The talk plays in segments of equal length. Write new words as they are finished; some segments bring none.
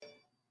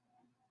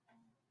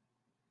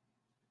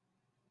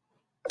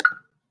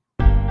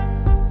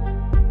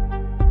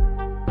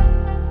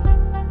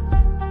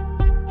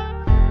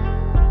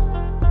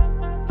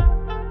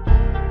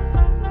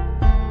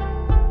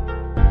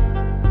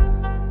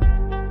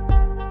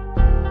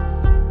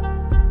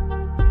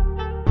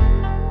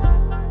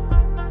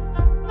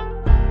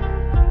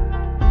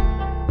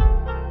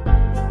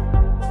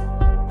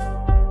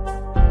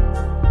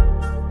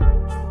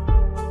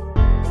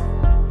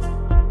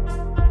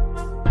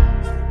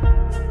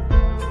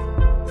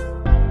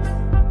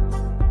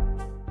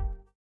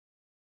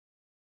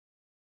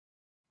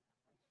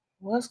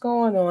What's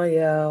going on,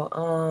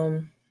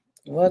 y'all?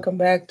 Welcome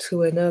back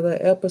to another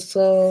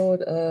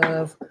episode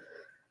of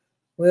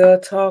Real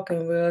Talk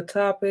and Real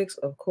Topics,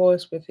 of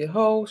course, with your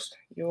host,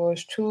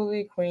 yours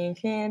truly, Queen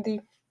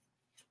Candy.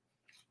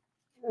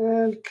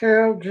 And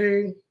Carol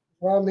G,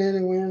 why men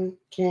and women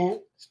can't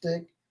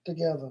stick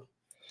together.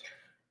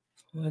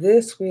 Well,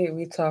 this week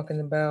we're talking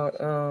about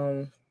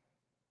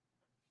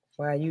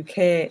why you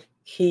can't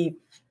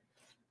keep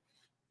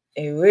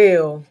a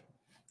real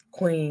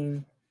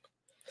queen,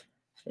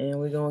 and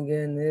we're gonna get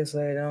into this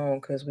later on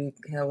because we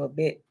have a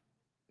bit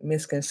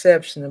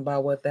misconception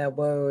about what that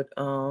word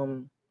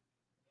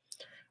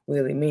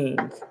really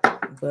means.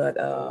 But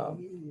the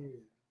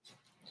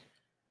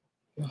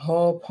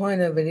whole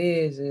point of it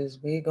is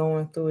we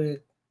going through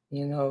it,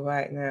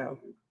 right now.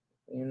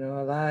 A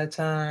lot of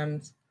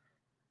times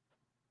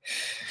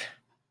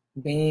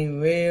being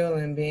real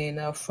and being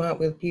upfront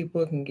with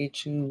people can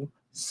get you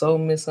so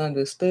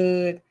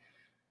misunderstood,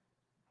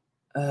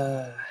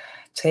 uh,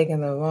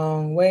 taken the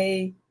wrong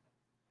way,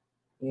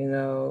 you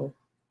know.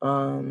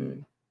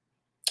 Um,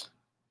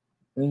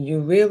 when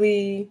you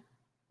really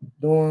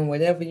doing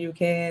whatever you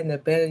can to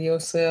better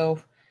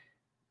yourself,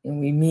 and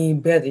we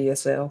mean better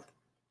yourself,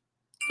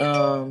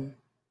 um,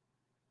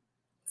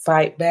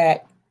 fight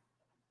back,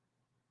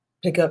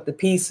 pick up the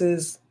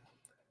pieces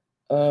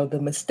of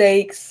the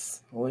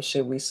mistakes, or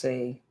should we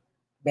say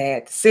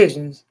bad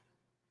decisions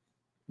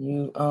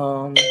you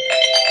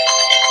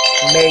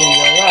made in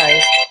your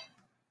life.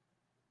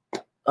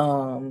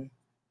 um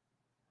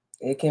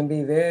it can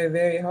be very,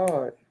 very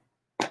hard,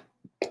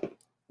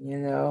 you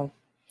know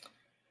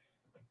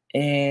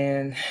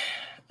and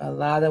a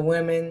lot of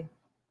women,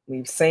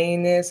 we've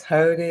seen this,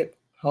 heard it,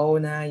 whole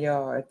 9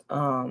 yards.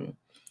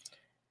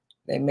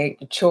 They make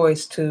the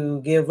choice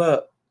to give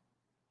up,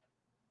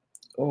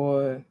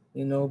 or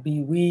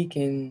be weak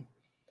and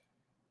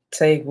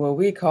take what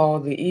we call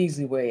the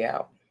easy way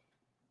out.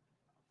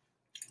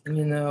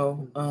 you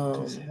know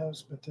This um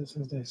helps, but this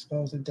is the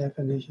supposed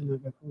definition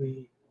of a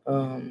queen.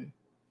 um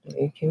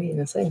it can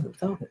even say who's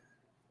talking,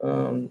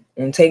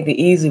 and take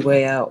the easy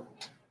way out.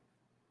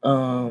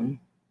 um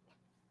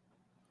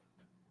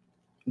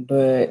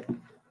but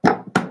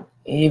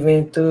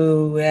even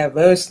through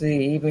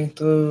adversity, even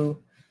through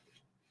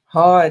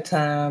hard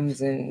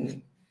times,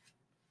 and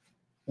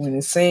when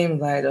it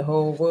seems like the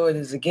whole world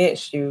is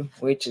against you,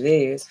 which it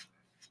is,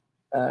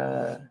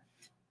 uh,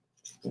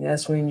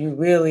 that's when you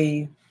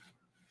really,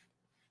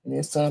 and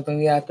it's something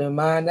we have to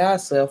remind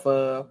ourselves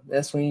of,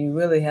 that's when you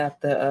really have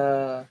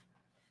to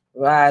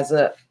rise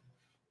up,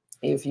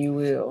 if you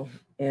will,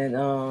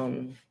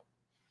 and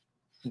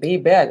be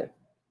better.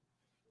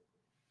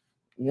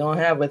 You don't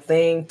have a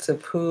thing to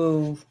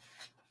prove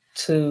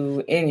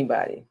to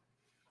anybody.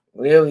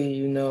 Really,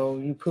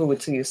 you prove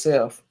it to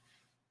yourself.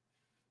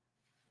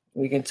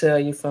 We can tell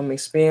you from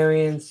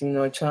experience,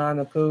 trying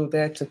to prove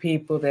that to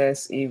people,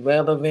 that's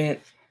irrelevant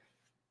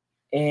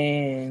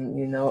and,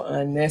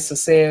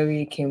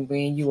 unnecessary, can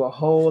bring you a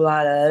whole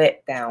lot of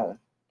letdown.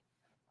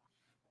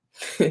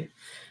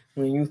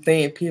 When you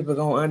think people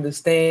gonna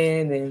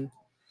understand and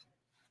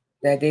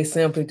that they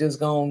simply just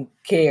gonna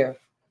care.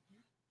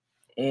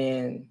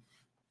 And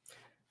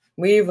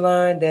we've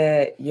learned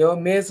that your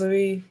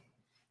misery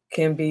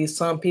can be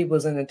some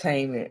people's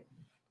entertainment.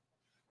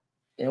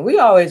 And we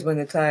always been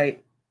the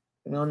type,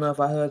 I don't know if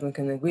our husband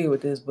can agree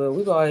with this, but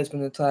we've always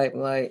been the type,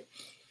 like,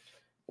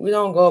 we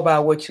don't go by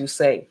what you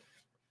say,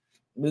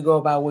 we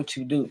go by what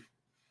you do.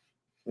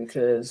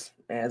 Because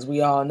as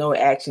we all know,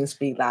 actions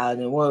speak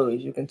louder than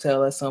words. You can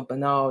tell us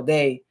something all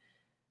day,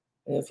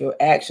 and if your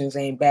actions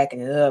ain't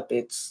backing it up,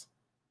 it's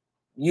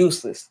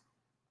useless.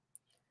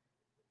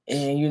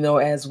 And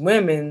as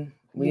women,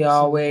 we Yes, sir.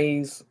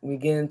 always we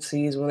get into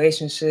these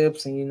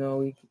relationships, and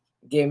we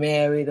get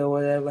married or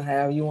whatever,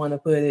 however you want to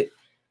put it,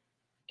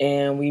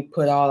 and we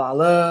put all our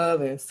love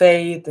and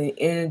faith and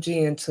energy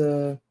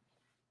into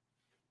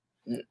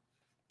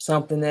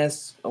something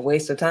that's a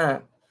waste of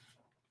time.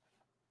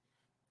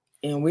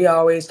 And we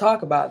always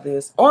talk about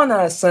this on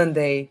our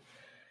Sunday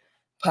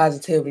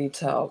positivity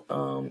talk.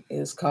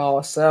 Is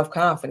called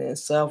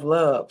self-confidence,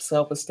 self-love,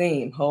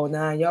 self-esteem, whole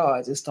 9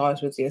 yards. It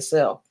starts with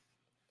yourself.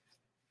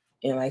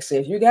 And like I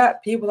said, if you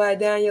got people like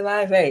that in your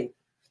life, hey,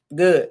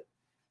 good.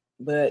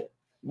 But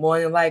more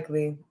than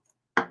likely,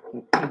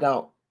 you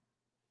don't.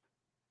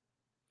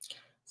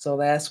 So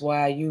that's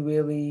why you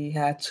really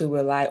have to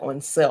rely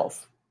on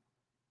self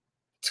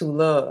to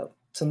love,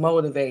 to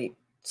motivate,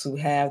 to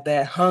have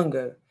that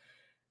hunger,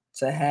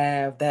 to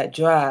have that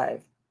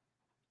drive.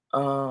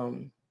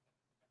 Um,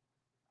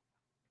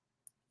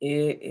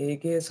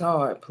 it gets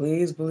hard.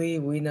 Please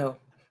believe we know.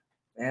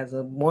 As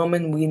a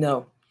woman, we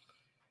know.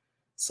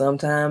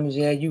 Sometimes,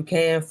 yeah, you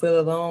can feel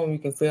alone. You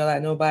can feel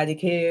like nobody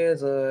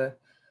cares, but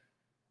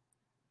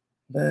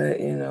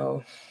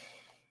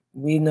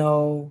we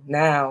know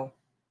now.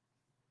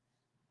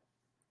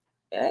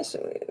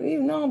 Actually,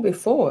 we've known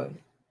before.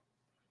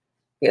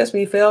 Yes,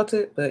 we felt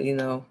it, but we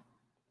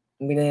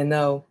didn't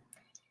know.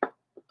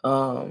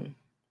 Um,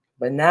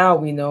 but now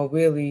we know,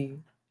 really,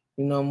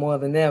 more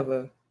than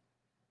ever.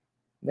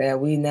 that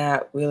we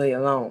not really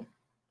alone.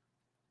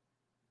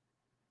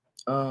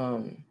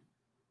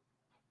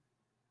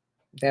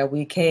 That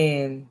we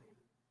can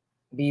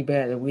be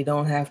better. We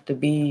don't have to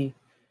be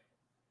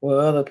what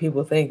other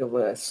people think of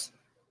us.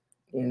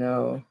 You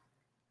know,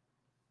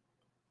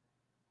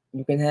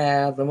 you can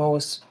have the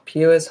most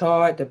purest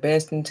heart, the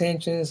best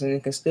intentions, and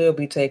it can still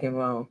be taken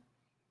wrong.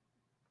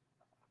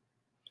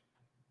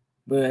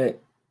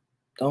 But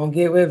don't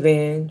get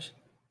revenge.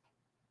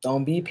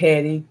 Don't be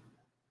petty.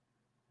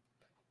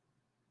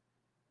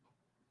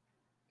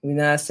 We're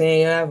not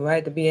saying you have a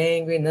right to be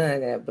angry, none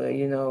of that. But,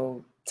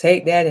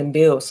 take that and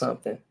build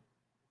something.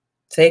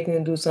 Take it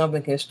and do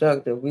something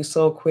constructive. We're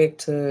so quick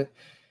to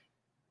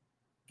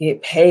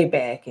get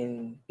payback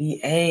and be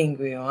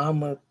angry, or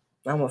I'm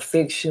gonna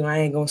fix you. I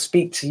ain't gonna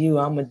speak to you.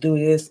 I'm gonna do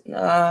this.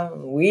 Nah,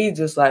 we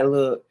just like,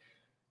 look,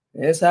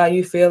 that's how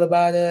you feel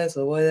about us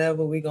or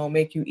whatever. We gonna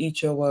make you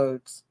eat your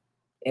words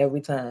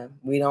every time.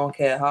 We don't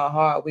care how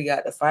hard we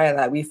got to fight.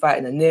 Like we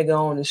fighting a nigga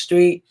on the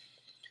street.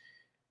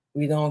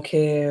 We don't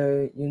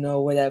care,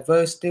 what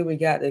adversity we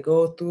got to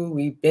go through.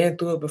 We've been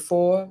through it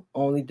before.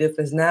 Only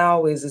difference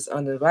now is it's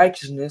under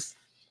righteousness.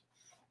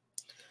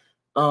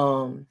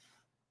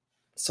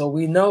 So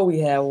we know we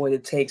have what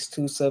it takes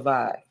to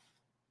survive.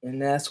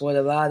 And that's what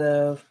a lot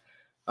of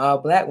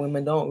Black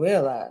women don't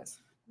realize.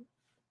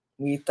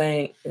 We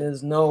think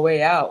there's no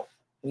way out.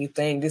 We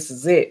think this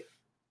is it.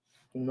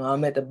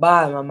 I'm at the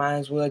bottom. I might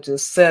as well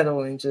just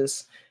settle and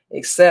just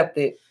accept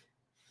it,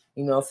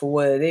 for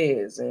what it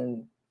is.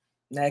 And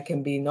that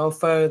can be no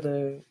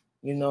further,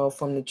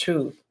 from the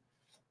truth.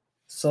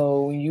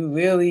 So when you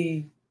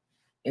really,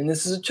 and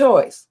this is a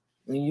choice,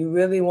 when you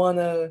really want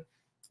to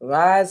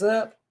rise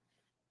up,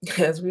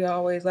 as we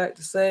always like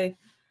to say,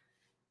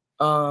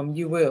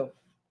 you will.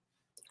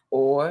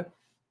 Or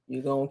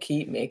you're going to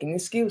keep making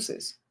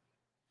excuses.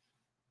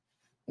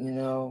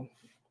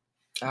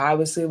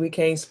 Obviously we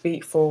can't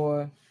speak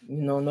for,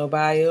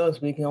 nobody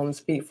else. We can only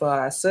speak for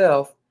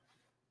ourselves.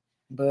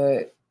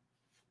 But,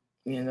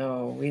 we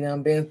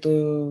done been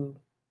through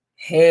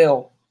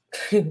hell.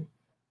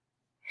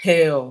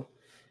 Hell.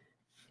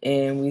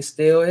 And we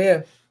still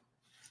here.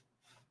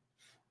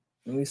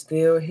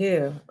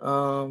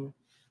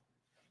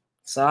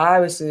 So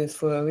obviously it's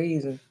for a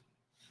reason.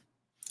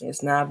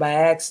 It's not by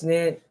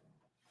accident,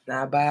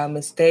 not by a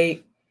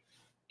mistake.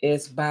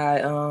 It's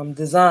by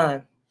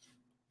design.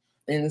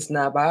 And it's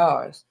not by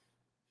ours.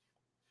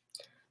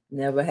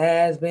 Never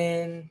has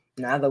been,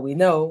 now that we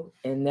know,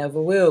 and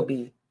never will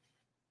be.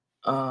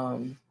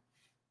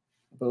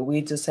 But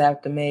we just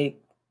have to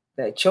make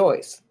that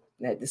choice,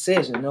 that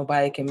decision.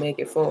 Nobody can make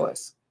it for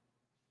us.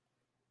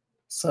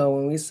 So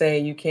when we say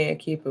you can't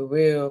keep a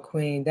real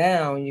queen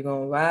down, you're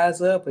going to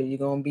rise up or you're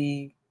going to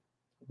be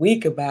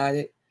weak about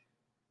it.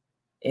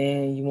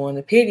 And you want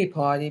a pity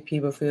party,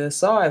 people feel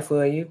sorry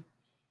for you.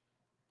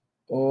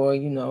 Or,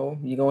 you're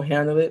going to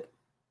handle it,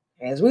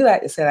 as we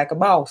like to say, like a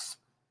boss.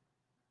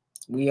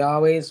 We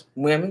always,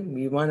 women,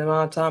 we run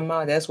around talking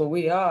about that's what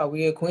we are.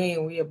 We a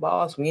queen, we a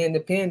boss, we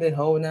independent,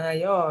 whole 9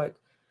 yards.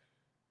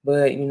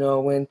 But,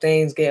 when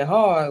things get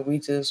hard, we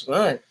just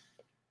run.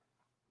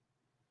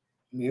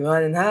 We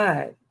run and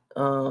hide.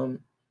 I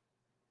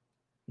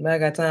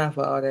got time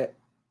for all that.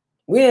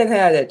 We didn't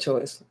have that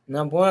choice.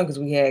 Number one, because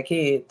we had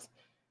kids.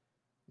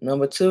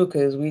 Number two,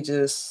 because we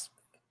just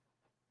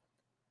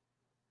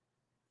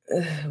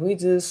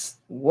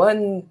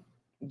wasn't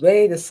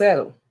ready to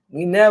settle.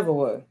 We never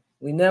were.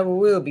 We never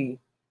will be.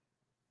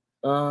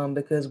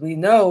 Because we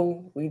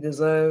know we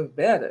deserve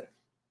better.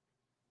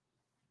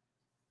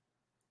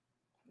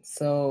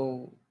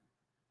 So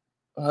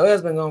her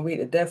husband gonna read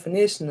the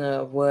definition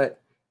of what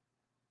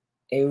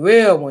a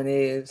real one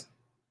is,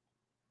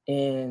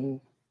 and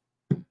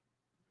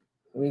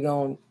we're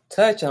gonna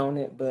touch on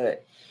it,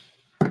 but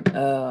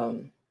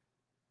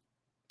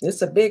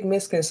it's a big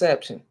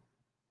misconception.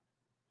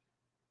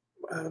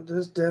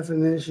 This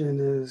definition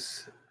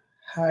is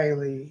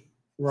highly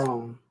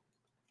wrong.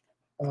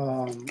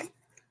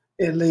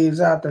 It leaves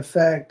out the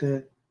fact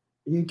that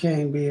you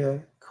can't be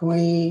a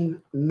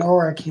queen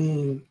nor a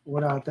king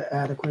without the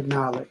adequate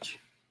knowledge.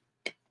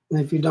 And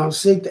if you don't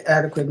seek the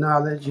adequate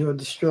knowledge, you'll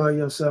destroy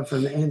yourself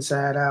from the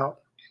inside out.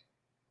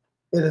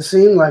 It'll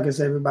seem like it's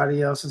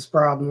everybody else's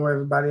problem or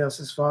everybody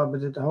else's fault,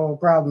 but the whole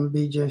problem would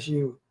be just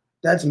you.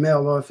 That's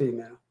male or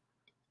female.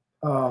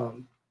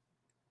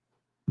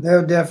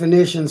 Their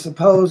definition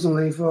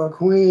supposedly for a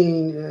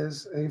queen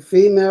is a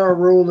female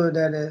ruler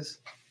that is,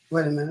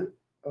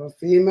 a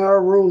female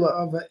ruler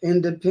of an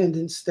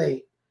independent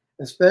state,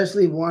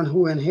 especially one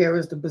who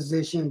inherits the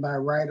position by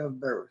right of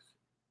birth.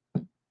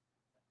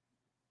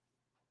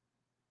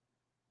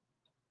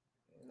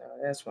 No,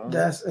 that's wrong.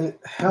 That's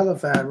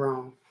hellified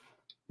wrong,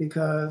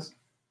 because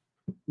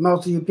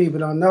most of you people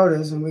don't know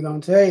this, and we're going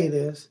to tell you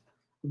this,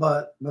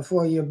 but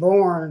before you're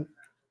born,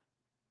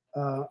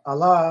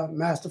 Allah,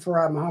 Master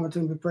Farad Muhammad,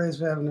 to be praised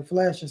for having the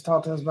flesh, has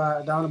taught us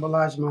by the Honorable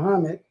Elijah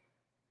Muhammad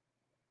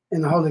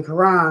in the Holy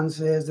Quran,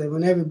 says that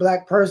when every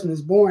black person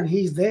is born,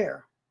 he's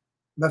there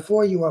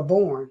before you are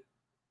born.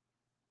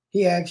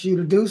 He asks you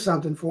to do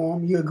something for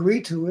him. You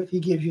agree to it. He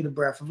gives you the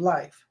breath of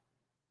life.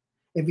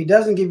 If he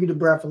doesn't give you the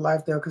breath of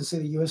life, they'll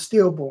consider you a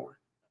stillborn.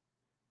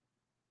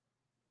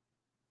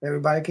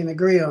 Everybody can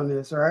agree on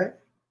this, right?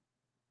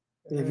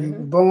 If you're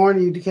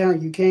born, you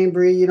can't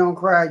breathe, you don't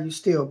cry, you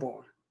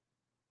stillborn.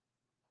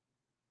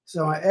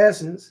 So in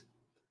essence,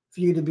 for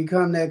you to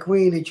become that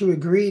queen that you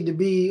agreed to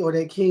be, or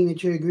that king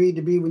that you agreed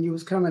to be when you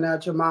was coming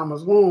out your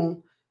mama's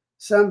womb,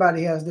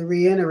 somebody has to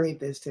reiterate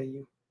this to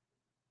you.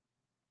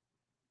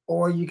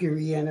 Or you can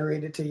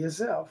reiterate it to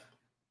yourself.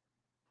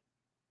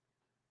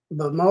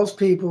 But most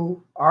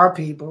people, our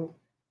people,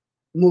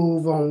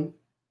 move on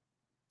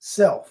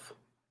self.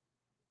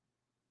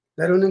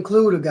 They don't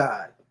include a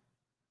God.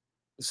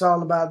 It's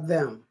all about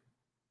them,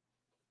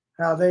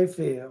 how they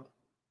feel,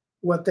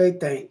 what they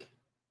think,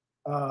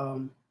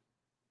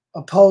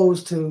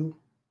 opposed to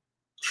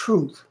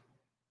truth.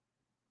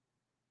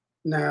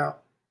 Now,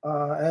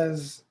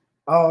 as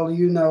all of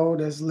you know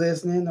that's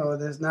listening or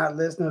that's not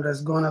listening or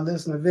that's going to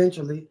listen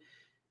eventually,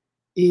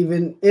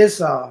 even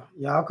Esau,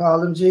 y'all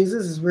call him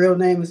Jesus, his real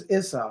name is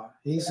Esau.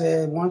 He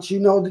said, once you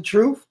know the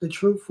truth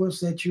will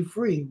set you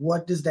free.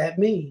 What does that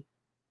mean?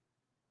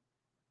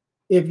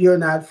 If you're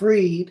not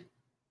freed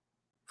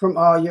from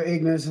all your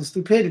ignorance and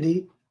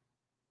stupidity,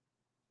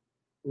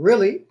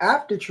 really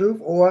after truth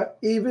or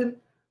even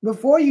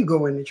before you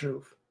go into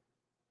truth.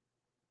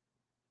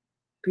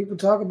 People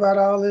talk about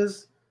all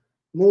this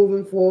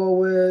moving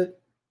forward,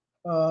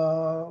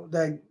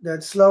 that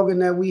slogan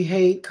that we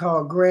hate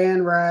called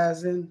Grand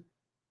Rising,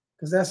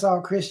 because that's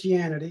all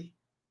Christianity.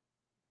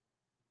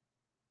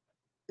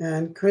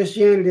 And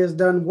Christianity has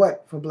done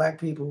what for Black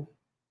people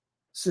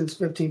since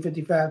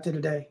 1555 to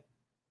today?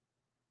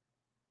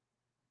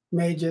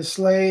 Made you a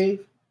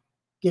slave,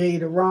 gave you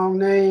the wrong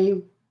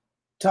name,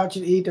 taught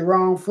you to eat the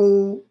wrong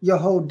food. Your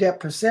whole depth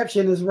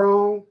perception is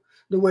wrong.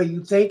 The way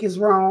you think is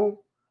wrong.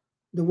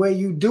 The way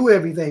you do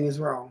everything is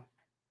wrong.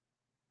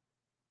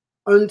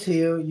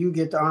 Until you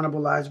get the Honorable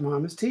Elijah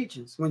Muhammad's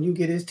teachings. When you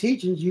get his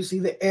teachings, you see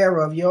the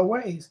error of your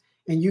ways.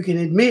 And you can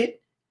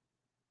admit,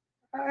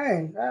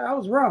 hey, I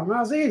was wrong. I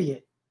was an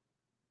idiot.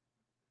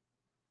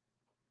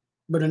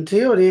 But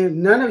until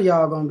then, none of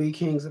y'all going to be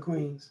kings or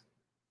queens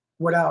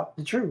without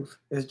the truth.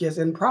 It's just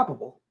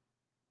improbable.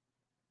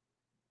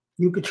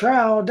 You could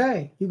try all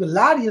day. You could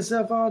lie to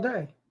yourself all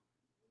day.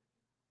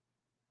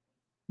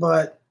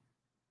 But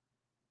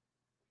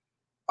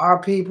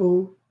our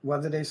people,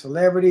 whether they're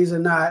celebrities or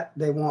not,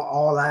 they want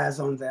all eyes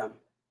on them.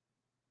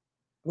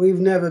 We've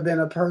never been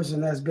a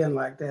person that's been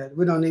like that.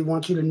 We don't even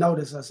want you to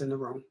notice us in the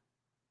room.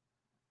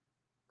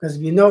 Because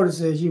if you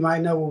notice us, you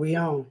might know what we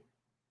own.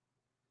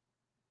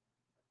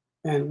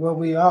 And what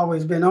we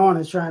always been on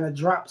is trying to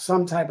drop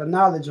some type of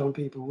knowledge on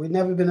people. We've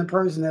never been a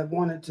person that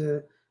wanted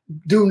to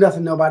do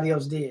nothing nobody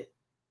else did.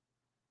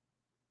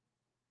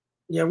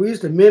 Yeah, we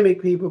used to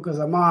mimic people because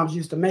our moms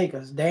used to make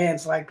us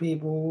dance like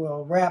people,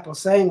 or rap or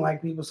sing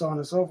like people, so on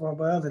and so forth.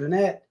 But other than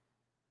that,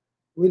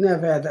 we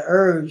never had the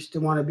urge to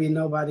want to be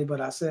nobody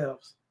but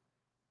ourselves.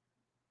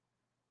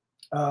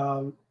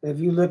 If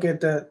you look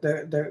at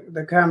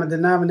the common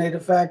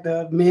denominator factor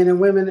of men and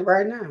women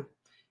right now,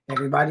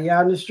 everybody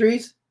out in the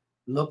streets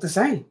look the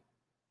same.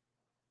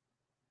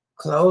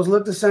 Clothes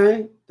look the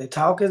same. They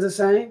talk is the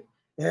same.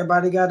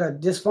 Everybody got a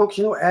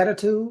dysfunctional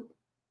attitude,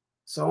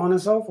 so on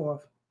and so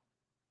forth.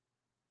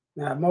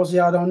 Now, most of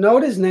y'all don't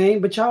know this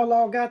name, but y'all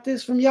all got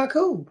this from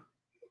Yaqub.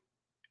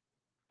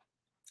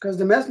 Because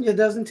the messenger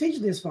doesn't teach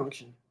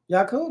dysfunction.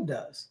 Yaqub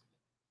does.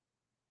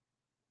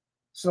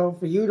 So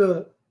for you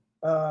to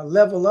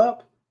level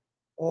up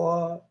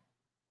or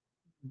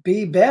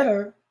be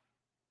better,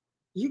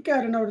 you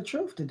got to know the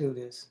truth to do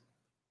this.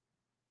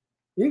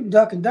 You can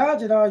duck and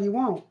dodge it all you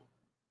want.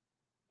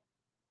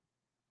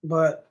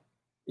 But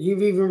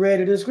you've even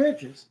read it in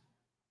scriptures.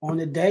 On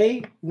the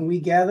day when we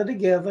gather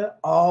together,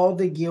 all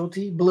the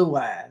guilty blue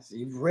eyes.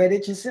 You've read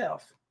it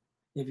yourself.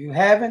 If you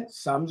haven't,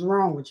 something's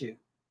wrong with you.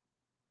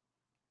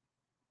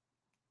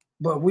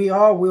 But we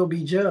all will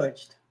be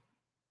judged.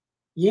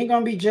 You ain't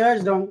going to be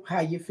judged on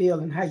how you feel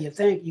and how you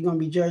think. You're going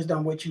to be judged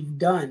on what you've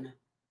done.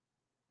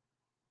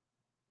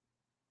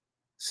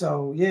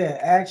 So, yeah,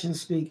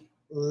 actions speak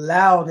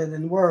louder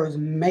than words,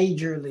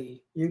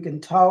 majorly. You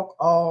can talk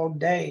all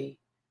day,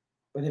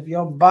 but if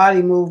your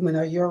body movement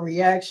or your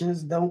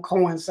reactions don't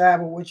coincide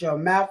with what your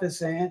mouth is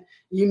saying,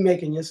 you're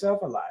making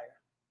yourself a liar.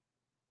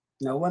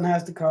 No one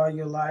has to call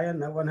you a liar.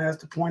 No one has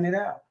to point it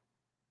out.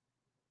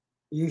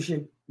 You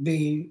should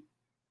be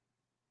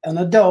an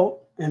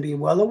adult and be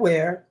well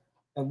aware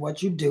of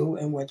what you do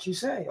and what you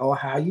say, or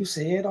how you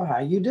say it, or how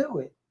you do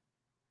it.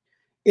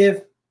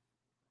 If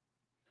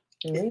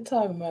we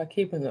talking about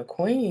keeping the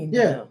queen,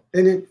 yeah, now.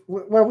 and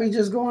we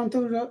just going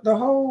through the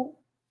whole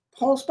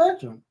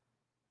spectrum.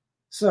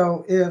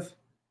 So if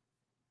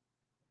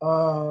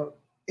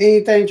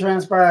anything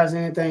transpires,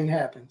 anything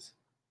happens,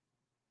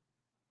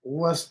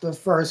 what's the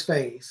first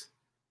phase?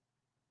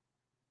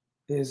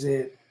 Is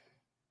it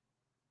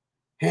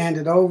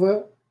handed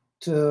over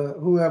to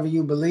whoever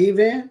you believe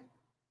in,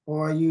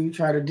 or you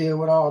try to deal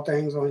with all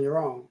things on your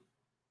own?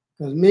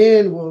 Because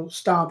men will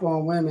stomp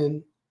on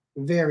women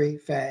very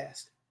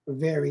fast,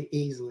 very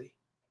easily,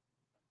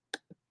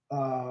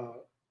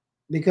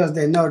 because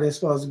they know they're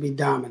supposed to be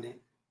dominant.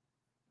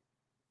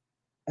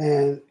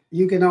 And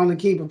you can only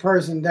keep a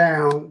person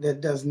down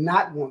that does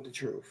not want the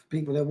truth.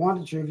 People that want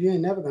the truth, you ain't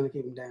never going to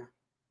keep them down.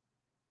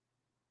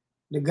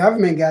 The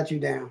government got you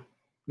down.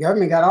 The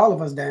government got all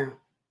of us down.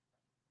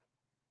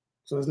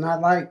 So it's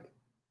not like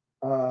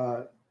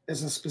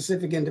it's a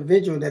specific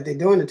individual that they're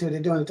doing it to. They're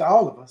doing it to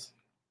all of us.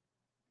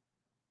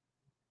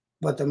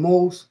 But the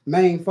most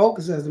main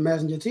focus, as the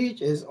messenger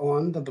teach, is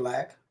on the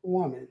black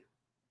woman.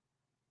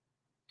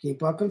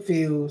 Keep her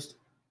confused,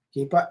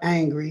 keep her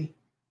angry,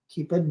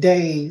 keep her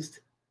dazed.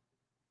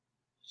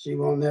 She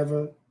won't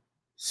never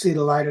see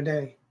the light of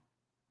day.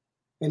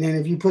 And then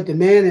if you put the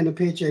man in the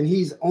picture and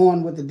he's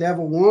on what the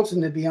devil wants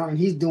him to be on, and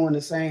he's doing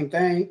the same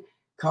thing,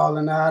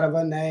 calling out of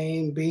a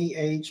name,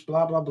 BH,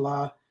 blah, blah,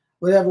 blah,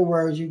 whatever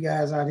words you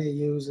guys out here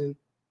using,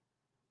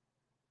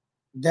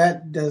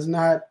 that does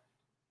not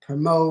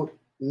promote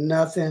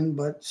nothing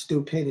but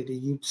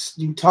stupidity.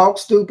 You talk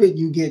stupid,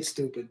 you get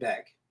stupid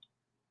back.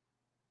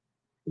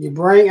 You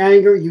bring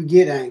anger, you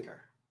get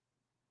anger.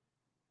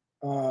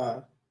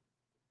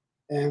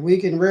 And we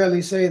can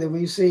rarely say that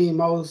we've seen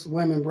most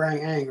women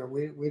bring anger.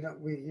 We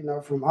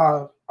don't from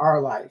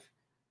our life.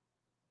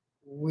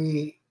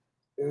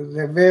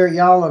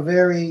 Y'all are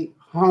very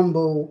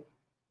humble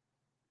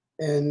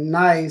and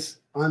nice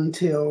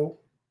until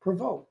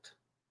provoked.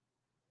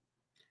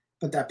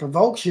 But that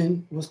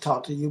provocation was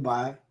taught to you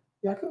by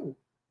Yakub.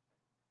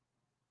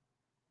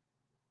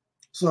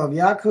 So if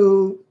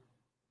Yakub,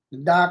 the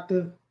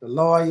doctor, the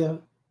lawyer,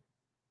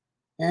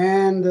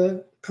 and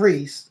the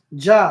priest's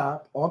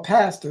job or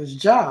pastor's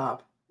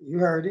job, you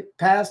heard it,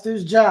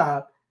 pastor's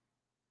job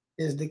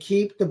is to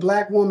keep the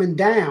black woman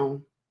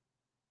down,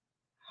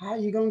 how are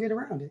you going to get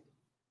around it?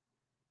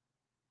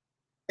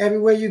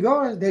 Everywhere you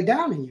go, they're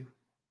downing you.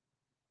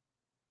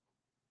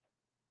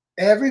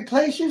 Every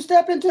place you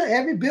step into,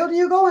 every building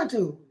you go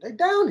into, they're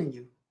downing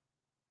you.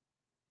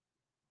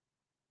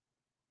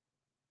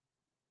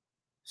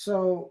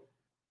 So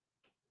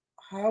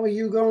how are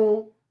you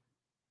going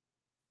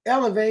to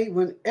elevate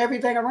when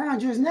everything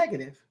around you is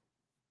negative?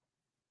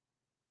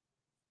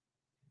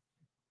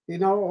 You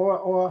know,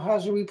 or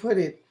how should we put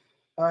it?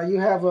 You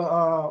have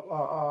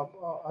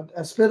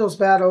a spittles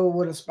battle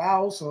with a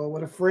spouse or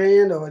with a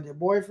friend or your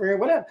boyfriend,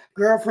 whatever,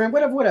 girlfriend,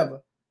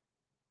 whatever.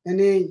 And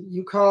then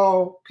you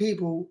call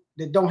people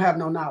that don't have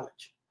no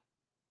knowledge.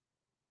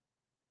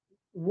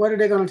 What are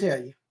they going to tell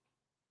you?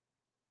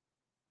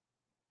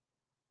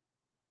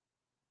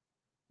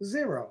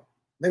 Zero.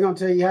 They're going to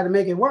tell you how to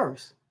make it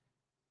worse.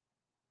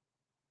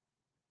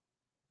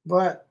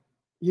 But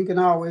you can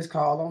always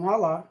call on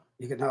Allah.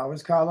 You can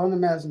always call on the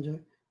messenger.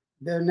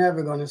 They're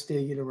never going to steer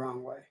you the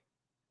wrong way.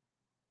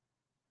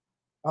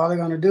 All they're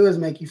going to do is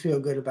make you feel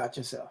good about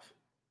yourself.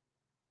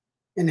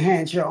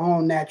 Enhance your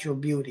own natural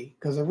beauty,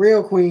 because a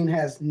real queen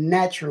has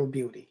natural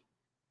beauty.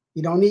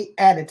 You don't need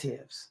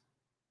additives.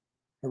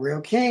 A real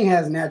king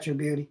has natural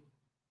beauty.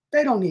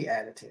 They don't need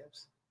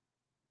additives.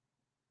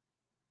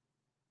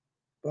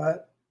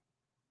 But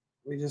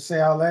we just say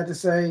all that to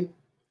say,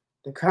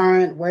 the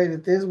current way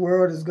that this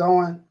world is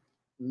going,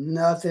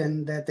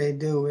 nothing that they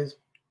do is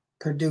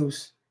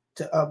produce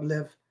to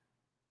uplift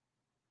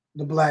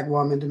the black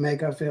woman, to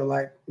make her feel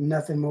like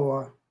nothing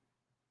more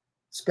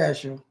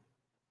special.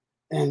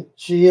 And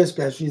she is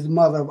special. She's the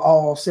mother of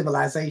all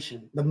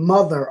civilization. The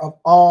mother of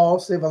all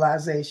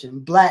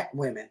civilization. Black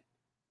women.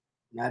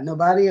 Not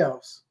nobody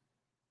else.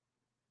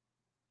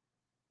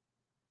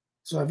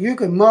 So if you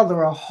could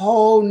mother a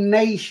whole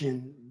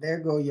nation, there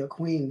go your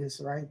queenness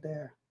right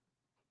there.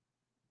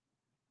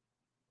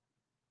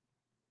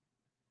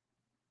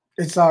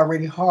 It's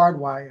already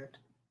hardwired.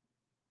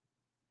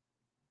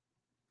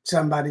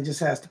 Somebody just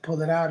has to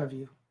pull it out of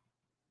you.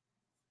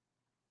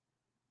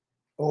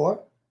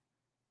 Or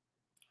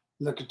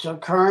look at your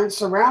current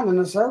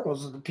surrounding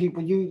circles of the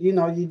people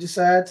you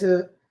decide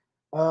to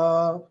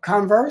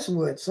converse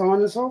with, so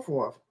on and so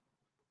forth.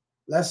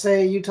 Let's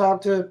say you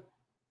talk to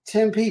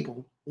 10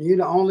 people, and you're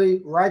the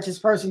only righteous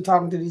person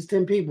talking to these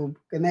 10 people,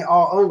 and they're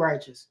all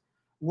unrighteous.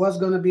 What's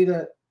going to be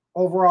the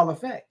overall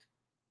effect?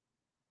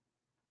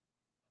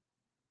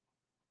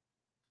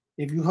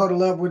 If you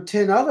huddle up with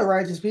 10 other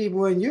righteous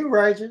people and you're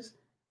righteous,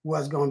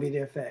 what's going to be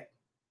the effect?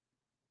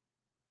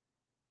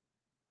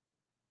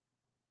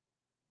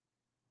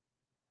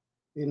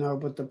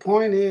 But the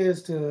point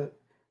is to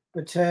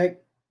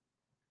protect,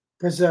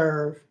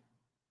 preserve,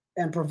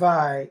 and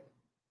provide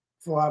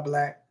for our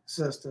black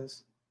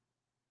sisters,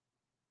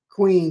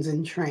 queens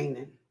in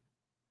training.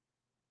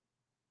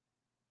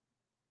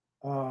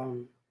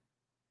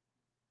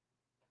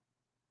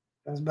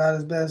 That's about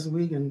as best as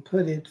we can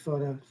put it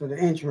for the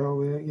intro.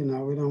 We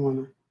don't want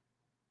to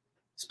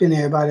spin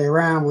everybody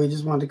around. We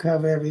just want to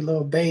cover every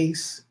little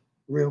base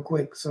real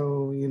quick,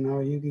 so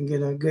you can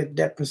get a good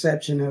depth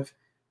perception of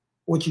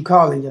what you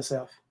calling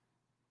yourself.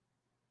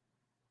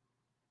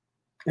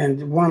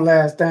 And one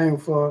last thing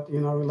before we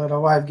let our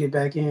wife get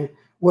back in.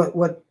 What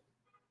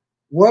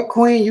What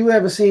queen you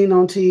ever seen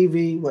on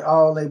TV with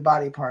all their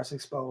body parts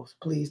exposed?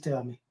 Please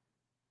tell me.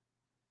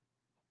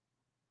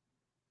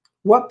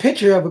 What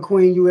picture of a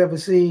queen you ever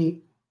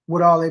seen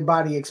with all their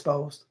body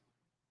exposed?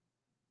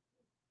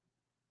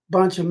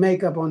 Bunch of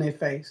makeup on their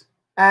face,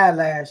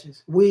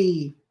 eyelashes,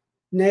 weave,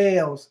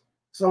 nails,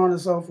 so on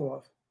and so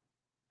forth.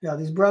 Yeah,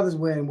 these brothers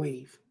wearing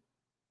weave.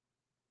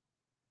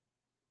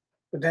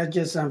 But that's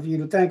just something for you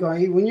to think on.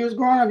 When you was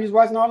growing up, you was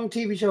watching all them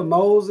TV shows,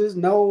 Moses,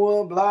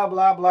 Noah, blah,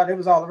 blah, blah. They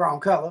was all the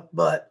wrong color.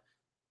 But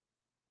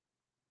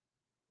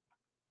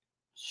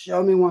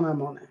show me one of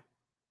them on there.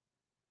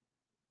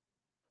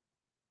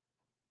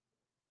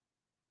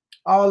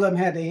 All of them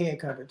had their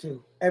head covered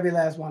too. Every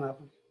last one of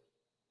them.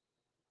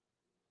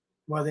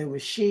 Whether it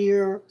was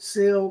sheer,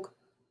 silk,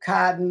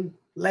 cotton,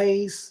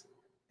 lace,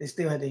 they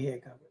still had their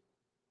head covered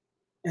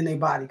and their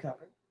body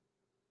covered.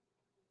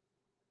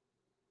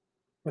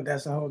 But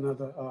that's a whole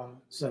nother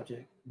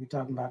subject. We're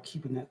talking about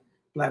keeping that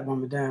black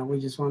woman down.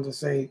 We just wanted to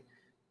say,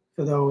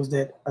 for those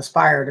that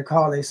aspire to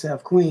call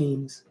themselves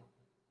queens,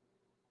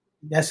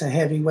 that's a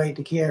heavy weight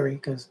to carry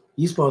because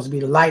you're supposed to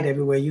be the light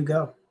everywhere you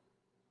go.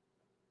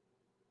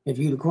 If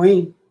you the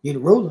queen, you the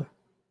ruler.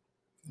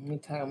 We're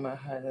talking about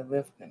how to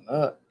lift them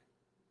up.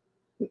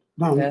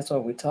 No. That's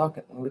what we're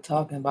talking. We're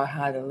talking about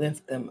how to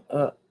lift them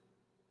up.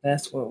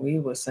 That's what we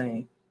were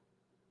saying.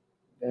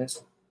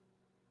 That's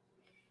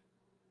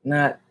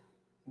not,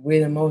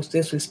 we're the most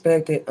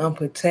disrespected,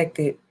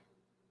 unprotected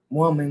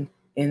woman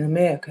in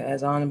America,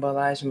 as Honorable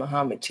Elijah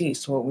Muhammad teach.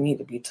 So what we need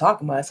to be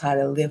talking about is how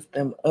to lift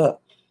them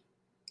up.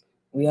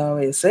 We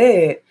already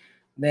said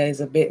there's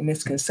a bit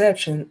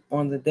misconception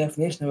on the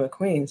definition of a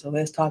queen. So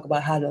let's talk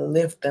about how to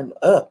lift them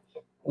up.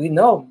 We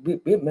know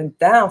we've been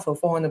down for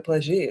 400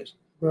 plus years.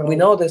 Well, we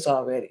know this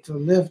already. To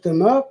lift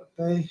them up,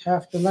 they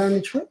have to learn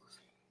the truth.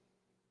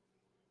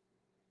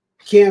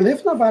 You can't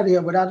lift nobody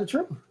up without the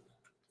truth.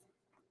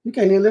 You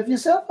can't even lift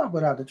yourself up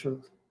without the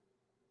truth.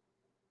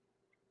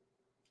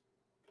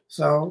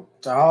 So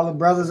to all the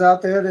brothers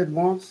out there that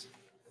wants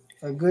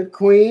a good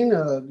queen,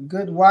 a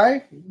good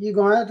wife, you're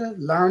going to have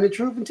to learn the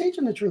truth and teach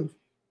them the truth.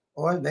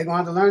 Or they're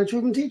going to have to learn the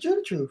truth and teach you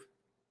the truth.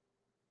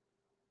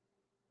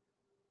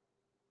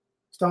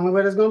 It's the only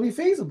way that's going to be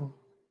feasible.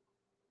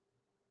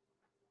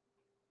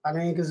 I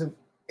mean, because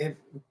if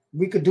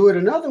we could do it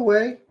another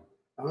way,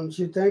 don't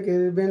you think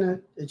it had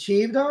been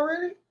achieved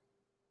already?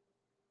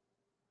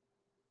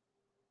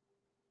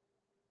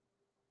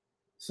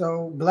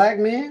 So black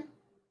men,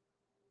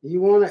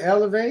 you want to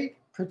elevate,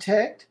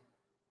 protect,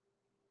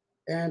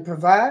 and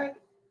provide,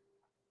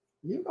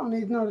 you're going to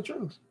need to know the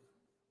truth.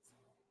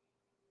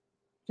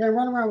 Can't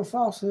run around with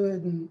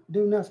falsehood and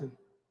do nothing.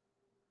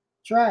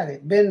 Tried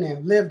it, been there,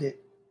 lived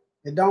it.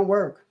 It don't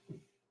work.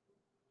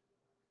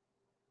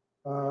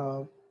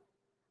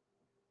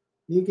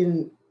 You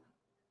can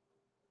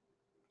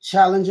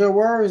challenge your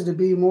words to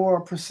be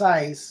more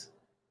precise,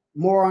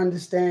 more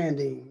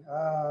understanding,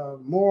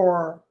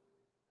 more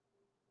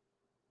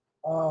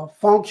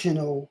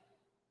functional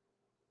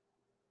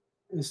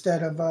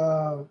instead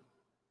of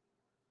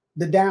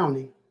the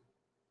downing.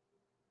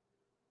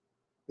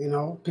 You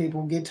know,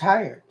 people get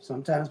tired.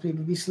 Sometimes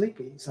people be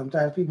sleepy.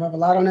 Sometimes people have a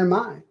lot on their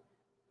mind.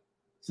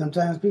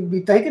 Sometimes people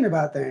be thinking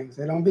about things.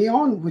 They don't be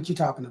on what you're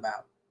talking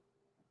about.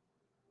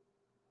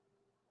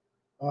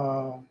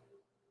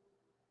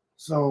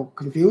 So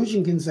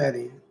confusion can set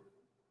in.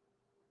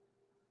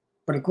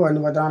 But according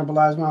to what the Honorable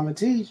Elijah Muhammad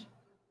teach,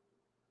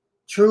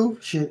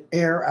 truth should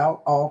air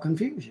out all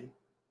confusion.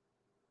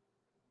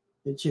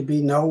 It should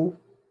be no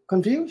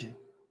confusion.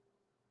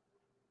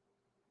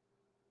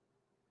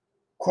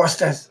 Of course,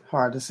 that's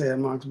hard to say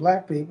amongst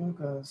black people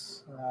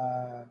because,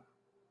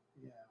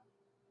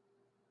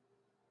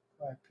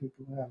 black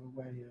people have a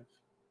way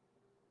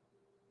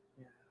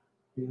of,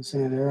 you were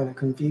saying earlier,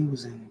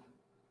 confusing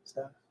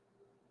stuff.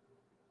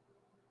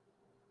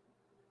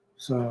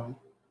 So,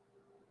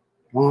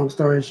 long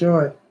story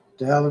short,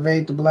 to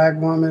elevate the black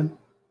woman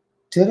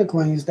to the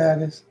queen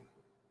status,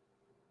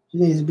 she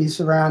needs to be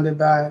surrounded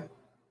by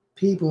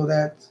people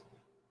that's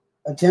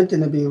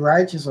attempting to be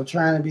righteous or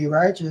trying to be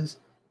righteous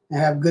and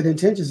have good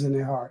intentions in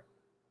their heart.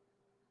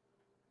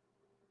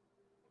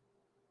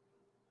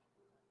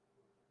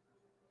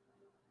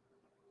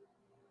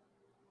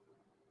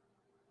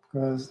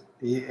 Because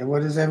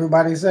what does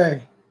everybody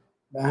say?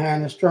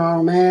 Behind a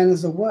strong man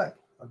is a what?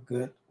 A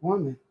good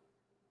woman.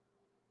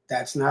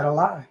 That's not a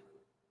lie.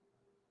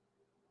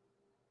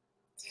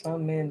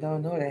 Some men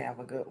don't know they have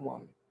a good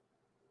woman.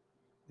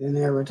 Then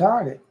they're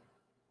retarded.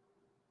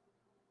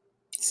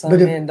 Some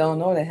men don't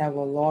know they have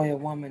a loyal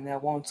woman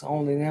that wants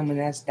only them and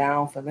that's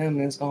down for them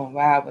and is going to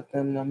ride with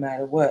them no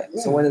matter what.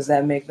 Yeah. So what does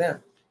that make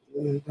them?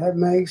 That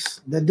makes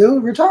the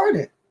dude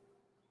retarded.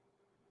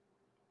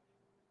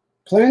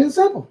 Plain and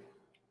simple.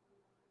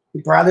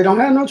 He probably don't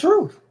have no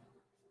truth.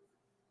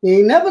 He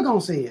ain't never going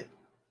to see it.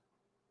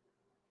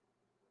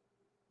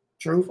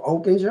 Truth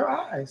opens your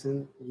eyes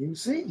and you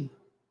see.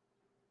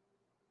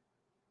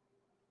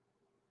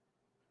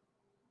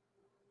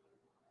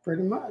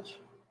 Pretty much.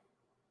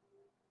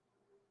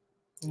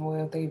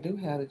 Well, if they do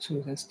have the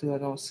truth and still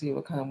don't see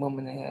what kind of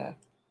woman they have.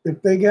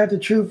 If they got the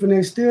truth and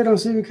they still don't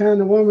see the kind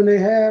of woman they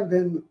have,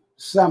 then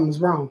something's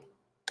wrong.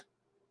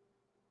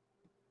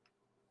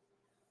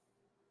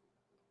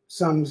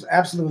 Something's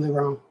absolutely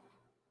wrong.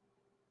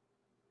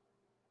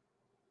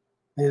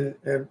 And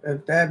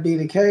if that be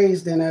the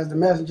case, then as the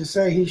messenger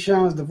say, he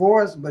shuns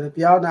divorce. But if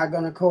y'all not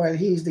going to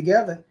coadhere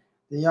together,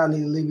 then y'all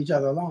need to leave each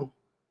other alone.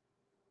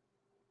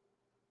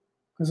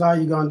 Because all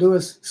you're going to do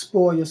is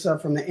spoil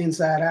yourself from the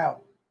inside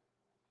out.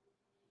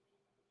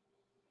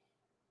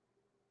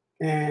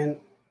 And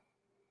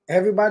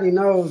everybody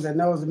knows the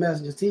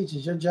messenger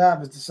teaches your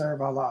job is to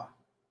serve Allah.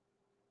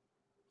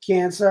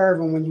 Can't serve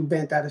him when you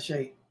bent out of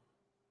shape.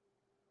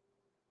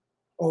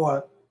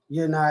 Or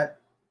you're not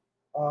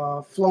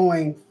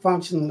flowing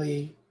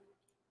functionally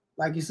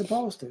like you're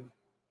supposed to.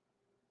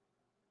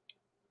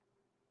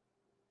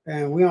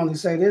 And we only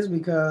say this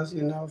because,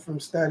 from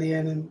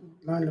studying and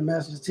learning the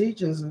messenger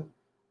teachings,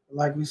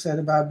 like we said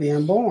about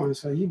being born.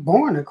 So you're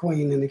born a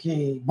queen and a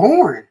king.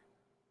 Born.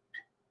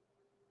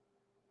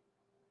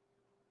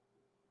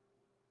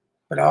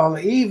 But all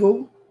the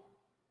evil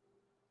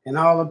and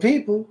all the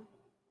people,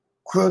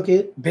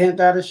 crooked, bent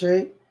out of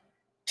shape,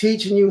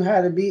 teaching you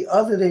how to be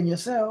other than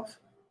yourself,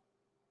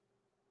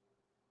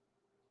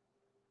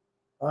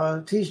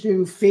 teaching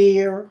you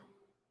fear,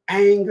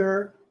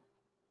 anger,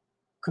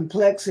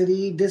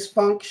 complexity,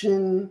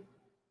 dysfunction,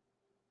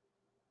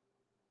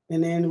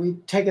 and then we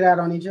take it out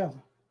on each other.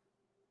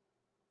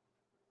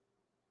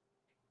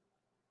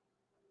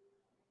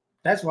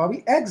 That's why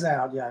we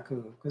exiled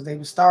Yaqub, because they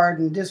were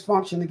starting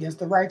dysfunction against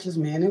the righteous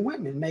men and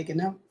women, making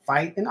them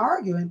fight and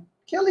argue and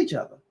kill each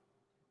other.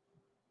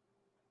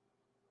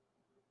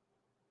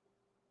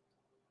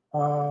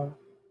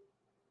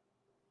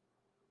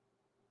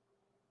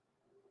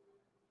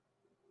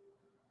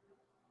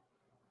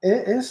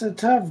 It's a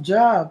tough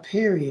job,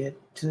 period,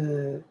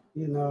 to,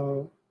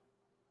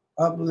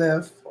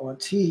 uplift or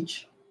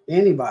teach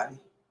anybody.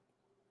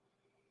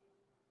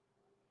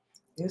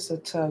 It's a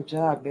tough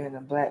job being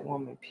a black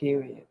woman,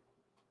 period.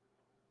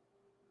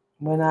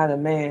 We're not a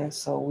man,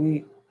 so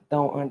we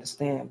don't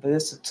understand. But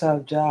it's a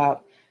tough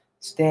job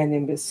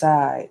standing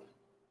beside,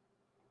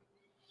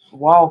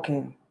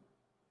 walking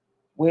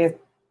with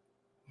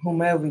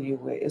whomever you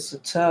with. It's a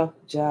tough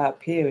job,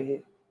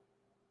 period.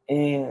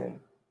 And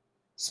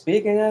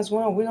speaking as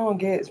one, we don't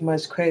get as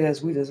much credit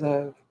as we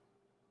deserve.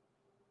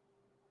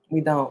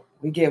 We don't.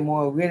 We get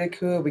more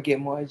ridicule, we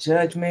get more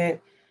judgment,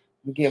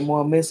 we get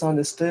more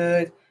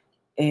misunderstood.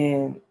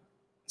 And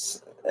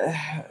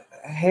I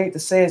hate to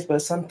say this,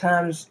 but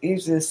sometimes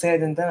easier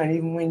said than done,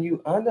 even when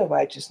you under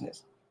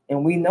righteousness.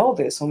 And we know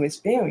this from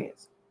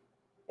experience.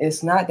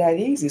 It's not that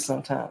easy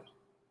sometimes.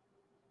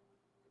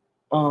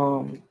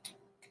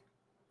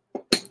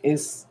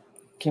 It's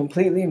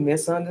completely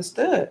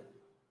misunderstood.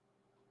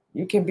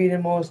 You can be the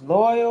most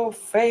loyal,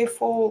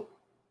 faithful,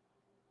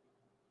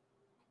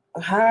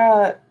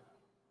 high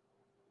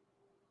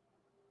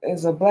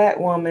as a black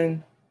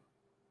woman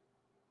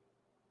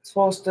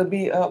supposed to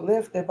be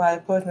uplifted by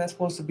the person that's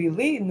supposed to be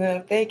leading them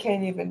if they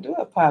can't even do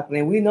it properly.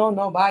 And we know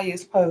nobody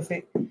is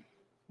perfect.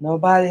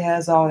 Nobody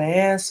has all the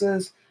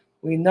answers.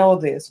 We know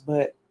this,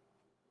 but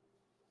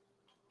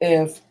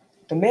if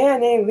the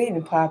man ain't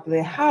leading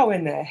properly, how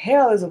in the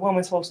hell is a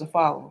woman supposed to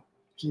follow?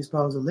 She's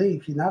supposed to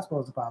leave. She's not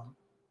supposed to follow.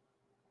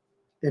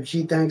 If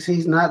she thinks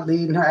he's not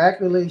leading her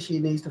accurately, she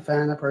needs to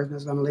find a person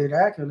that's going to lead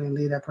her accurately and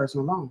leave that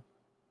person alone.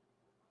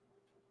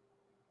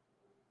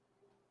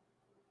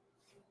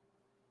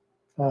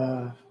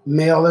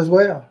 Male as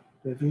well.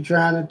 If you're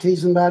trying to teach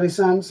somebody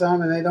something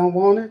and they don't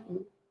want it,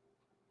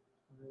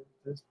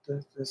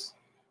 there's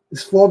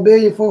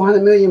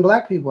 4.4 billion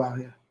black people out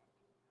here.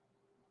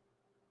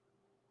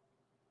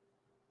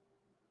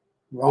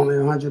 Only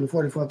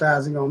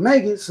 144,000 gonna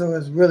make it, so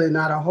it's really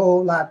not a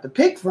whole lot to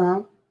pick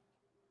from,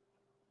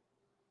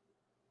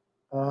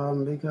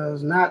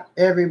 because not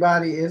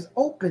everybody is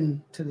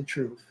open to the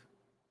truth.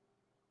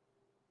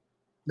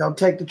 They'll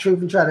take the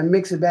truth and try to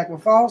mix it back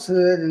with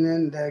falsehood, and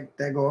then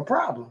there go a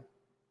problem.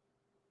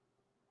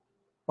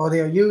 Or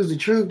they'll use the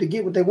truth to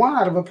get what they want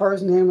out of a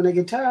person, and when they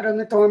get tired of them,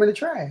 they throw them in the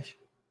trash.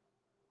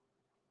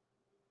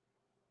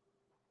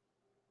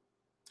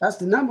 That's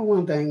the number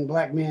one thing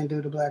black men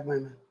do to black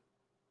women.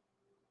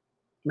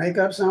 Make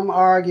up some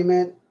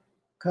argument,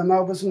 come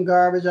up with some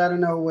garbage out of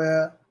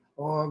nowhere,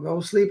 or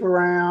go sleep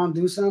around,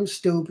 do something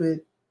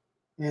stupid,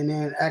 and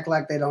then act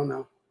like they don't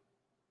know.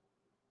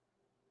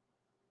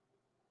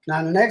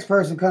 Now, the next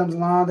person comes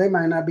along, they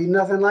might not be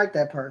nothing like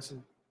that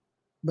person,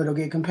 but it'll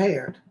get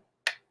compared.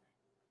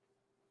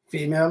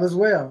 Female as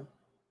well.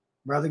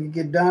 Brother can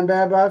get done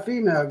bad by a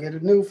female, get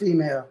a new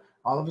female.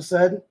 All of a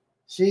sudden,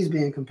 she's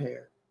being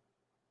compared.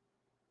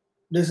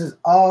 This is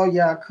all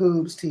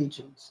Yaqub's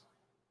teachings.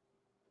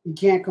 You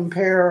can't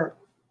compare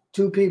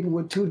two people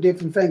with two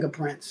different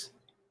fingerprints,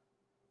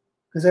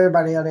 because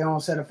everybody has their own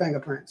set of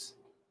fingerprints.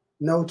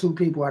 No two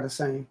people are the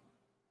same.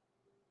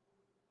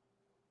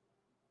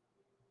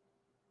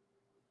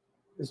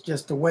 It's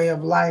just the way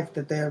of life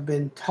that they have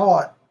been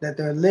taught that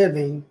they're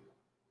living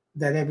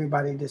that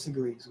everybody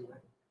disagrees with.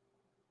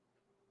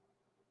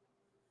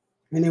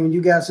 And then when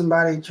you got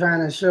somebody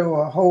trying to show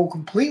a whole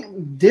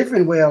completely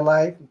different way of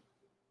life,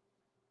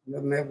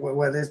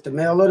 whether it's the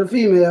male or the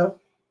female,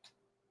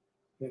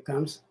 here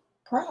comes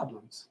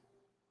problems.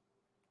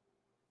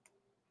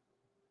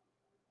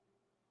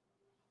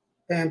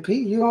 And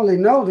Pete, you only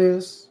know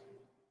this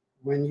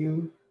when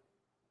you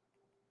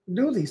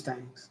do these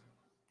things.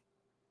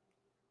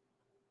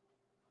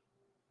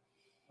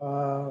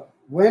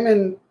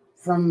 Women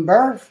from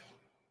birth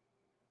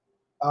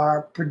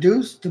are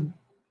produced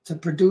to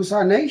produce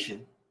our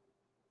nation.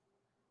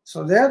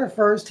 So they're the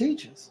first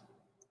teachers.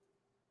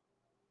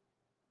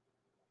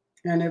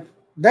 And if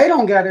they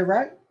don't get it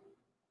right,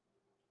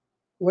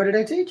 what are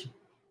they teaching?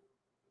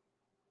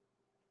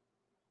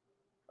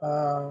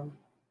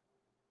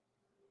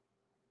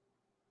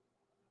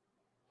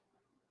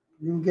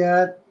 You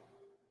got,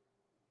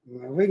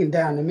 we can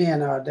down the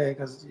men all day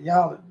because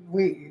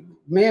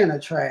men are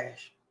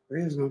trash.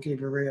 We're just going to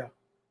keep it real.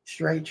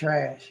 Straight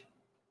trash.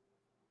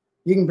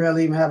 You can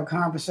barely even have a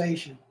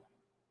conversation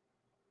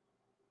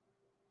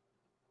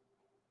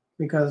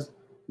because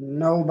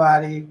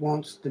nobody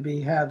wants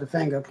to have the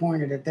finger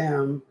pointed at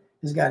them.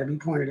 It's got to be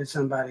pointed at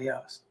somebody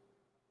else.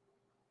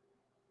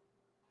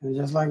 And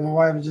just like my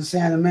wife was just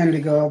saying a minute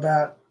ago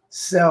about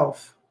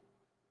self,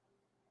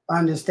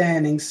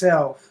 understanding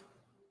self,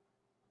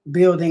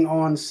 building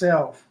on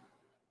self.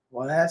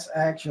 Well, that's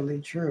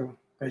actually true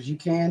because you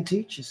can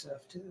teach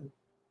yourself too.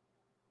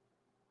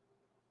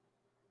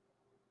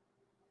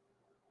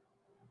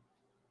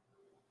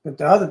 But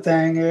the other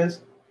thing is,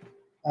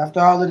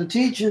 after all of the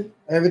teaching,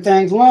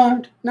 everything's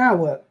learned. Now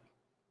what?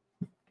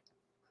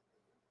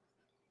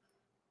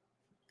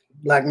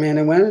 Black men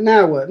and women,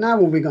 now what? Now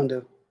what we going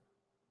to do?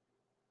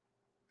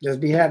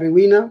 Just be happy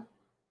we know?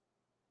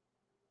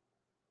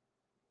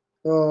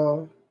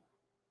 Or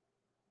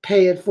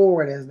pay it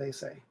forward, as they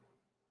say,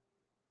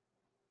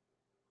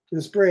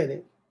 and spread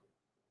it.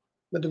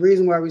 But the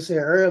reason why we said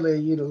earlier,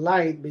 you the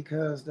light,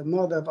 because the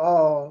mother of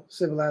all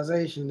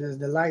civilization is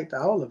the light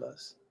to all of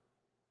us.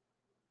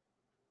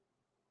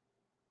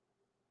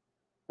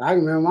 I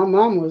remember my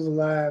mom was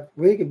alive.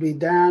 We could be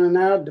down and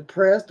out,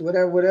 depressed,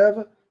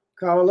 whatever.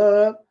 Call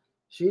her up.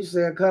 She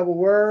say a couple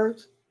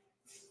words.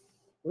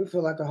 We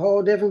feel like a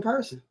whole different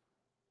person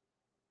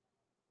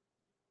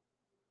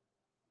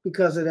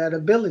because of that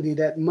ability,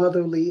 that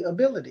motherly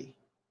ability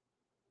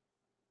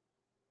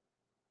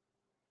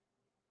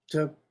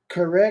to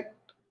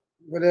correct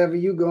whatever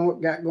you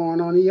got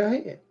going on in your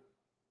head.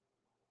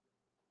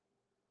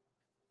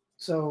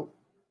 So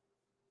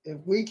if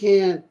we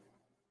can't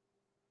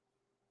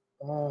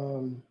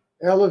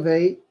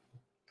elevate,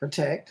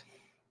 protect,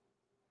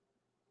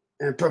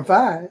 and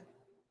provide,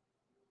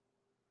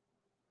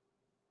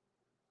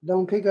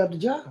 don't pick up the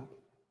job.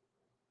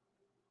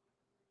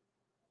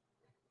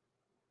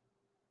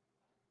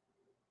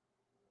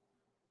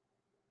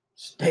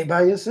 Stay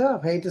by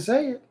yourself. Hate to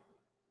say it.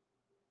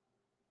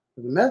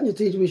 The messenger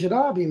teacher, we should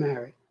all be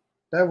married.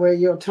 That way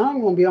your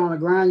tongue won't be on the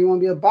ground. You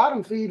won't be a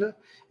bottom feeder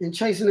and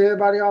chasing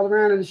everybody all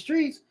around in the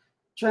streets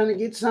trying to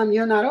get something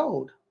you're not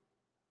owed.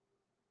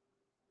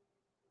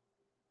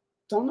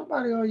 Don't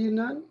nobody owe you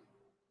nothing.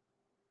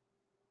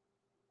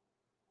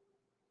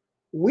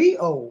 We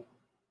owe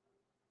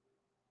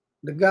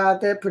the God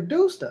that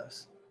produced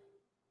us.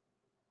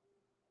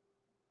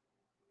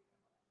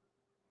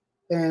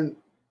 And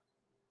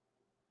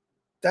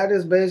that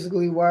is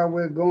basically why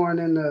we're going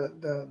in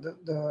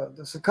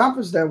the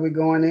circumference that we're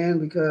going in,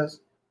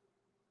 because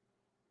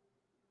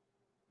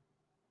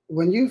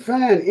when you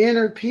find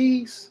inner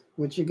peace,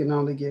 which you can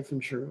only get from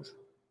truth,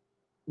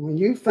 when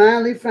you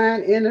finally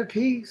find inner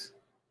peace,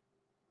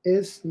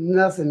 it's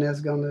nothing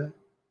that's going to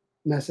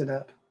mess it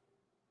up.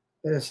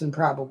 It's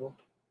improbable.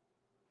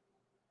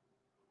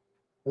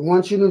 And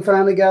once you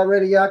finally got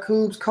rid of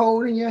Yakub's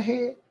code in your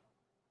head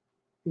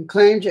and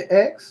claimed your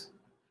ex,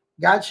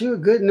 got you a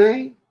good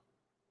name,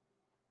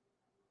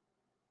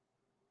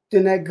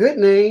 then that good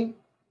name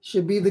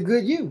should be the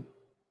good you.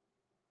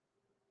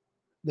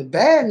 The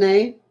bad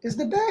name is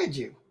the bad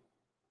you.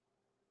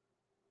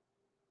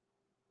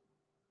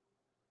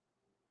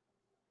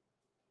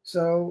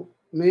 So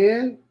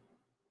men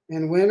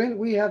and women,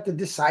 we have to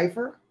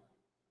decipher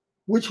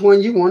which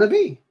one you want to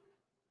be.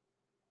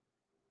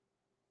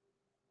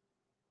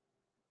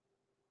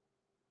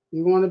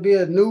 You want to be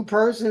a new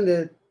person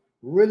that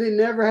really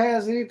never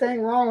has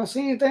anything wrong or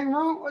see anything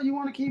wrong, or you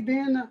want to keep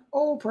being the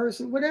old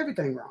person with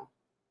everything wrong?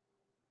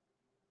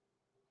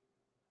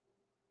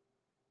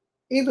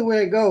 Either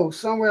way it goes,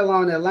 somewhere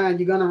along that line,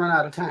 you're going to run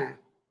out of time.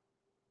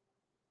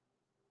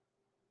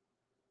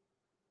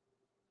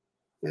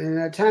 And in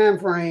that time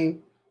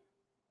frame,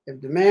 if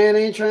the man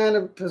ain't trying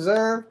to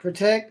preserve,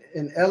 protect,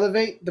 and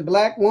elevate the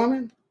black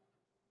woman,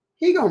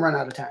 he going to run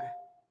out of time.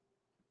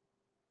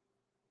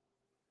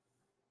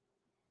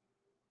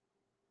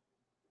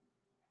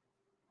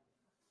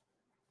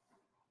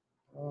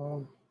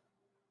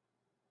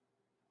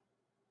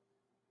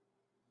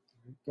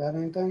 Got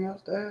anything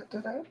else to add to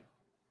that?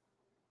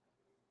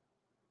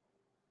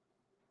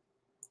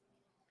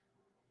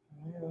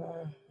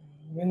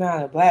 You're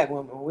not a black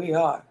woman. We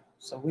are.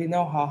 So we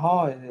know how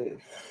hard it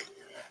is.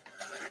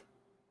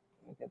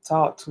 We can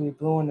talk till we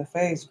blue in the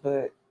face,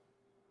 but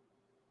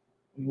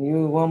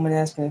you're a woman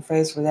that's been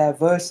faced with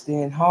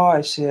adversity and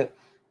hardship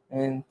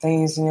and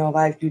things in your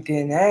life you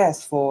didn't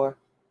ask for,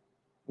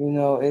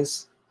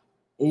 it's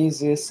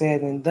easier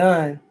said than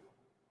done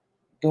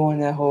doing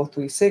that whole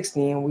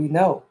 360. And we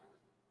know.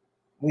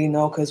 We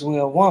know because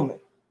we're a woman.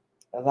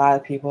 A lot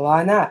of people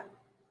are not.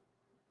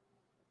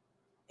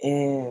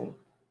 And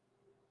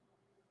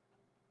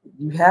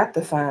you have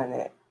to find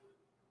that.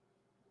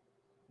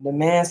 The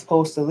man's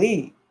supposed to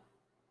lead.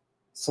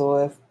 So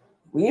if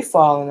we're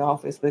falling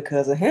off, it's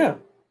because of him.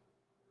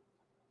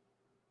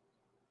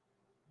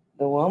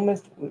 The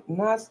woman's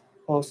not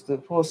supposed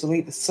to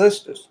lead the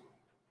sisters.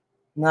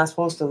 Not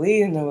supposed to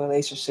lead in the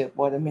relationship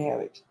or the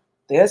marriage.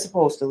 They're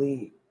supposed to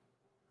lead.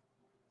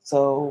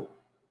 So,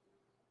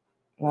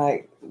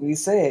 like we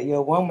said,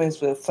 your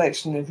woman's a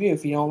reflection of you.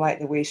 If you don't like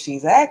the way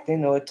she's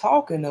acting or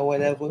talking or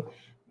whatever,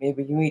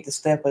 maybe you need to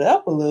step it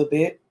up a little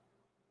bit.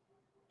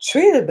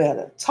 Treat her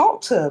better.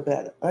 Talk to her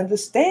better.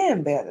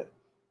 Understand better.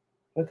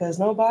 Because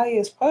nobody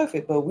is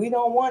perfect, but we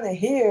don't want to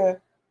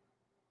hear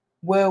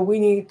where we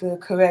need to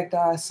correct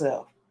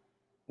ourselves.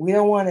 We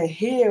don't want to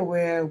hear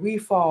where we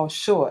fall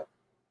short.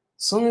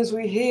 As soon as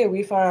we hear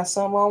we find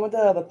something wrong with the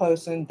other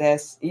person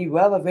that's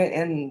irrelevant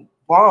and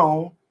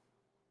wrong,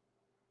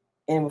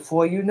 and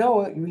before you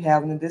know it, you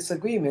having a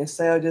disagreement.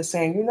 Instead of just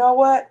saying, you know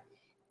what?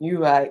 You're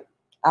right.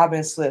 I've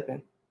been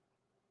slipping.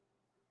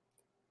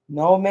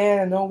 No man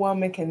and no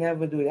woman can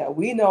never do that.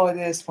 We know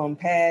this from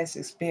past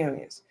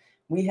experience.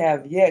 We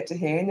have yet to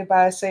hear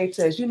anybody say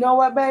to us, you know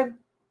what, baby?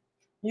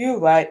 You're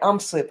right. I'm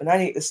slipping. I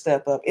need to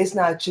step up. It's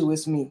not you,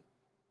 it's me.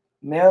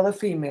 Male or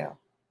female.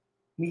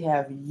 We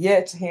have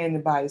yet to hear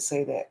anybody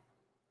say that.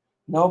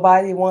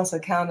 Nobody wants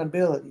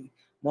accountability.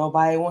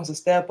 Nobody wants to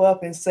step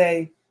up and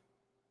say,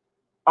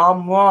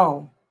 I'm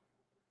wrong.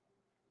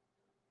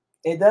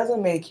 It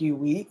doesn't make you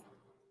weak.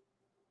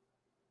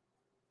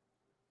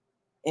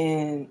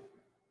 And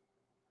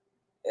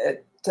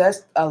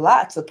that's a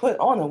lot to put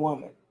on a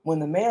woman when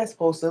the man's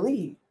supposed to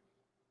lead.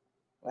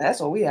 Well,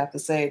 that's what we have to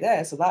say. That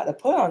it's a lot to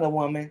put on a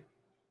woman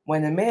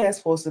when the man's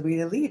supposed to be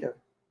the leader.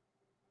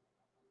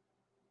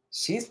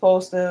 She's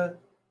supposed to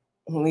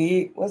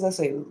lead. What's I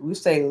say? We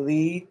say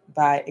lead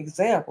by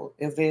example.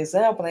 If the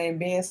example ain't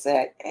being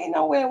set, ain't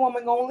no way a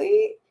woman gonna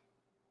lead,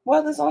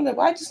 whether it's on the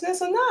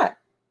righteousness or not.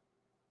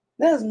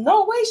 There's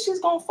no way she's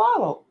gonna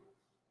follow.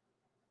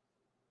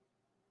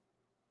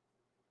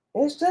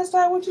 It's just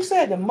like what you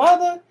said. The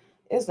mother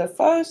is the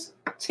first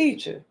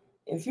teacher.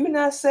 If you're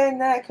not setting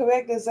that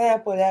correct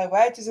example, that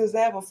righteous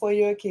example for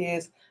your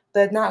kids,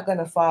 they're not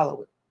gonna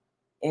follow it.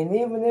 And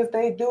even if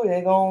they do,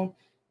 they're gonna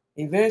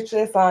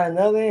eventually find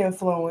another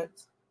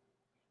influence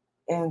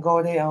and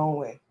go their own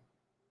way.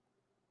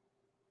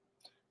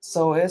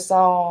 So it's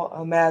all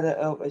a matter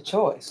of a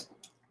choice.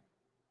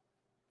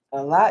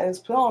 A lot is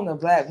put on the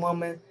black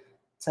woman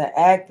to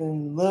act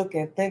and look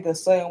and think a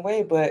certain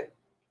way, but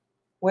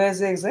where's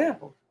the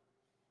example?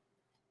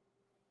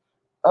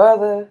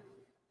 Other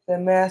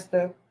than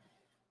Master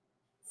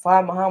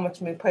Fard Muhammad,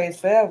 to me, praise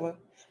forever,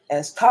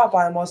 as taught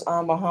by the most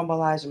honorable, humble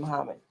Elijah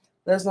Muhammad.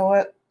 There's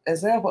no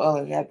example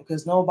other than that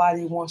because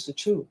nobody wants the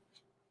truth.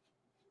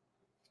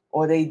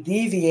 Or they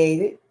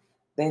deviated.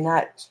 They're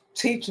not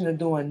teaching or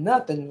doing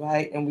nothing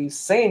right, and we've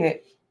seen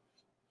it.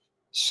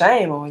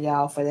 Shame on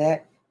y'all for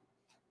that.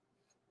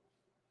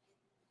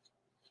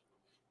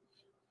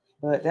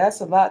 But that's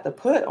a lot to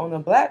put on a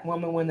black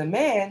woman when the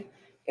man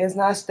is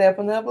not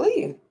stepping up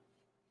leading.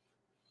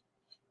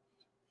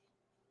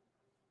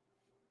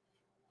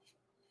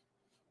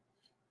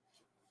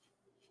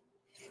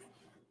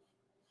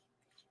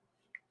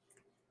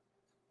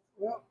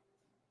 Well,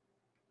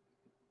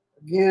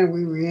 again,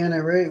 we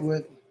reiterate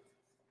with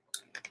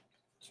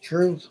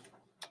truth,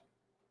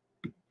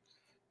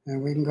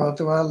 and we can go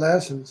through our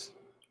lessons.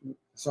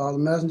 That's all the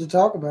messenger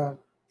talk about.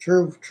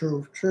 Truth,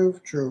 truth,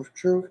 truth, truth,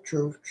 truth,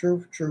 truth,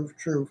 truth, truth,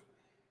 truth.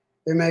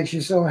 It makes you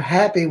so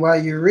happy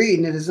while you're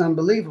reading it. It's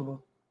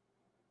unbelievable.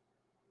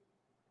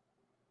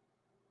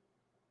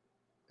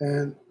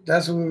 And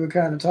that's what we were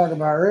kind of talking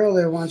about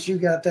earlier. Once you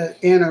got that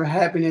inner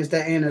happiness,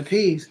 that inner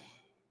peace,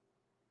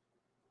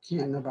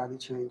 can't nobody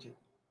change it.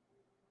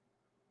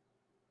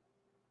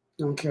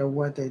 Don't care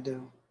what they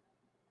do.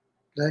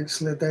 They can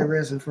slit their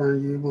wrist in front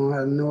of you. It won't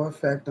have no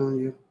effect on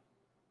you.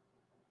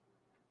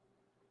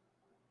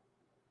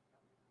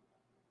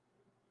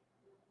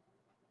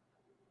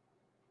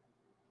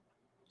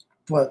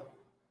 But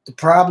the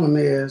problem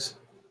is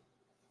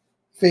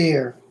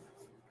fear,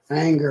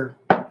 anger,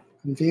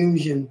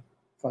 confusion,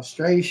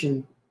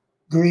 frustration,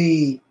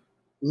 greed,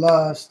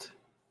 lust,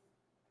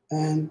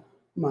 and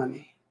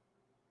money.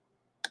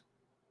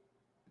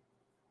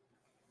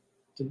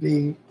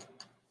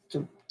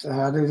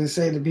 How do they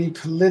say, to be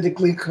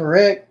politically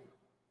correct?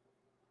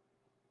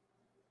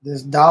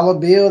 This dollar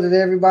bill that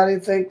everybody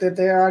think that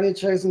they're out here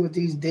chasing with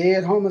these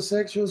dead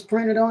homosexuals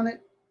printed on it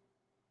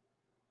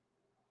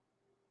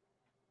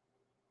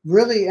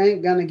really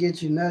ain't gonna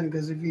get you nothing,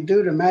 because if you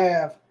do the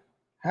math,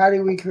 How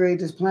did we create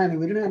this planet?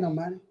 We didn't have no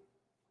money.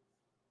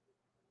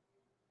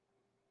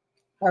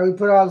 How we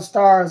put all the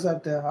stars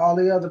up there, all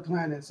the other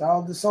planets,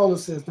 all the solar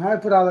system? How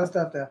we put all that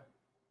stuff there?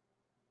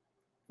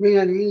 We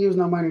didn't use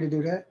no money to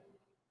do that.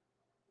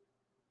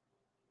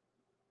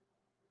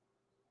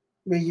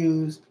 We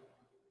used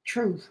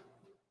truth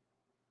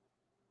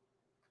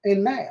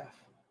and math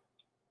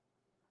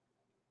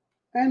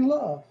and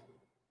love.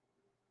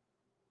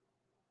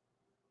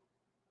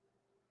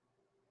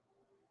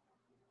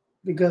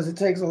 Because it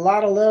takes a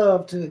lot of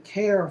love to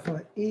care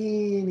for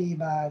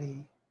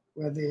anybody,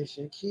 whether it's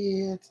your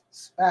kids,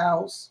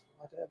 spouse,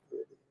 whatever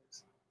it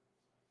is.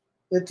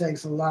 It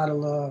takes a lot of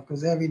love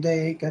because every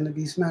day ain't going to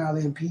be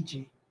smiley and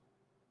peachy.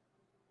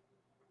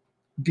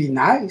 Be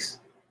nice,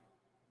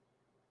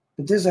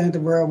 but this ain't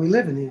the world we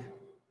living in.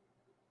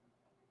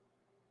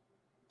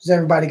 Because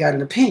everybody got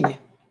an opinion.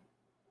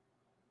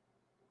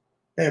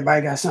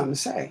 Everybody got something to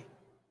say.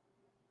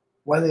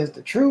 Whether it's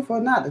the truth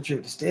or not the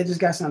truth, they just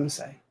got something to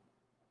say.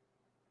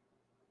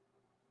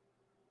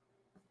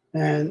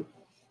 And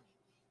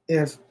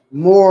if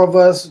more of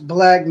us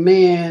black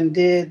men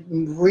did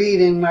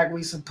reading like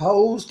we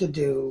supposed to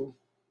do,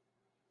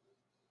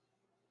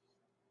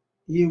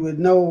 you would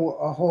know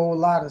a whole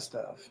lot of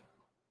stuff.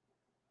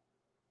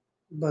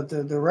 But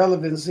the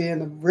relevancy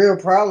and the real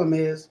problem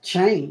is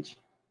change.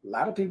 A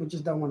lot of people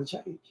just don't want to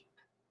change.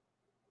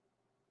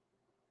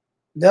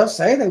 They'll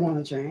say they want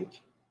to change.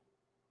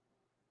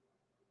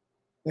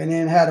 And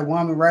then had a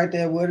woman right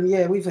there with them,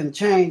 yeah, we finna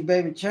change,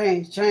 baby,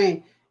 change.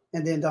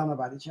 And then don't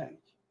nobody change.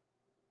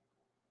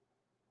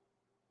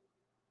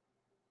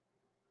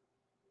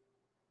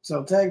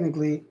 So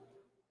technically,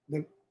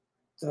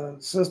 the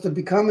sister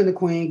becoming the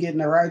queen, getting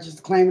a righteous,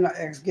 claiming her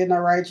ex, getting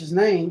a righteous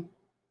name,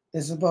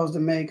 is supposed to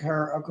make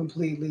her a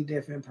completely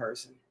different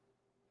person.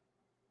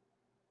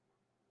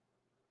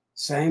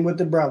 Same with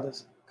the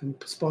brothers.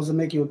 Supposed to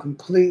make you a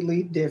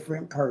completely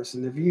different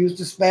person. If you used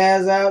to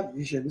spaz out,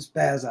 you shouldn't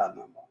spaz out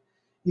no more.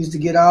 You used to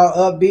get all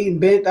upbeat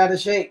and bent out of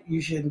shape, you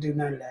shouldn't do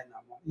none of that no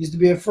more. You used to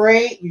be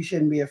afraid, you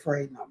shouldn't be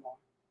afraid no more.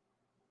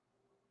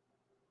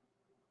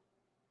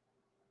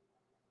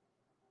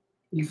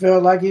 You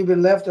feel like you've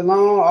been left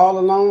alone, all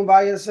alone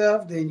by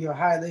yourself, then you're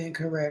highly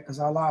incorrect because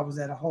Allah was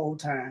there the whole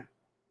time.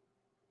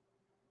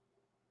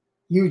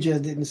 You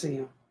just didn't see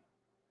him.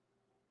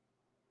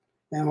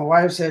 And my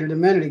wife said it a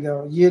minute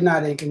ago, you're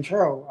not in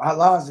control.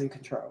 Allah's in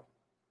control.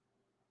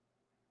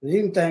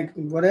 You can think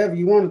whatever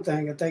you want to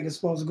think. I think it's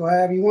supposed to go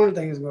however you want to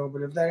think it's going to go.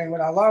 But if that ain't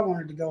what Allah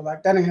wanted to go,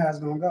 like that ain't how it's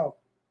going to go.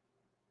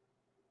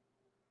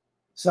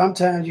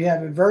 Sometimes you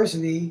have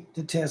adversity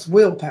to test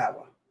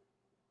willpower.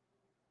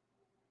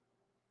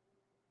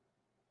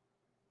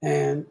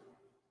 And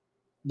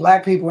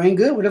black people ain't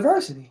good with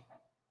adversity.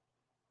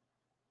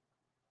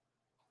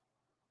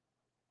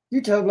 You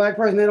tell a black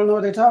person they don't know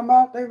what they're talking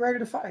about, they're ready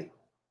to fight.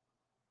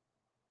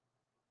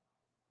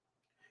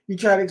 You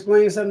try to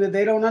explain something that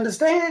they don't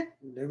understand,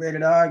 they're ready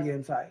to argue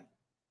and fight.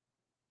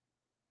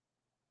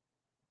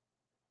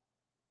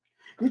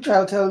 You try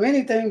to tell them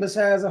anything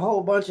besides a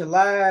whole bunch of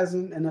lies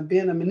and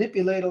being a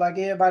manipulator like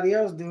everybody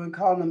else doing,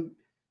 calling them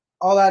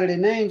all out of their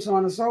names, so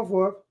on and so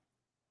forth.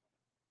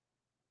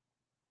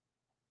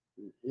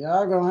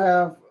 Y'all gonna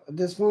have a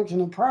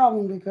dysfunctional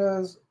problem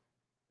because,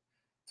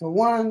 for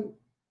one,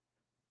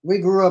 we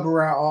grew up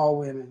around all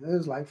women. It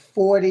was like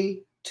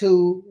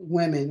 42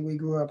 women we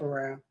grew up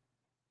around.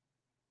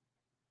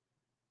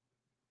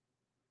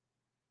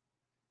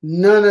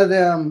 None of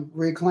them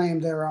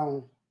reclaimed their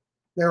own.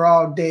 They're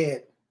all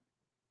dead.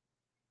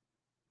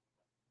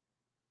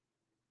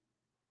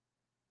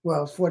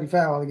 Well, it's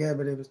 45 altogether,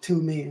 but it was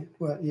 2 men.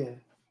 Well, yeah.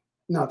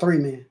 No, 3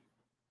 men.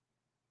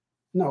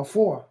 No,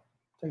 4.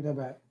 Take that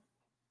back.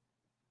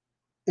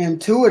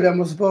 And 2 of them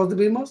were supposed to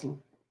be Muslim.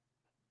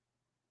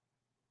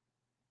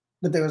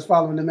 But they was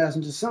following the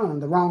messenger's son,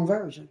 the wrong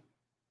version.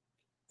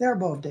 They're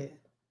both dead.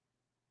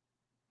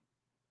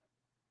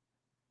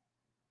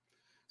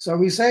 So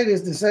we say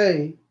this to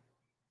say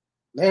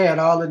they had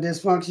all the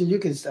dysfunction you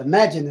can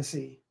imagine to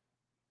see.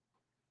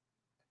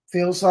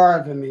 Feel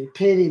sorry for me,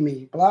 pity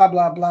me, blah,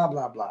 blah, blah,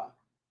 blah, blah.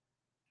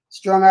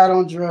 Strung out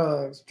on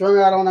drugs, strung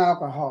out on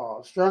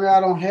alcohol, strung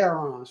out on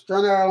heroin,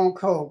 strung out on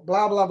coke,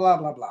 blah, blah, blah,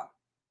 blah, blah.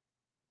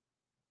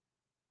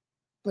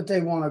 But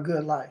they want a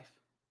good life.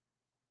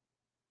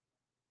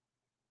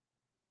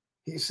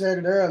 He said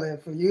it earlier,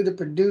 for you to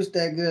produce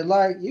that good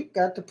life, you've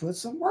got to put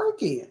some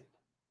work in.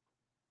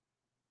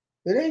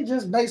 It ain't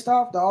just based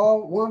off the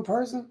all one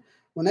person.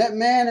 When that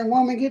man and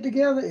woman get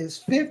together, it's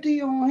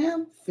 50 on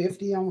him,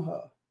 50 on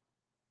her.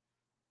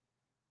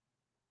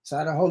 That's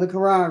how the Holy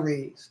Quran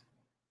reads.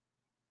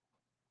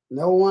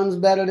 No one's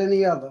better than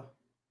the other.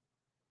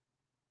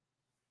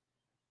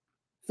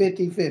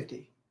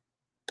 50-50.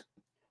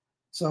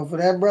 So for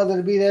that brother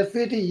to be that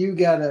 50, you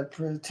got to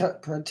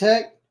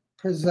protect,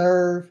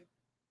 preserve,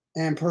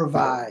 and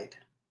provide.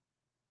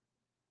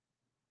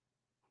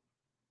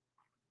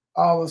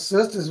 All the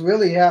sisters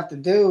really have to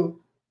do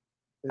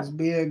is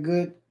be a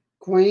good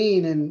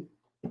queen and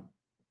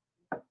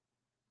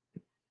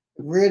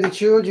rear the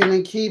children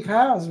and keep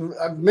house.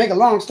 Make a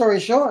long story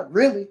short,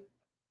 really.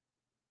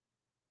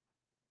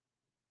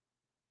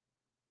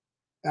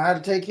 I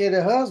had to take care of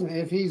the husband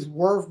if he's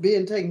worth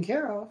being taken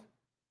care of.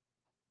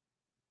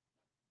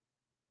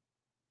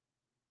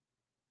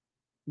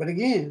 But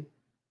again,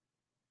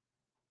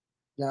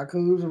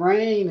 Yaku's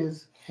reign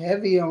is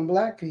heavy on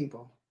black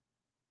people.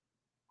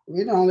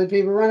 We're the only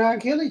people run out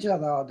and kill each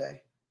other all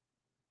day.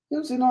 You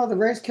don't see no other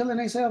race killing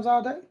themselves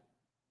all day?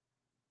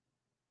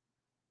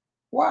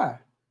 Why?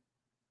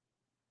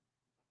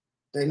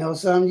 They know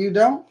something you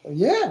don't?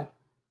 Yeah.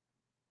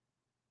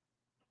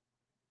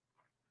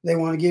 They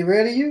want to get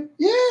rid of you?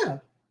 Yeah.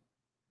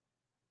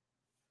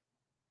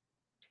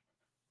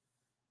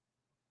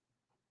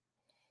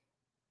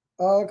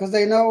 Because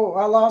they know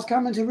Allah's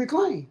coming to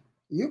reclaim.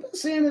 You've been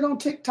seeing it on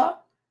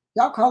TikTok.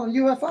 Y'all call them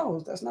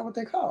UFOs. That's not what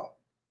they call.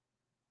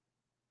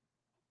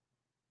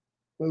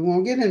 We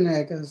won't get in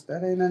there because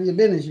that ain't none of your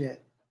business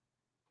yet.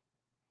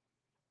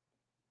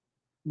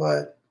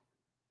 But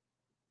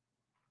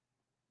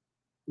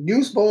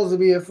you supposed to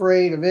be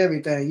afraid of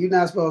everything. You're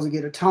not supposed to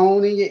get a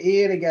tone in your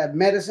ear. They got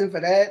medicine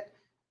for that.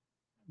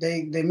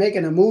 They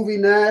making a movie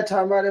now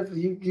talking about if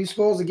you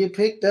supposed to get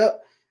picked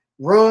up,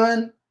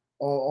 run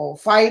or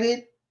fight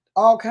it,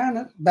 all kind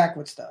of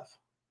backward stuff.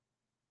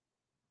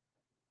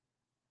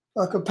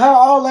 I compile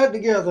all that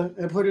together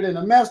and put it in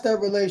a messed up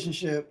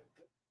relationship,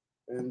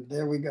 and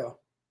there we go.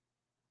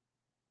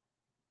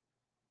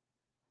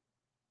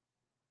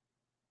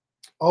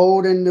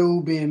 Old and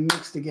new being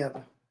mixed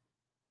together.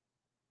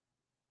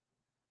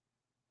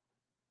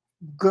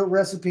 Good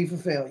recipe for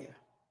failure.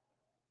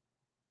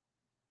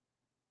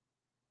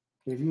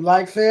 If you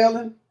like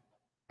failing,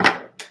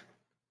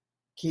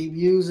 keep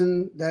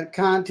using that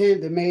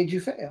content that made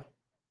you fail.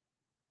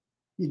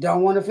 You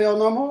don't want to fail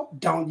no more?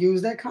 Don't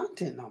use that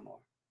content no more.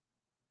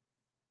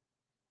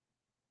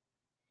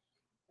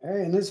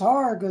 Hey, and it's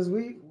hard because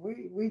we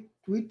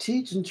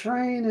teach and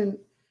train, and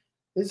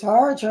it's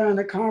hard trying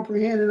to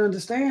comprehend and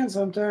understand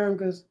sometimes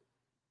because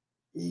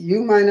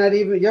you might not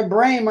even, your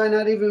brain might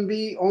not even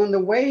be on the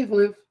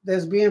wavelength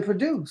that's being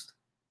produced.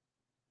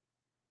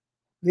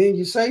 Then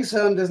you say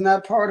something that's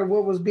not part of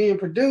what was being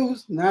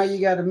produced. Now you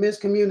got a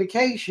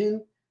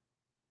miscommunication.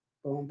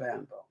 Boom,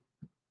 bam, boom.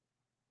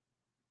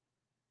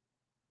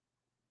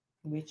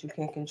 Which you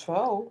can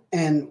control.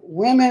 And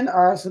women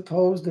are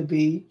supposed to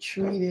be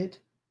treated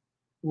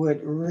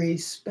with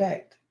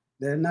respect.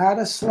 They're not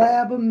a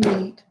slab of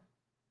meat.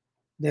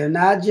 They're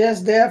not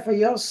just there for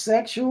your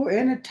sexual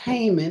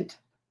entertainment.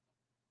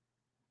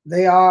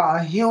 They are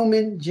a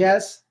human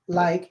just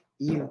like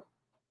you.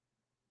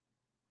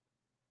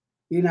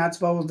 You're not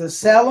supposed to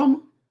sell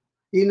them.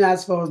 You're not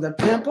supposed to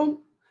pimp them.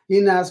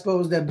 You're not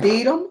supposed to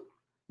beat them.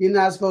 You're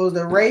not supposed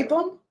to rape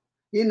them.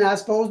 You're not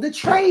supposed to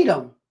trade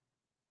them.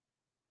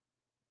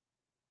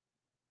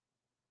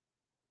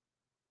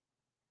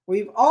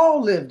 We've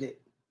all lived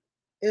it.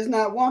 It's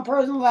not one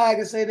person alive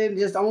can say they've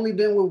just only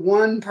been with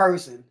one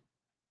person.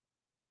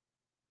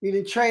 You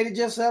done traded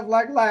yourself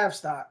like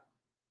livestock.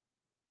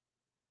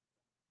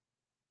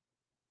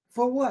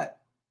 For what?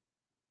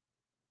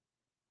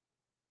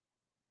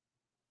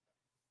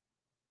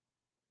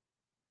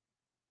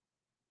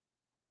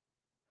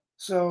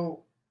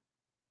 So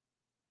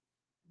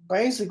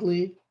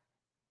basically,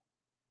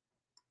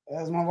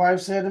 as my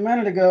wife said a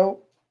minute ago,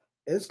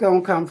 it's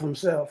going to come from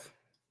self.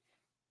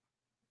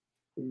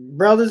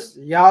 Brothers,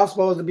 y'all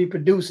supposed to be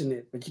producing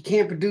it, but you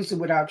can't produce it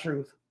without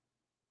truth.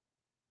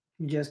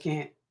 You just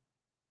can't.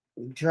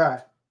 You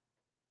try.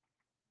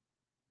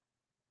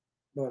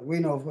 But we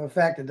know for a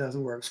fact it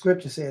doesn't work.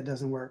 Scripture said it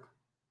doesn't work.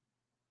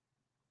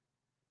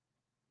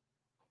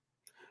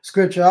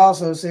 Scripture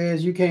also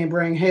says you can't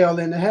bring hell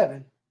into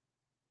heaven.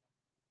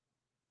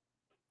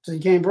 So you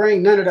can't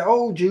bring none of the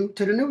old you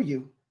to the new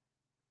you,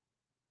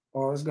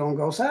 or it's going to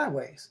go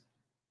sideways.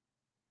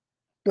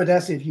 But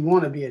that's if you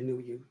want to be a new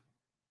you,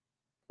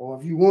 or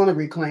if you want to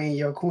reclaim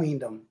your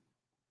queendom,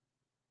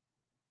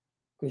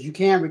 because you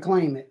can't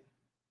reclaim it.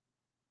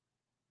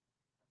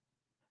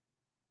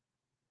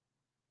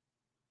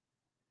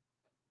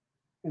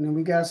 And then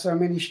we got so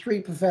many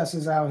street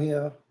professors out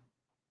here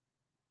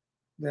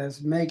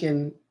that's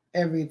making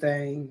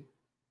everything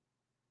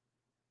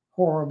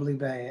horribly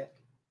bad.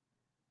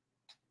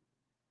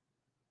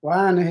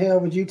 Why in the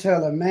hell would you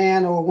tell a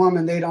man or a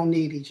woman they don't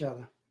need each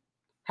other?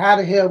 How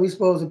the hell are we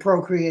supposed to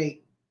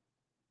procreate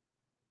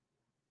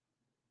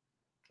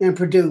and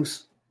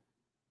produce?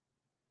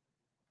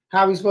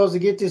 How are we supposed to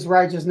get this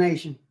righteous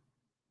nation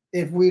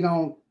if we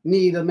don't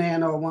need a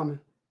man or a woman?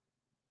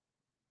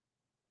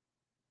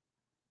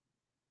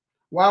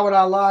 Why would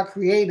Allah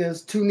create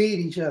us to need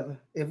each other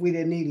if we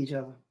didn't need each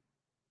other?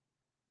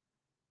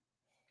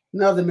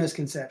 Another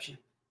misconception.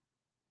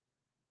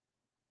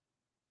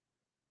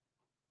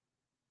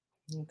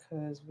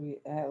 Because we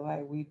act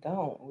like we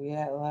don't. We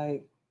act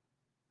like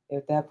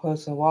if that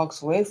person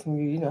walks away from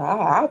you, you know,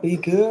 I'll be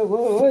good,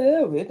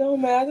 whatever. It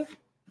don't matter.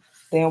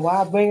 Then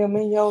why bring them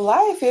in your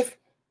life if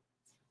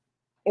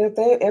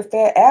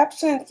they're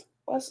absent?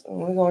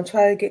 We're gonna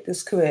try to get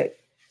this correct.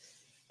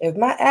 If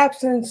my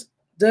absence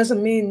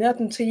doesn't mean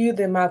nothing to you,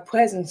 then my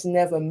presence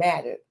never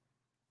mattered.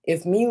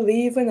 If me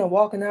leaving and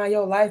walking out of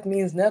your life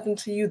means nothing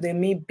to you,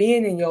 then me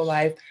being in your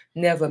life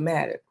never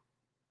mattered.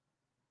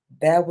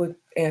 That would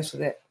answer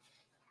that.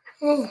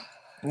 And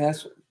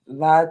that's a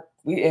lot.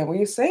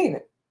 We're saying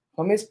it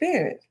from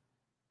experience.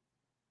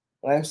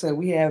 Like I said,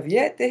 we have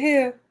yet to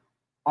hear,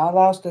 I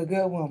lost a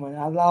good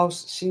woman.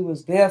 She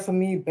was there for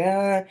me,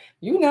 bearing,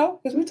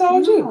 because we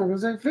told you.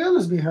 Because their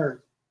feelings be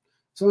hurt.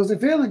 So as their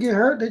feelings get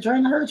hurt, they're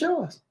trying to hurt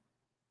yours.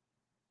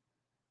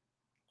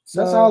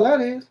 So, that's all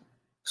that is.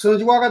 As soon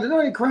as you walk out the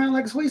door, you're crying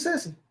like a sweet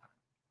sissy.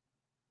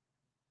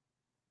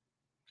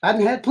 I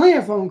done had plenty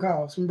of phone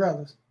calls from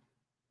brothers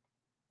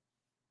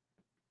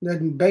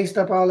that based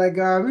up all that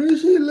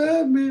garbage. She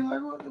loved me.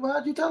 Like,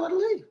 why'd you tell her to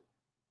leave?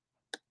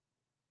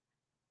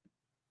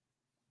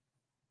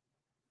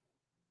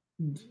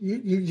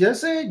 You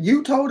just said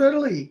you told her to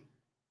leave.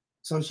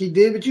 So she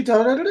did what you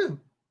told her to do.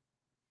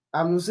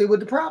 I'm going to see what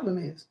the problem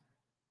is.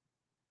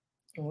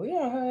 We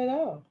don't heard it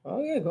all.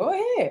 Oh, yeah, go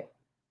ahead.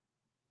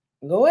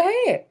 Go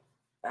ahead.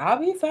 I'll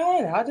be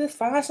fine. I'll just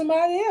find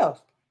somebody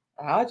else.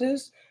 I'll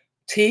just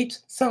teach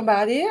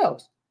somebody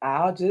else.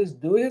 I'll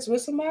just do this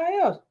with somebody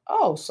else.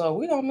 Oh, so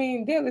we don't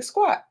mean diddly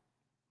squat.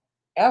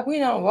 If we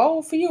don't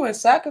roll for you and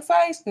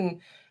sacrificed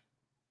and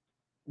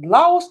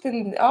lost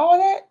and all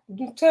that,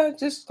 you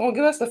just gonna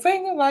give us the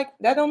finger like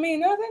that don't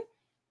mean nothing?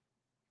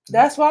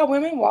 That's why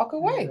women walk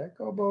away. Yeah, that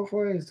go both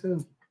ways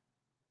too.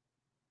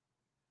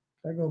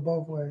 That go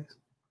both ways.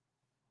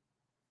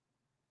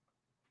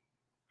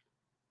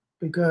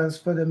 Because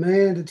for the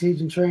man to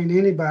teach and train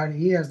anybody,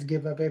 he has to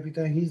give up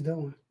everything he's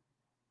doing.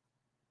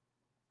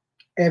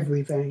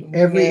 Everything.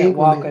 Every increment.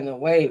 Walking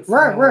away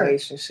from a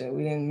relationship.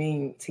 We didn't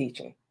mean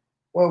teaching.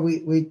 Well,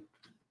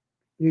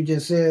 you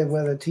just said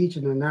whether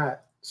teaching or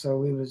not. So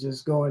we was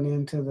just going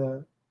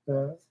into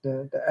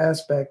the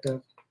aspect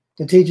of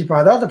the teaching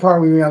part. The other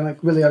part we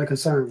really are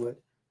concerned with,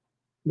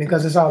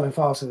 because it's all in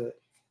falsehood.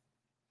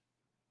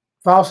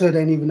 Falsehood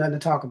ain't even nothing to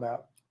talk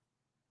about.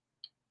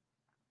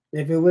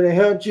 If it would have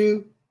helped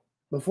you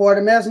before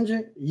the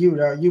messenger, you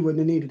wouldn't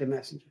have needed the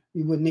messenger.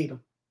 You wouldn't need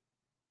them.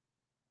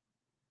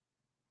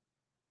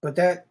 But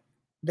that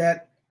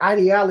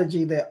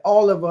ideology that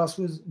all of us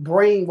was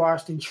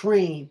brainwashed and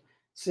trained,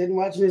 sitting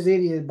watching this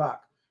idiot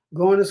box,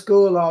 going to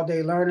school all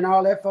day, learning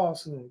all that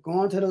falsehood,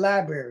 going to the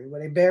library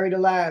where they bury the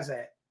lies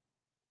at.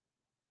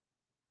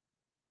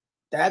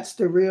 That's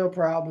the real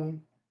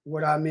problem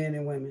with our men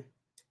and women.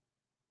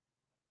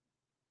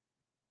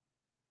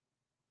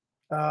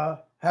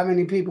 How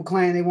many people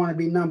claim they want to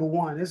be number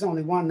one? There's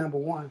only one number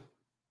one.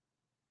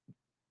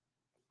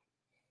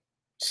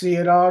 See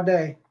it all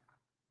day.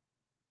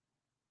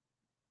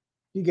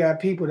 You got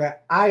people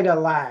that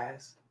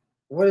idolize.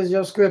 What does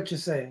your scripture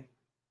say?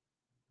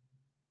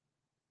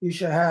 You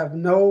shall have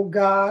no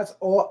gods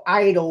or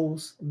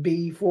idols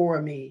before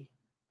me,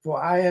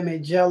 for I am a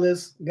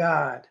jealous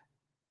God.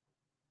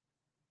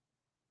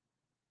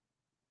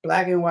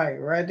 Black and white,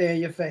 right there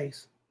in your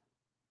face.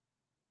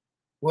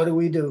 What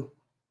do?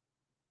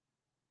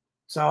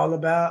 It's all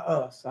about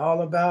us,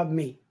 all about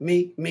me. And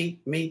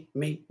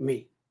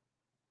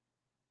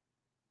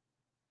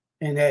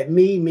that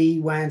me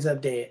winds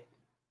up dead.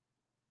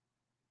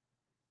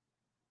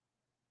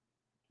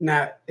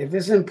 Now, if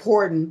it's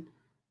important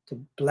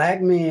to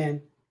black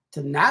men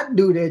to not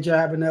do their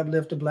job and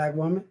uplift a black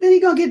woman, then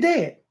he's going to get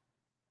dead.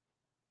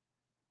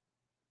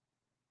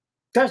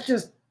 That's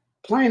just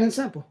plain and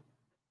simple.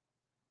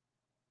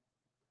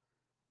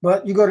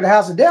 But you go to the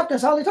house of death,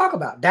 that's all they talk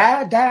about.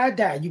 Die, die,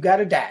 die. You got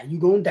to die. You're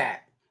going to die.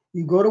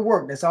 You go to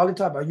work, that's all they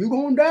talk about. You're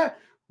going to die.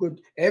 But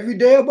every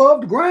day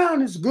above the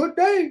ground is a good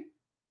day.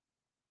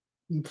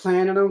 You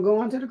planning on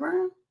going to the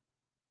ground?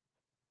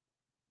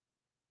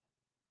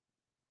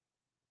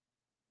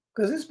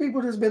 Because there's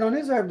people that's been on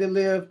this earth that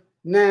live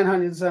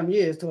 900 some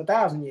years to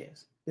 1,000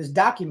 years. It's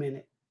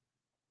documented.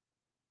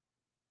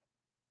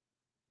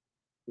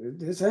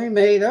 This ain't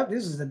made up.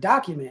 This is a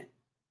document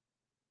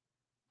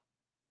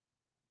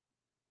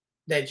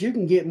that you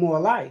can get more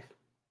life,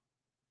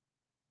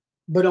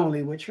 but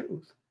only with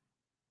truth.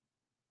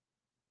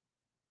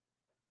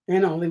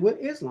 And only with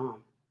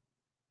Islam.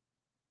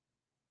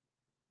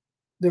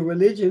 The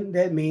religion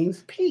that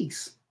means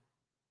peace.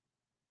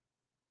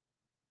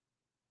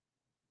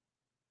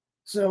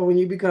 So when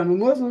you become a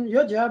Muslim,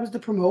 your job is to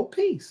promote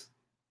peace.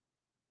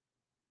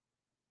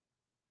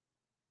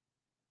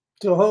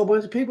 To a whole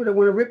bunch of people that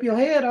want to rip your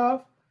head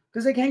off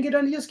because they can't get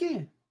under your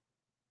skin.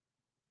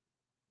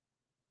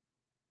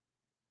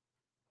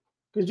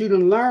 Because you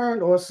done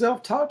learned or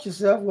self-taught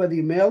yourself, whether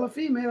you're male or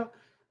female.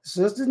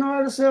 Sisters know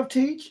how to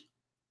self-teach.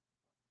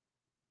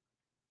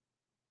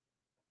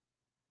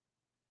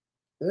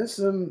 There's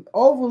some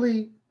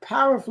overly,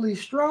 powerfully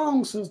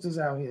strong sisters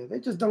out here. They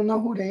just don't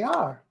know who they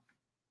are.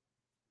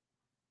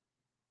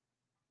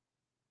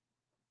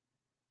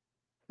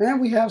 And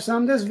we have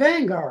some that's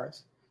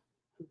vanguards.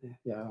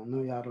 Y'all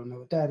don't know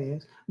what that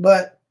is.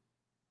 But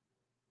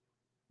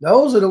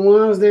those are the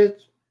ones that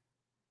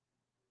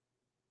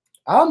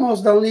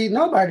almost don't need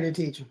nobody to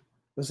teach them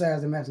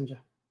besides the messenger.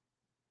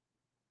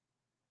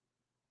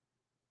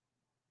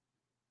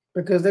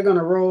 because they're going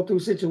to roll through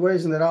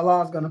situations that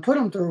Allah is going to put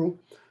them through.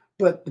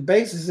 But the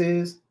basis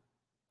is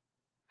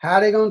how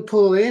they going to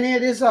pull any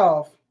of this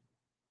off,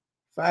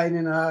 fighting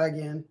and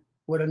arguing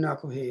with a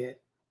knucklehead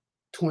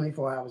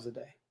 24 hours a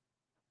day.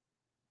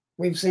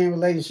 We've seen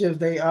relationships,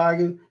 they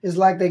argue. It's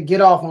like they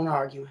get off on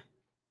arguing.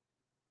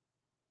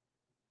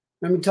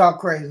 Let me talk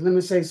crazy. Let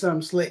me say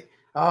something slick.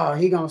 Oh,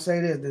 he going to say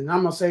this, then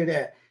I'm going to say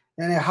that.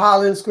 And they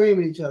holler and scream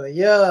at each other.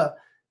 Yeah.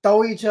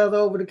 Throw each other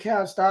over the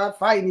couch, start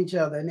fighting each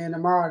other. And then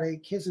tomorrow they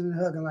kissing and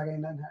hugging like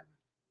ain't nothing happening.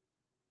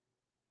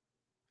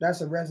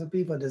 That's a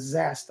recipe for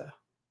disaster.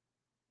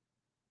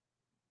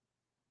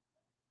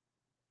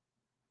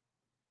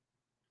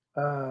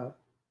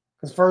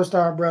 Because first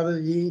off, brother,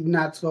 you're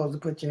not supposed to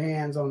put your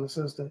hands on the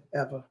sister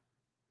ever.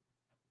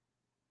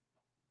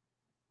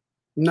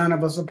 None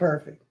of us are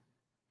perfect,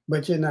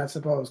 but you're not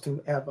supposed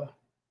to ever.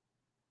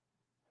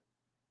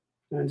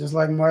 And just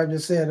like Mark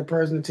just said, the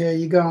person to tell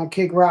you go on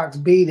kick rocks,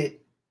 beat it.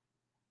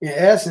 In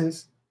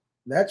essence,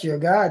 that's your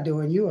God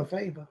doing you a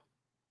favor.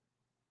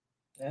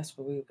 That's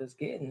what we was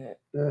getting at.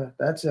 Yeah,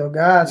 that's your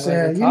God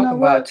saying, you know about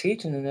what?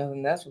 Teaching and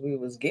everything, that's what we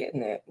was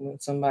getting at. When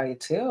somebody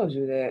tells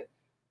you that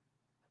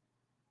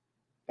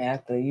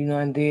after you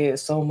done did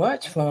so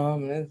much for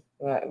them, it's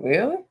like,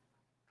 really?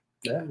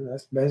 Yeah,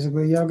 that's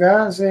basically your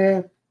God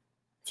saying,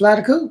 fly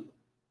the coop.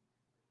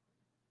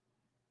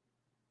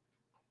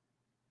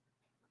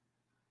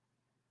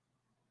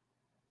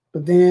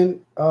 But then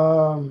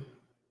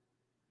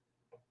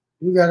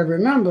you got to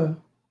remember,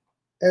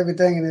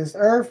 everything in this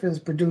earth is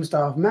produced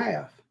off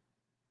math.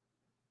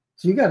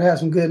 So you got to have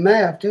some good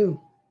math too.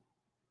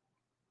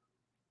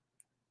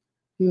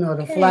 You know,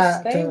 to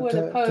fly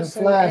to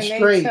fly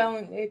straight.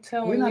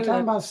 We're not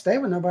talking about stay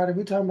with nobody.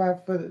 We're talking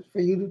about for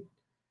you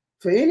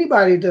for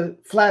anybody to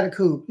fly the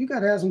coop. You got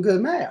to have some good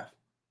math.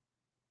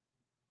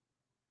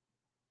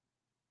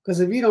 Because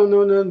if you don't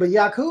know nothing but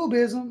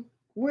Yakubism,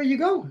 where are you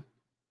going?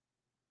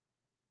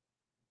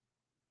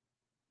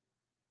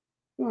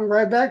 You're going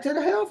right back to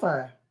the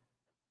hellfire.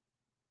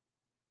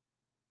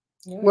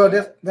 Yeah. Well,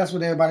 that's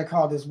what everybody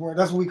call this world.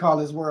 That's what we call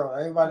this world.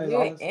 Everybody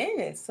in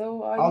it.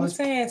 So are you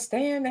saying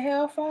stay in the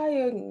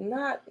hellfire?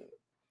 Not.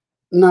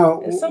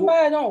 No. If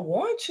somebody don't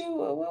want you.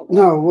 What?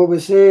 No. What we're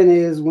saying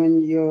is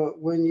when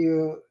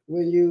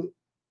you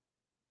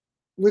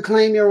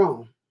reclaim your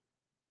own,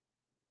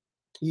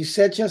 you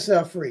set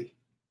yourself free.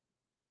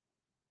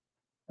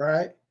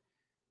 Right?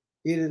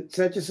 You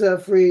set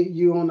yourself free.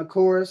 You on the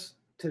course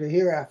to the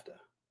hereafter.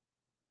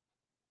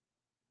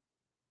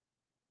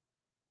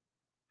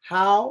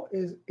 How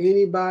is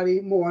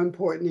anybody more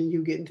important than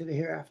you getting to the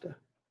hereafter?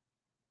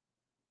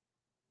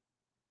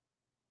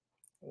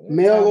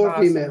 Male or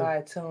female?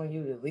 Somebody telling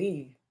you to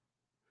leave.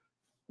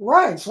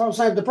 Right. So I'm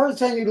saying if the person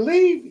telling you to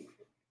leave,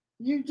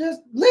 you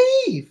just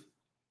leave.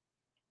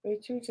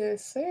 But you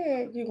just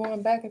said you're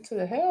going back into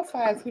the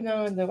hellfire if you're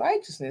not in the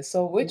righteousness.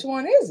 So which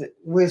one is it?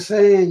 We're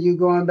saying you're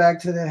going back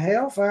to the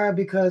hellfire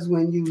because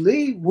when you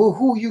leave, well,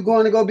 who you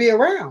going to go be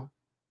around?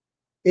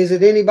 Is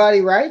it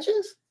anybody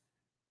righteous?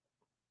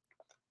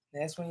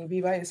 That's when you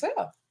be by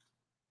yourself.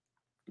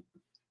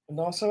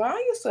 Don't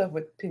surround yourself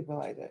with people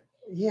like that.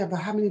 Yeah, but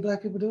how many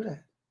black people do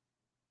that?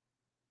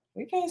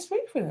 We can't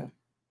speak for them.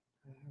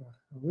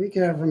 We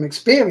can from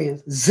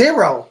experience.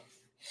 0.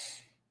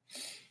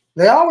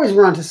 They always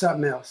run to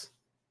something else.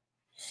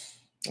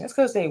 That's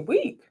because they're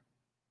weak.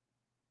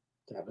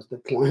 That was the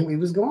point we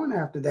was going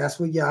after.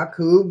 That's what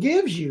Yakub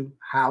gives you.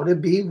 How to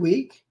be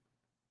weak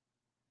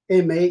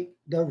and make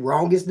the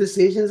wrongest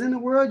decisions in the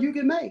world you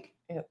can make.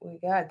 Yeah, we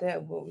got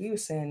that. What we were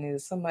saying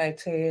is somebody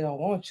tell you they don't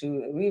want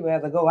you. We'd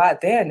rather go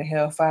out there in the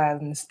hellfire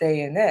than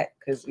stay in that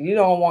because you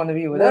don't want to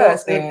be with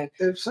us.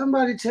 If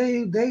somebody tell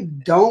you they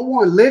don't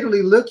want,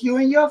 literally look you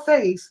in your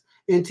face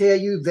and tell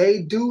you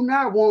they do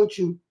not want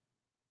you,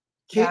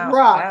 kick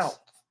rocks,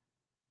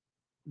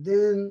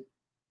 then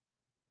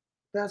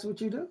that's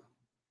what you do.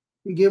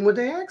 You give them what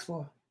they ask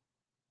for.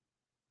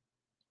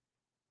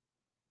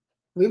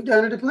 We've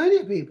done it to plenty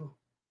of people.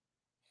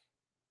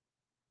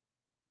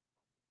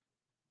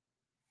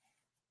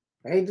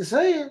 I hate to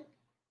say it,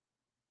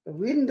 but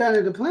we've done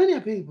it to plenty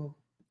of people.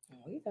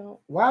 We don't.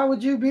 Why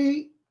would you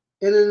be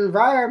in an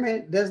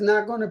environment that's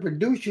not going to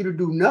produce you to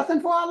do nothing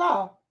for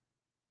Allah,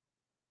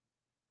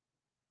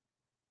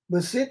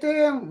 but sit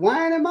there and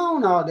whine and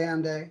moan all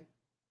damn day?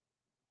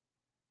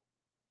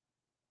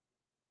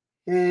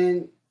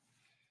 And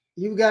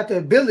you've got the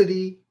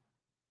ability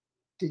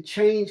to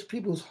change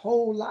people's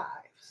whole lives.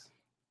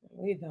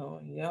 We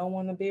don't. You don't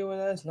want to be with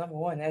us. Number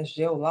one, that's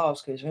your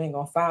loss because you ain't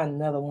gonna find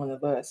another one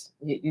of us.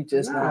 You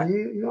just not.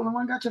 You only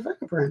one got your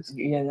fingerprints.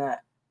 You're not.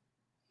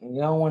 You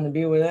don't want to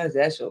be with us.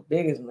 That's your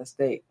biggest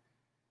mistake.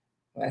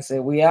 Like I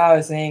said, we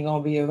always ain't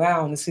gonna be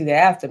around to see the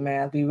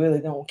aftermath. We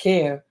really don't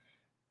care,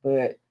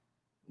 but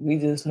we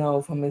just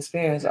know from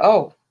experience.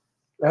 Oh,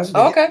 that's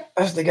okay.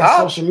 That's they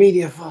got social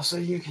media for, so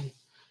you can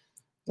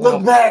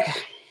look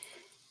back.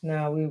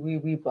 No,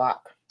 we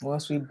block.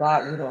 Once we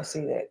block, we don't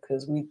see that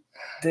because we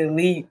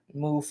delete,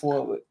 move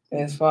forward.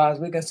 As far as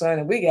we're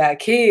concerned, we got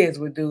kids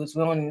with dudes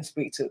we don't even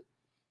speak to.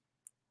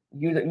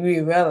 You're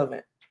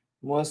irrelevant.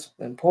 Most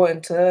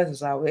important to us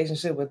is our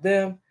relationship with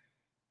them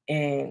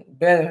and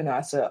bettering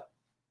ourselves.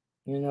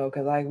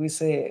 Because like we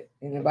said,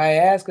 anybody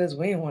ask us,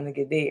 we ain't want to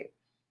get dead.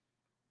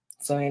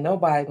 So ain't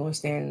nobody gonna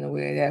stand in the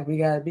way of that. We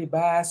gotta be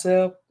by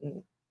ourselves.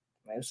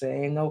 Like I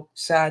said, ain't no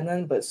shot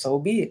nothing, but so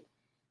be it.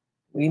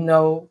 We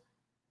know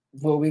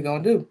what we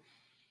gonna do.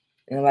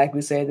 And like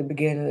we said at the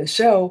beginning of the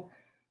show,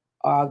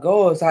 our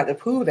goal is not to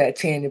prove that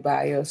to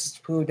anybody else, it's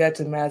to prove that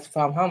to the Master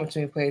Prophet Muhammad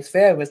when he plays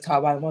fair was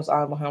taught by the most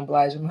honorable humble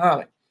Elijah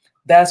Muhammad.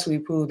 That's what we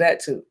prove that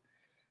to.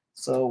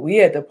 So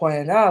we at the point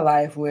in our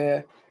life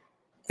where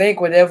think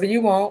whatever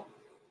you want,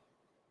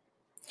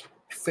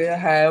 feel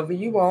however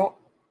you want,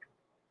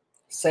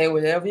 say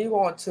whatever you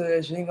want to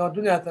us. You ain't gonna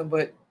do nothing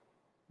but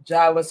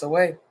drive us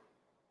away,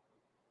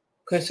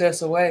 push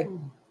us away.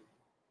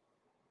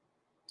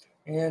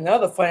 And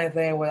another funny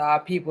thing with our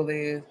people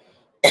is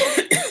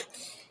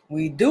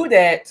we do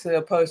that to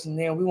a person,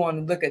 then we want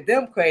to look at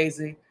them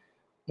crazy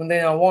when they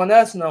don't want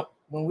us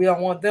when we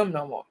don't want them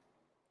no more.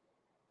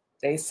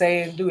 They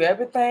say and do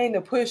everything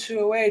to push you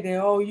away.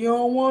 Then you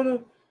don't want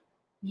to.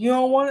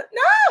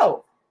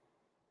 No,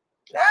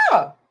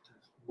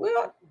 we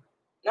don't.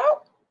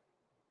 No.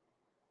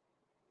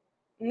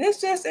 And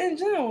it's just in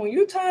general. When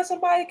you turn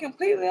somebody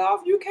completely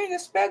off, you can't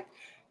expect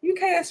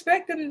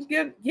them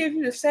to give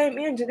you the same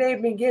energy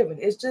they've been given.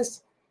 It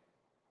just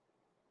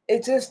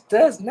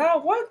does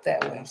not work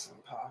that way. That's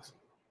impossible.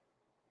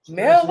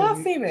 Male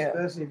or female.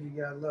 Especially if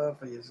you got love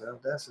for yourself.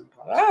 That's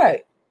impossible.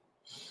 Right.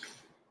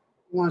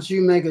 Once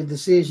you make a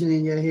decision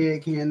in your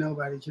head, can't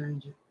nobody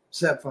change it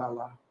except for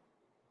Allah.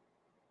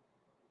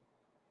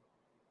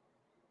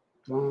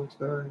 Long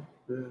story.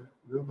 Yeah,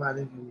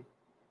 nobody can.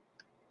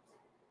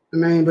 I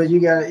mean, but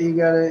you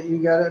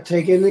gotta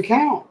take into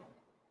account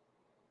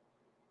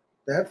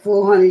that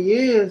 400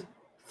 years,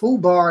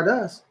 barred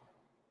us.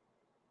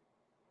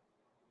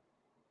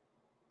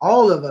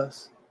 All of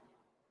us.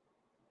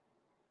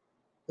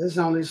 There's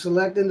only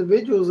select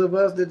individuals of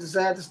us that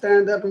decide to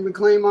stand up and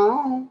reclaim our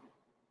own.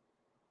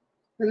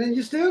 And then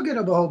you still get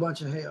up a whole bunch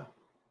of hell.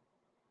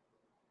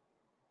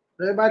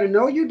 Everybody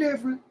know you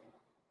different.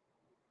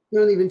 You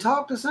don't even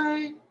talk the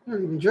same. You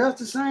don't even dress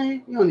the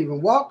same. You don't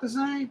even walk the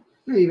same.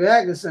 You don't even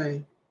act the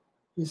same.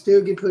 You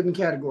still get put in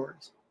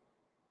categories.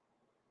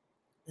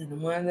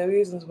 And one of the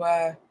reasons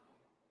why,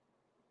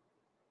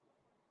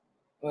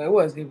 well, it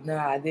wasn't even an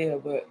idea,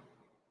 but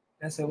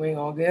I said we ain't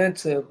gonna get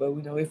into it. But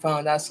we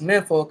found out some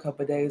info a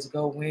couple of days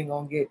ago. We ain't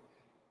gonna get,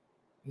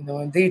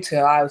 in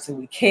detail. Obviously,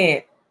 we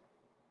can't.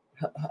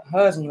 Her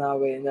husband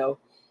already know,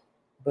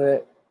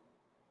 but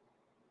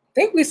I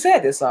think we said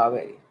this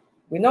already.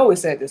 We know we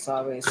said this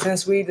already.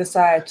 Since we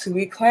decided to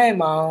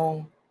reclaim our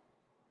own,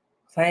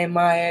 claim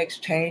my ex,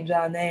 change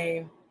our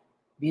name,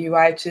 be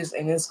righteous,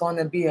 and it's going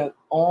to be an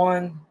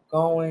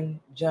ongoing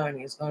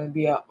journey. It's going to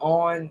be an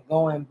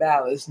ongoing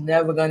battle. It's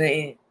never going to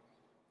end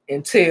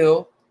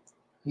until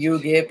you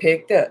get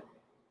picked up.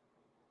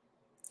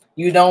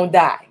 You don't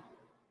die.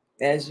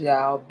 As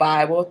y'all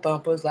Bible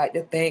thumpers like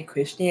to think,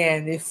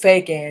 Christianity,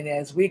 fake and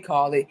as we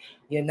call it,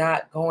 you're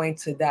not going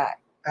to die.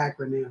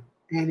 Acronym,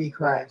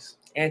 Antichrist.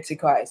 Right.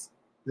 Antichrist.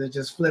 They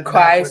just flip Christ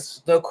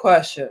backwards. The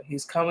crusher.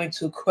 He's coming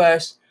to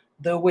crush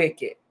the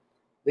wicked.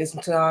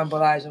 Listen to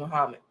Elijah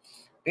Muhammad.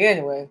 But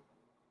anyway,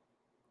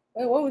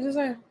 what was you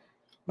saying?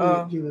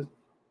 You was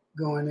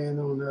going in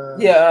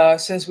on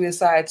since we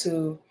decided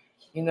to,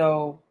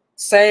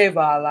 save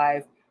our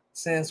life,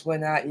 since we're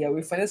not,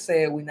 we're finna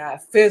say it, we're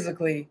not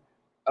physically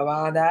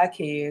around our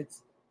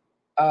kids.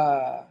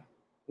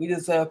 We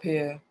just up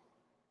here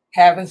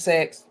having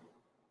sex,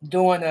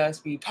 doing us,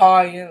 be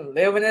partying,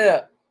 living it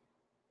up.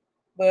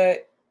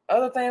 But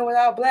other thing with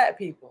our black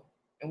people,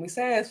 and we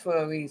saying this for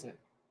a reason.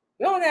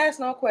 We don't ask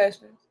no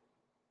questions.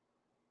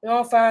 We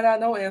don't find out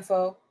no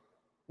info.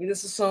 We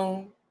just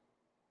assume.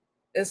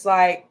 It's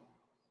like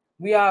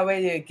we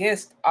already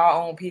against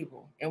our own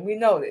people, and we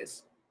know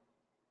this.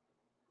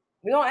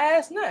 We don't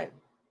ask nothing.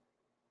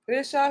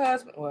 Pretty sure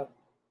husband, well,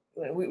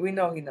 we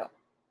know he know.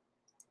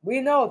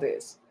 We know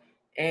this.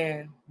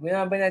 And we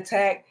done been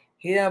attacked.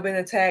 He done been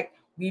attacked.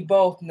 We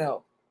both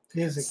know.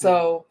 Physically.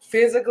 So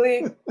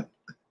physically,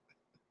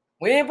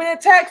 we ain't been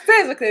attacked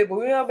physically, but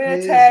we done been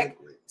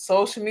attacked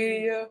social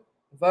media,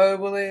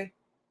 verbally,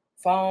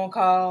 phone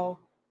call,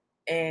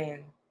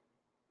 and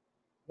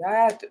y'all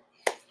have to.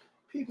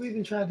 People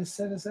even tried to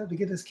set us up to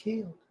get us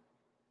killed.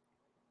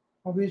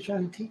 Or we were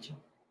trying to teach them.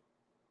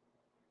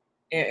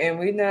 And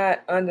we're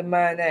not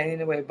undermining that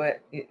anyway,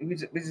 but we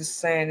just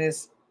saying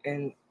this,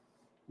 and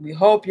we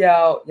hope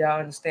y'all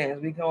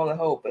understand. We can only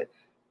hope. But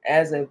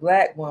as a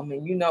black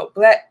woman,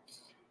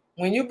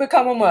 when you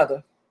become a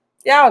mother,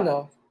 y'all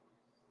know.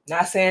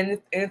 Not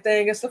saying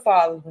anything against the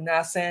fathers, we're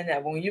not saying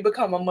that. But when you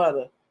become a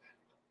mother,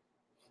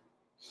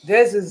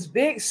 there's this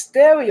big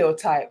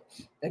stereotype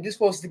that you're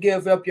supposed to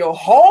give up your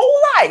whole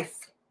life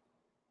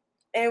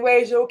and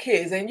raise your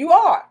kids, and you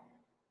are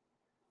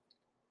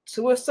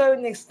to a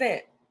certain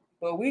extent.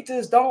 But we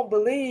just don't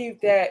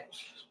believe that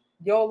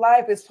your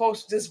life is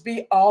supposed to just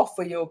be all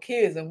for your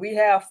kids. And we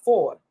have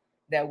 4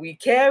 that we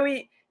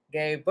carried,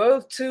 gave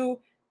birth to,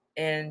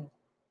 and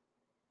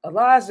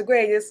Allah is the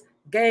greatest,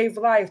 gave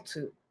life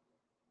to.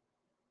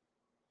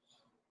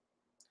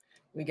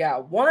 We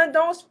got one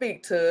don't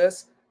speak to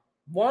us,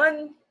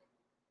 one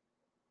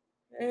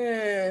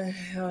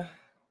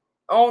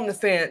on the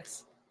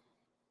fence,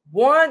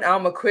 one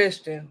I'm a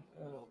Christian.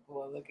 Oh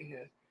boy, look at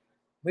here.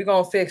 We're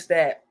gonna fix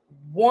that.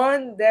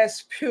 One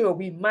that's pure,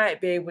 we might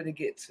be able to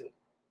get to.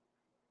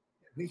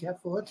 We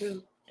got 4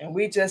 too. And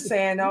we just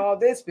saying all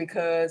this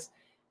because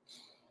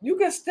you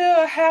can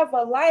still have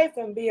a life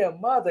and be a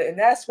mother, and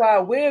that's why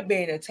we're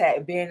being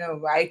attacked, being a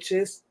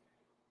righteous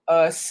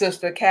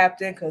sister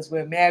captain, because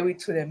we're married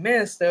to the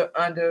minister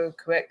under,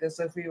 correct us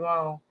if we're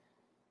wrong,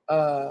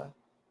 the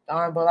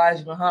Honorable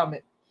Elijah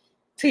Muhammad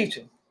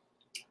teaching.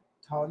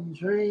 Taught and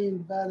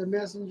trained by the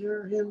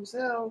messenger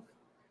himself.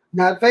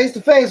 Not face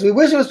to face. We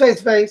wish it was face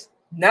to face.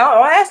 No,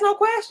 don't ask no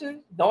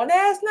question. Don't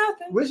ask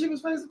nothing. Wish it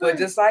was face to face. But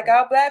just like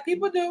our black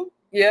people do,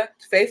 yeah,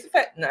 face to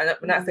face. No,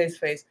 not face to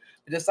face.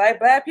 But just like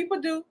black people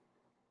do,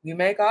 we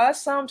make our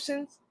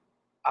assumptions,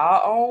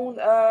 our own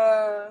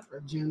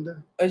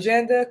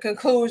agenda,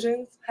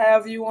 conclusions,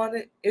 however you want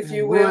it, if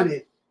you will,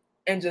 it.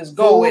 And just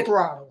go with it.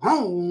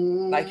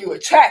 Like you a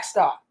track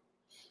star.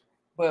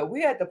 But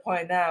we at the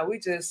point now, we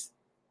just,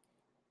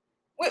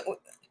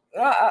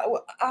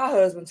 our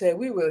husband said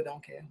we really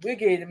don't care. We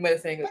give you the middle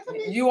finger.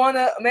 You want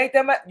to make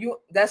them,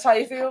 that's how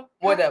you feel?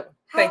 Whatever.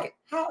 Think it.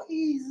 How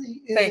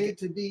easy is it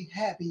to be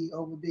happy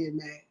over being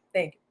mad?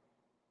 Think it.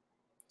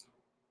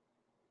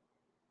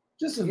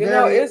 Just a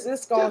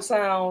it's gonna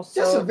sound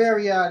so. Just a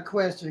very odd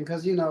question,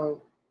 because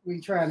we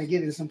trying to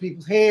get in some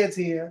people's heads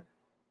here.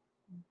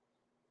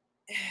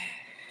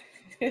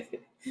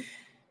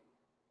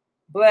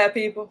 Black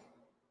people,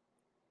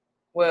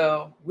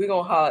 well, we're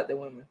gonna holler at the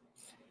women.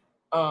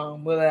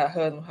 We'll let our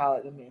husband holler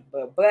at the men.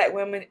 But black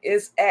women,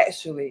 it's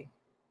actually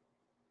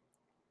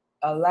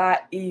a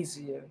lot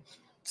easier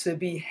to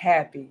be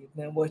happy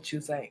than what you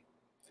think.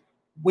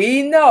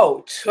 We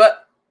know,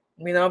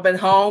 we done been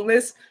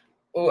homeless.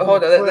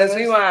 Hold on, let's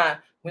rewind.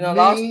 We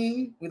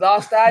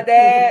lost our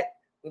dad.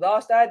 We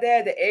lost our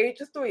dad at the age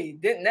of 3.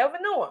 Didn't never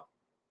know him.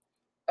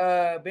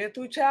 Been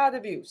through child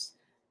abuse.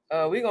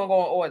 We're gonna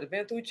go in order.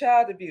 Been through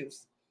child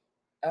abuse.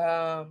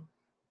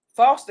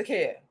 Foster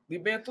care.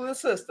 We've been through the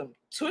system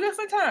 2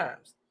 different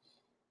times.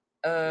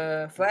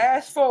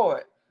 Flash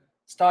forward.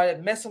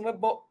 Started messing with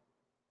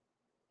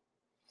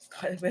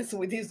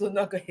these little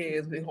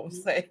knuckleheads, we're gonna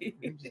say.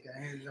 We just got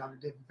handed on to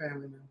different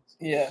family members.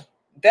 Yeah.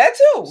 That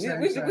too. We stay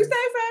family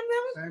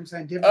members.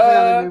 Same different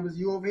family members.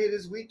 You over here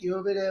this week, you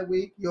over there that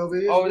week, you over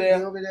here this week,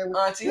 you over there.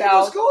 Auntie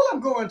house. What school I'm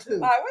going to?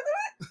 All right,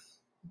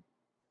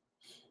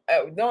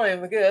 wait. Don't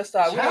even get us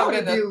started. Child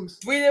abuse.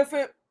 3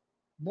 different.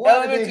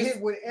 Boy, they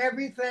hit with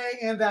everything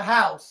in the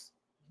house.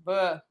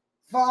 Bruh.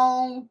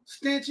 Phone,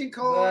 extension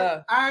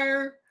cord,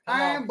 iron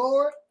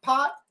board,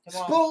 pot,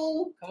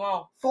 spoon,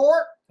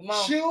 fork,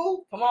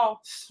 shoe,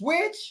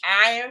 switch,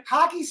 iron,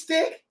 hockey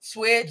stick,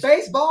 switch,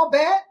 baseball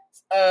bat,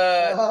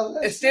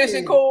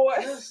 extension cord.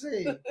 Let's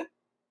see.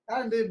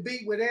 I've been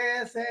beat with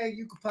everything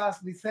you could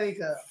possibly think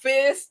of.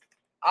 Fist.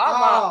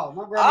 My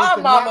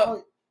grandma.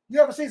 You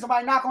ever see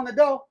somebody knock on the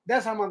door?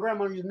 That's how my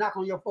grandma used to knock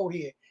on your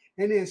forehead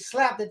and then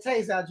slap the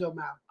taste out your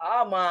mouth.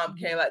 Our mom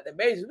came like the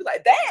majors. We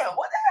like, damn,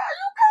 what the hell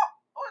you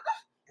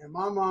got? And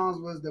my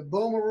mom's was the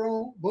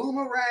boomerang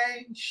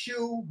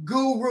shoe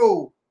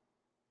guru.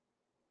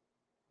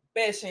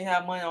 Bet she ain't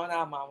have money on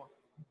our mama.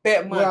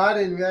 Bet money. Well, I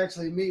didn't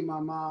actually meet my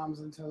mom's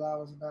until I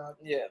was about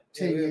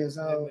 10 years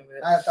old.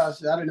 I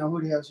didn't know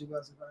who the hell she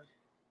was.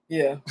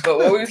 Yeah, but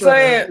what we were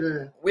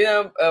saying, we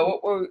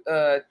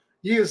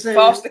you were saying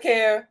foster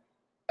care.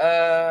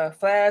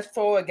 Flash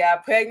forward,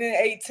 got pregnant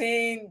at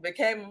 18,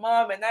 became a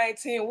mom at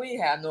 19. We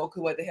had no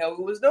clue what the hell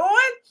we was doing.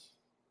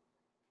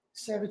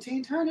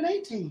 17 turning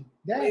 18.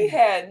 Dang. We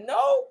had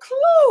no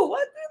clue.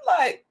 What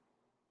like?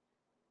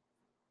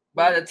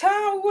 By the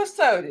time we was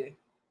 30,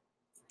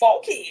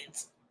 4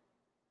 kids.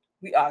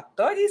 We are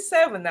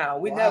 37 now.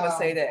 We never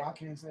say that. I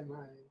can't say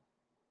my age.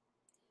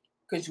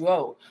 Because you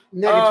old.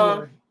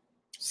 Negatory.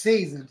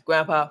 Seasoned.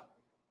 Grandpa.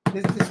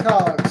 This is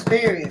called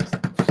experience.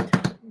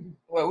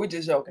 Well, we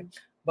just joking.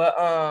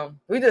 But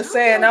we just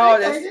saying all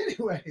this.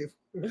 Anyway.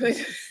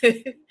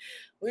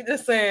 We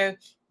just saying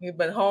we've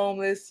been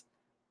homeless,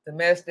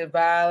 domestic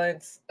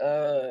violence,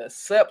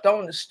 slept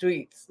on the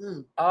streets,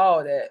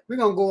 all that. We're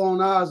gonna go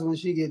on ours when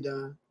she get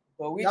done.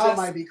 But y'all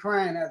might be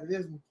crying after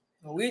this one.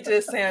 We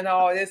just saying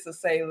all this to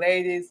say,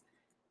 ladies,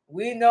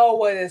 we know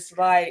what it's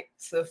like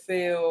to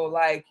feel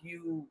like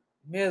you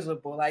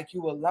miserable, like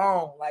you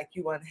alone, like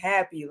you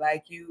unhappy,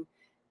 like you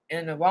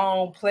in the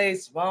wrong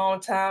place, wrong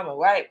time, or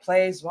right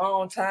place,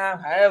 wrong time,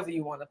 however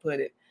you want to put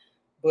it.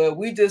 But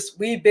we've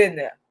been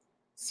there.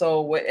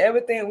 So with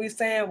everything we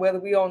saying,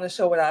 whether we on the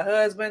show with our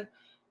husband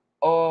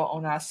or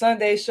on our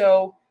Sunday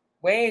show,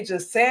 we ain't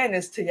just saying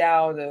this to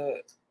y'all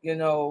to,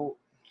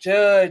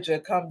 judge or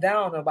come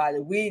down about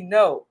it. We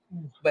know.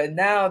 But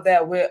now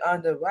that we're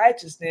under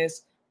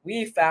righteousness,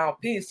 we found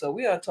peace. So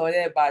we done told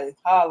everybody,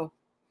 holla.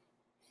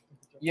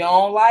 You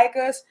don't like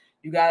us?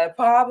 You got a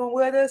problem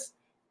with us?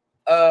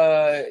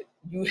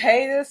 You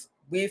hate us?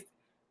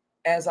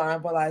 as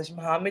Honorable Elijah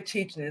Muhammad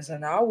teaching us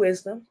in our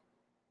wisdom,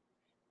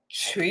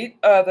 treat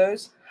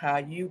others how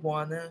you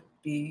wanna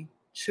be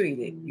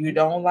treated. You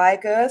don't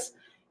like us,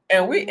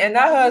 and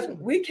our husband,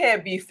 we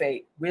can't be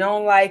fake. We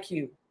don't like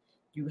you.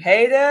 You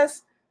hate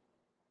us,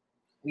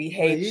 we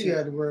hate you. You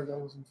got to work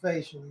on some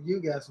facial. You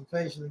got some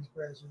facial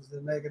expressions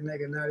that make a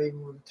nigga not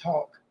even want to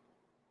talk.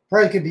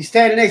 Person could be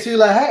standing next to you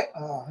like, hey,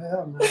 oh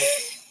hell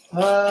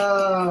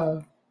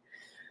no.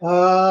 You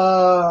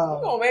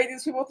gonna make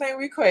these people think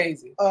we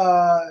crazy.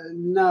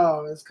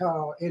 No, it's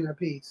called inner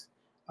peace.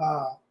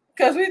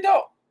 Because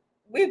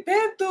we've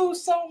been through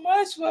so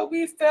much where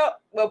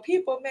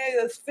people made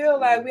us feel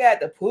like we had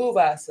to prove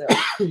ourselves,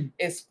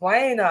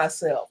 explain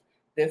ourselves,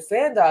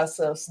 defend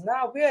ourselves.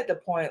 Now we're at the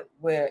point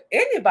where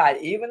anybody,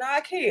 even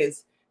our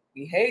kids,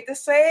 we hate to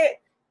say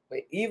it, but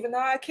even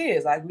our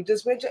kids, like we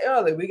just mentioned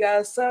earlier, we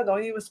got a son,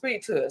 don't even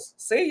speak to us.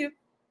 See you.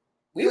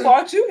 We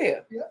brought you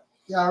here.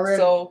 Yeah, already.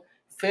 So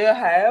feel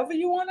however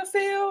you want to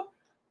feel,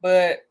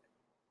 but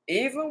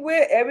even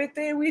with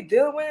everything we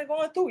dealing with and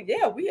going through,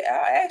 yeah, we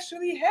are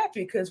actually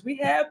happy because we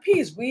have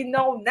peace. We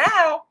know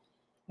now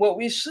what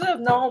we should have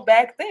known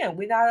back then.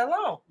 We're not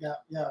alone. Yeah,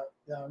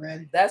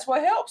 ready? That's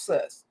what helps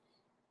us.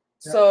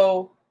 Yeah.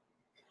 So,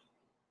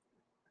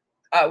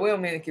 we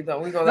don't mean to keep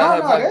going. We're going to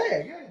let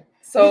her go.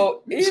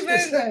 So,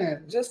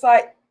 even just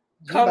like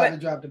coming, about to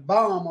drop the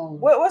bomb on.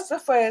 What's the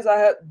phrase I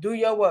have? Do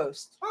your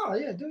worst. Oh,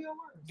 yeah, do your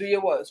worst. Do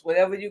your worst.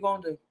 Whatever you're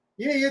going to do.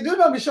 Yeah, you do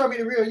not be showing me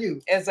the real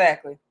you.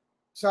 Exactly.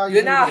 So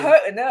you're not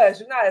hurting us.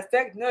 You're not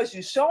affecting us.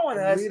 You're showing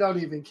us. We don't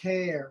even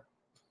care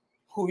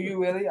who you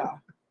really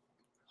are.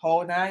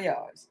 Whole 9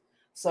 yards.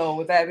 So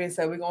with that being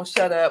said, we're gonna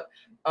shut up.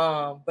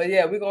 But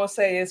yeah, we're gonna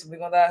say this. We're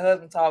gonna let our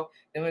husband talk.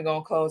 Then we're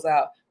gonna close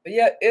out. But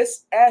yeah,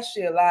 it's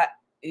actually a lot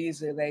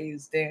easier,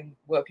 ladies, than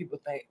what people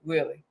think.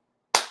 Really.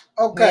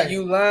 Okay. When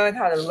you learn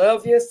how to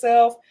love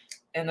yourself,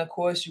 and of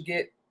course you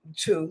get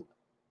truth,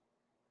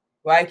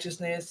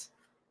 righteousness.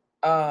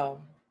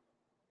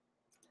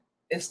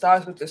 It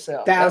starts with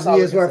yourself. 1,000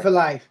 years worth of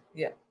life.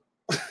 Yeah.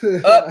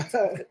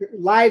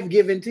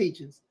 Life-giving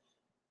teachings.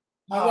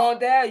 You want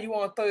that? You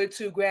want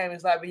 32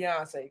 Grammys like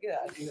Beyonce? Get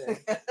out of here.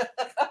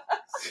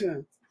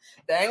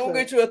 They ain't gonna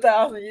get you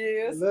 1,000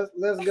 years.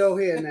 Let's go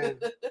here now.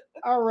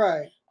 All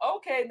right.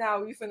 Okay,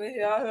 now we finna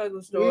hear our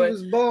husband's story. We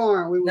was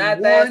born. We was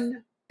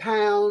 1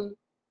 pound.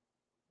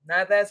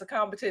 Not that's a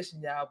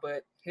competition, y'all,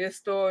 but his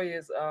story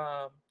is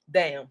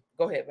damn.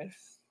 Go ahead, man.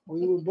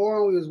 We were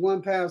born. We was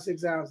 1 pound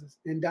 6 ounces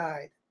and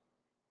died.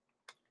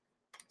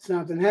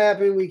 Something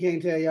happened. We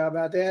can't tell y'all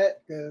about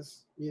that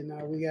because, we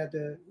got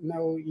to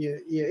know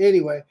you. Yeah.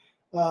 Anyway,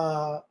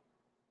 my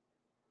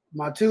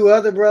 2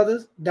 other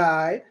brothers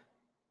died.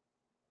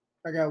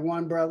 I got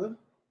 1 brother.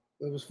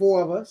 It was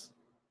 4 of us.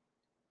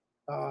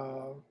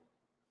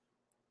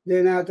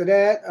 Then after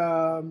that,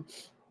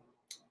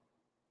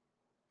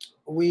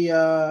 we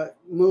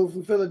moved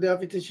from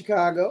Philadelphia to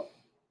Chicago.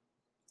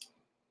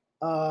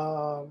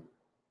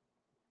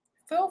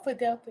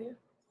 Philadelphia.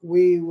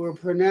 We were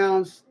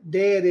pronounced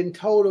dead in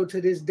total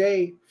to this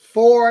day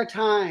 4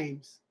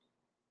 times.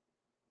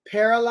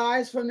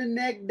 Paralyzed from the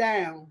neck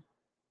down.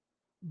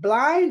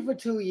 Blind for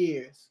 2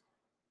 years.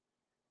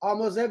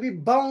 Almost every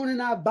bone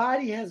in our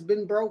body has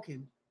been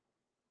broken.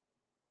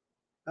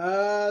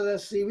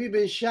 Let's see. We've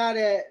been shot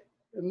at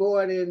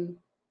more than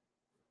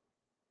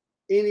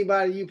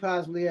anybody you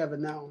possibly ever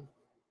known.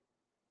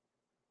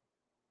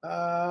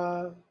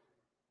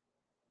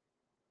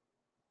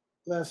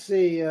 Let's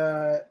see.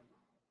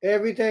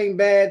 Everything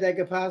bad that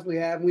could possibly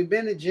happen. We've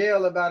been to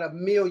jail about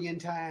 1 million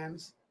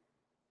times.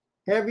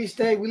 Every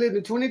state, we lived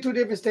in 22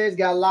 different states,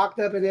 got locked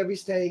up in every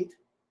state.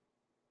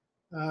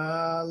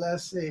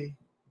 Let's see.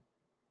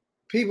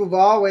 People have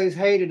always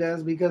hated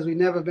us because we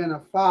never been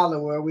a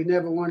follower. We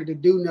never wanted to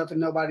do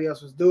nothing nobody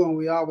else was doing.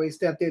 We always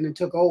stepped in and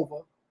took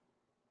over.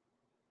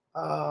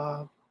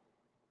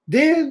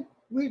 Then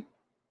we,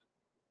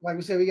 like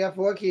we said, we got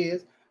 4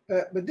 kids.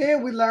 But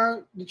then we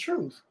learned the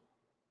truth.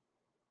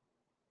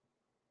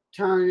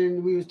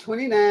 We was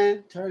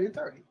 29, turning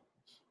 30.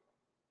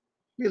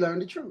 We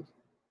learned the truth.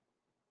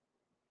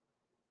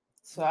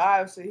 So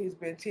obviously he's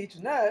been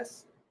teaching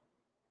us,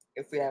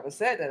 if we haven't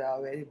said that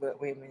already,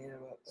 but wait a minute.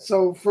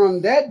 So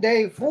from that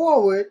day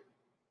forward,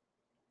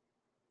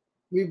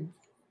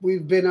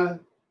 we've been a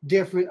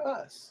different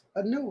us,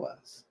 a new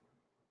us.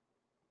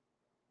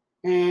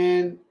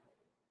 And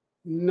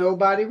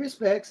nobody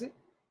respects it.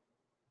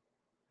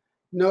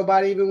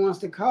 Nobody even wants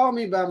to call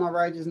me by my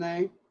righteous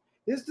name.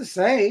 It's the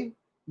same.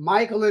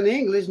 Michael in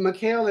English,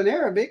 Mikhail in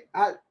Arabic.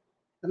 I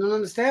don't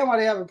understand why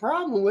they have a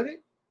problem with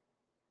it.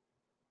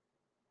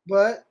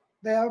 But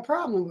they have a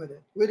problem with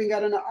it. We done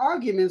got into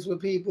arguments with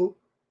people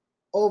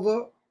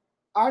over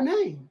our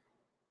name.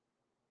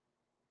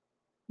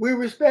 We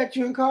respect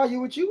you and call you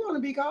what you want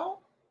to be called.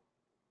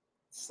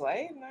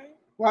 Slave name.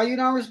 Why you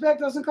don't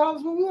respect us and call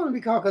us what we want to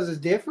be called? Because it's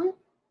different.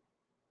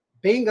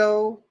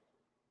 Bingo.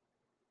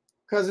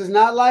 Because it's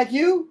not like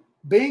you.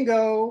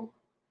 Bingo.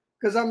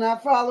 Because I'm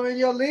not following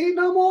your lead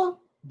no more.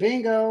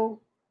 Bingo.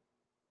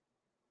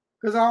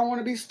 Because I don't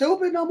want to be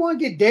stupid no more and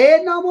get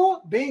dead no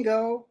more.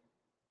 Bingo.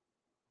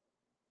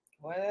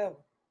 Whatever.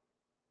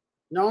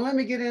 Don't let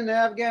me get into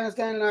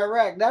Afghanistan and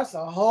Iraq. That's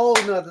a whole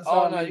nother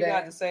Oh song. no, you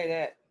got to say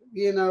that.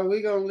 You know,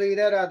 we're gonna leave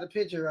that out the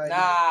picture right now.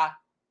 Nah.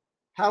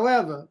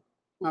 However,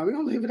 we're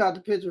gonna leave it out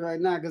the picture right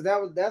now because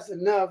that's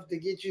enough to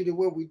get you to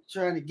where we're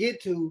trying to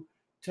get to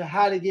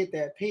how to get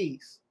that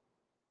peace.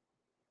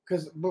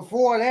 Because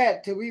before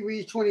that, till we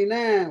reached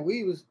 29,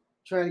 we was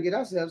trying to get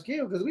ourselves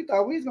killed because we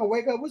thought we was gonna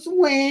wake up with some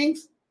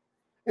wings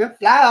and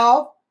fly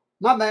off.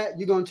 My bad,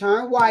 you're gonna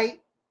turn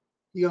white,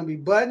 you're gonna be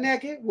butt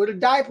naked with a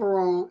diaper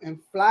on and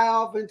fly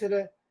off into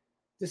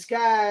the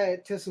sky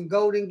to some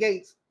golden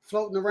gates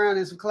floating around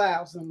in some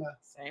clouds somewhere.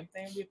 Same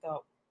thing we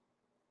thought.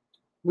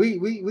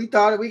 We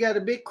thought we got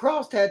a big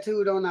cross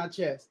tattooed on our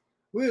chest.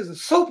 We was a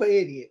super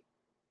idiot.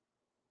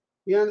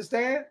 You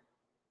understand?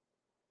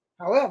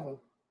 However,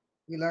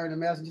 we learned the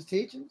messenger's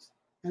teachings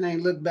and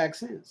ain't looked back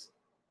since.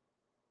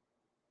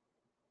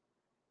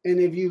 And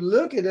if you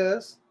look at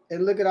us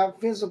and look at our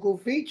physical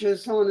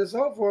features, so on and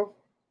so forth,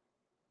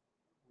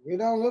 we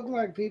don't look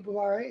like people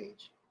our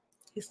age.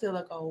 He still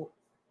look old.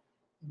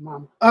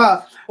 Mama.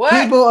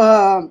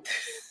 What?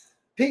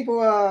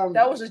 People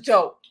that was a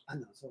joke. I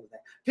know, so was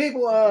that.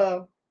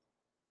 People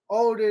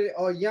older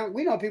or young.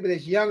 We know people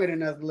that's younger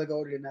than us look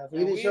older than us.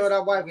 We didn't show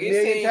our wife a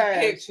million times.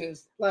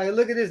 Pictures. Like,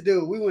 look at this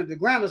dude. We went to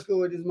grammar school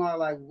with this mom.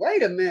 Like,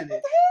 wait a minute.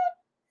 What the hell?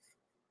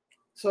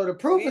 So the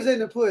proof is in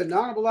the pudding.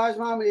 Honorable Elijah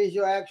Muhammad is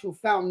your actual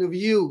fountain of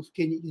youth.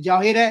 Did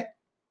y'all hear that?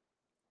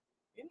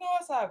 You know,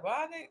 it's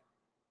ironic.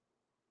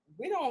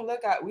 We don't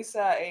look at, we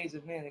said our age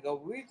a minute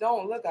ago. We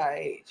don't look our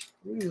age.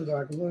 We was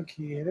like a little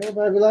kid.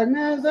 Everybody be like,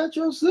 man, is that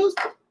your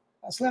sister?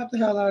 I slapped the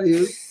hell out of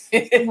you.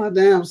 My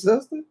damn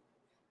sister.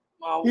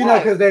 You know,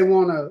 because they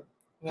want to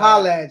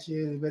holler at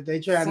you, but they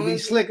trying to be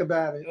slick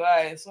about it.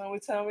 Right. So when we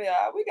tell me,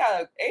 we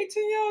got an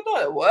 18-year-old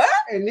daughter. What?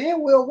 And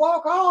then we'll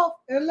walk off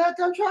and let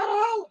them try to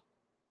holler.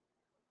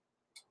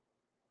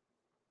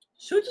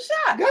 Shoot your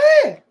shot. Go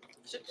ahead.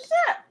 Shoot your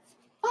shot.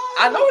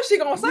 I know what she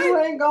gonna say. You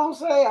ain't gonna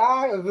say,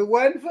 all right, if it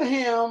wasn't for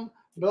him,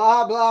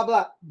 blah, blah,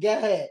 blah. Go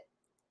ahead.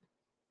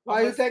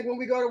 Why you think when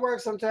we go to work,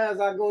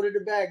 sometimes I go to the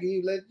back and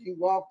you let you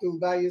walk through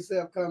by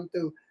yourself, come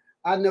through.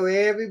 I know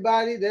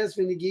everybody that's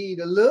finna give you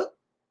the look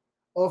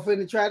or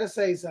finna try to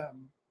say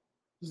something.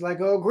 It's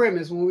like old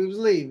Grimace when we was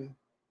leaving.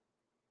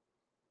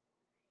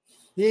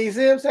 You ain't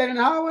see him standing in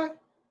the hallway?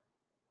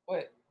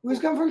 What? We was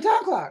coming from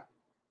Town Clock.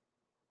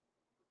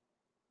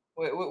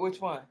 Wait, which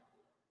one?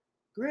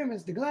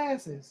 Grimace, the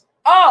glasses.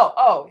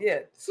 Oh,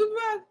 yeah.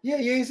 Superman? Yeah,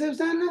 you ain't see him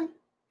standing there?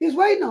 He was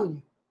waiting on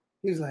you.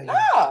 He was like,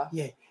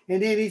 yeah.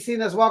 And then he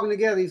seen us walking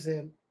together. He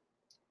said,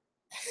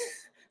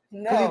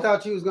 no. Because he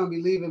thought you was going to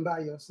be leaving by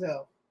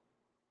yourself.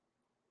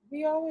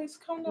 We always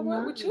come to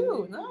work with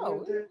you.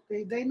 No.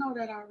 They know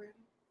that already.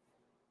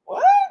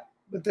 What?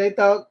 But they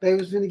thought they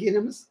was going to get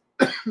him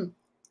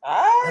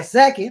a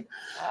second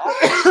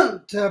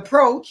to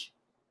approach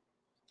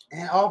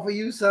and offer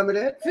you some of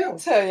that film. I'll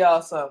tell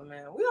y'all something,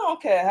 man. We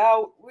don't care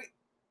how we.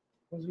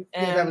 And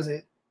that was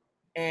it.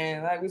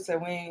 And like we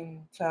said, we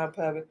ain't trying to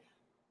public.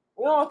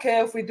 We don't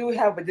care if we do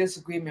have a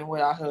disagreement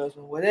with our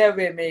husband,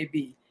 whatever it may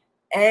be.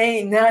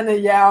 Ain't none of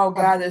y'all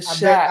got a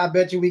shot. I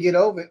bet you we get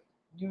over it.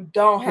 You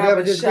don't have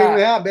a shot.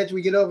 I bet you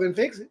we get over and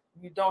fix it.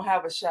 You don't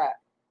have a shot.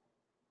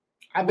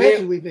 I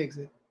bet you we fix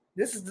it.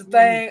 This is the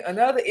thing.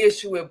 Another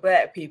issue with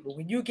black people.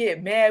 When you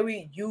get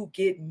married, you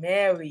get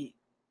married.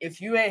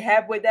 If you ain't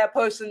happy with that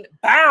person,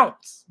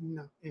 bounce.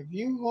 No. If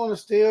you want to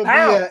still be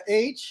a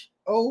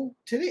H-O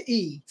to the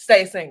E,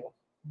 stay single.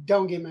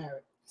 Don't get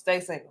married.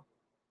 Stay single.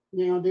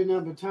 You don't do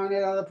nothing but turn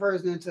that other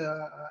person into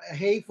a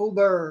hateful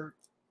bird.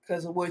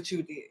 Because of what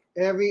you did.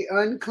 Every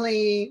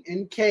unclean,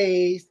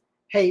 encaged,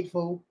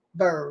 hateful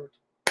bird.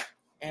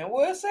 And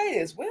we'll say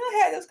this. We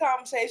done had this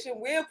conversation.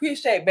 We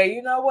appreciate, babe.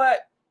 You know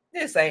what?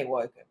 This ain't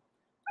working.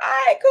 All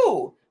right,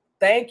 cool.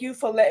 Thank you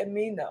for letting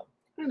me know.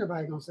 Ain't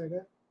nobody gonna say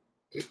that.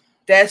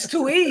 That's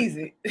too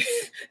easy.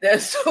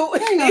 That's too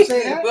easy. They ain't gonna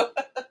say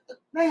that.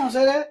 They ain't gonna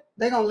say that.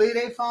 They gonna leave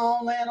their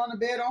phone laying on the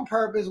bed on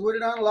purpose with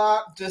it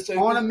unlocked, just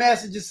so on a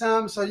message or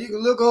something, so you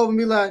can look over and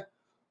be like,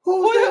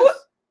 "Who's this?"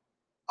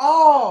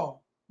 Oh,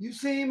 you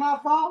see my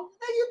phone?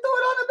 Then you threw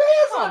it on the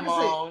bed so I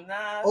can see.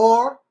 Nah.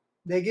 Or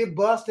they get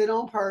busted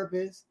on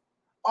purpose.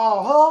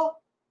 Oh, her.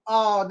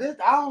 Oh, this.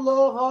 I don't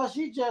love her.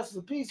 She just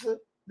a piece of.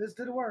 Listen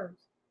to the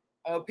words.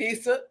 A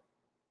piece of,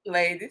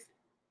 ladies.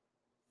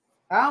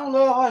 I don't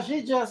love her.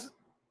 She just.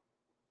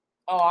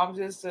 Oh, I'm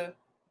just a.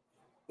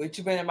 But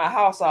you been in my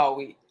house all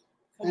week.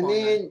 Come on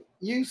then now.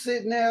 You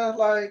sitting there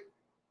like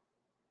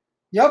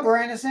your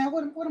brain is saying,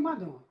 "What am I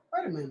doing?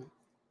 Wait a minute.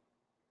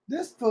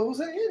 This fool's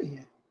an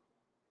idiot.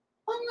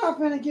 I'm not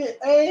gonna get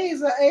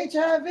AIDS or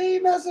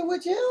HIV messing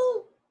with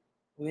you."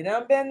 We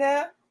done been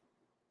there.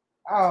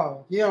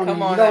 Oh, you don't.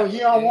 Come on, you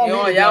don't want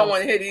me to y'all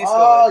want to hear these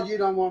stories. Oh, you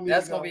don't want me.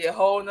 That's to gonna be a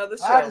whole nother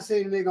show. I can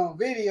see the nigga on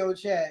video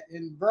chat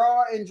in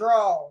bra and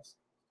draws.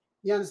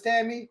 You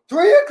understand me?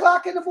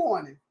 3:00 in the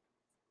morning.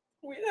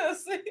 We done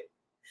see.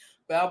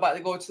 But I'm about to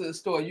go to the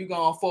store. You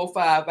gone 4 or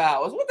 5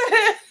 hours. What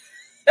the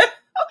hell?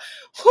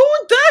 Who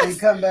does? And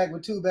come back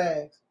with 2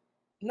 bags.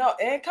 No,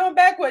 and come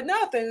back with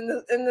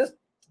nothing. And the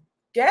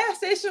gas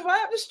station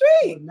right up the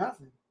street.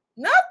 Nothing.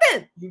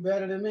 Nothing. You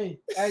better than me.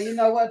 Hey, you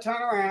know what?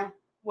 Turn around.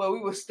 Well, we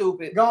were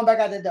stupid. Going back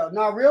out the door.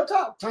 No, real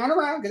talk. Turn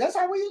around, because that's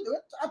how we used to do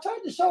it. I told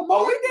you the show Martin.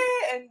 Oh,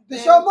 we did. And the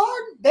show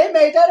Martin, they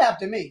made that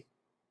after me.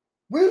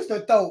 We used to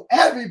throw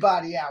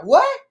everybody out.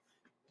 What?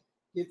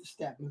 Get the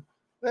stepping.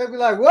 They'd be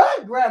like,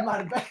 what? Grab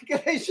my back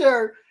of their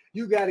shirt.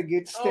 You got to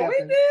get the stepping. Oh,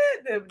 we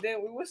did.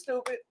 Then we were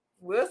stupid.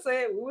 We'll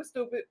say it. We were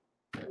stupid.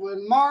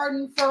 When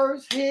Martin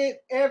first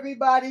hit,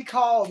 everybody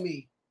called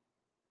me.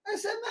 I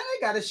said, man,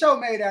 they got a show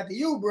made after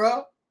you,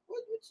 bro.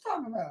 What you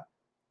talking about?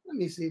 Let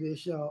me see this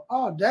show.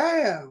 Oh,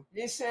 damn.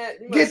 You said,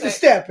 get the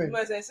stepping. You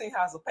must have seen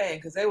House of Pain,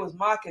 because they was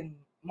mocking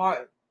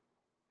Martin.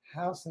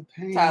 House of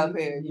Pain. Tyler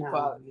Perry, you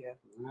probably,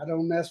 yeah. I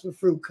don't mess with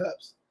fruit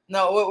cups.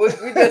 No,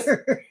 we just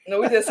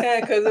we just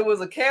saying because it was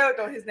a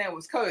character. His name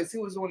was Curtis. He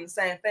was doing the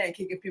same thing,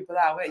 kicking people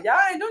out. Y'all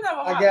ain't doing that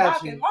with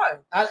mocking Martin.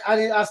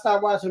 I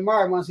stopped watching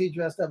Martin once he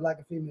dressed up like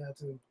a female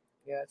too.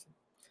 Gotcha.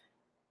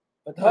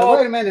 But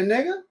wait a minute,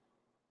 nigga. What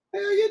the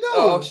hell you doing?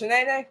 Oh,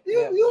 Sinead?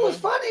 You was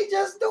funny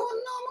just doing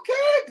normal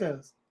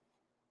characters.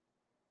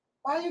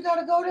 Why you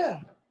gotta go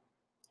there?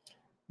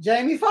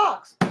 Jamie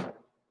Foxx.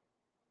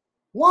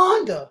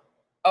 Wanda.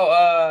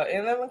 Oh,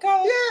 in Living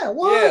Color? Yeah,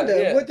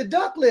 Wanda with the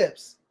duck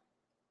lips.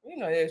 You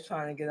know they was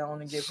trying to get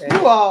on and get paid.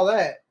 Do all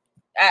that.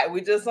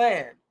 We just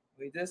saying.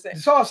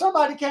 So if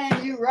somebody came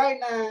to you right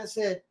now and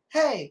said,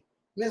 hey,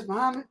 Miss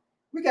Muhammad,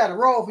 we got a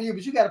role for you,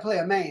 but you got to play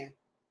a man.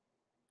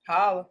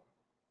 Holla.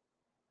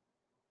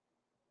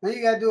 Now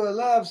you got to do a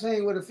love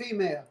scene with a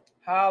female.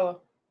 Holla.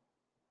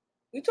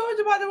 We told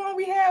you about the one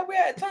we had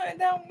turned it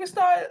down when we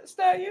started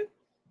you.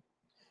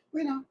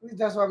 We know.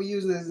 That's why we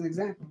use it as an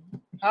example.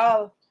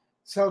 Holla.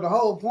 So the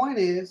whole point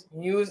is,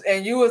 you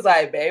was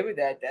like, baby,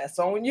 that's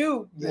on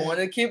you. You want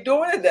to keep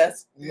doing it?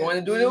 You want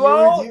to do the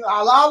role?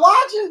 Allah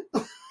watching.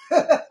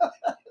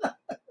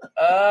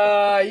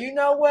 You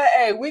know what?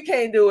 Hey, we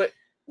can't do it.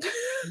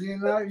 You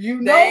know.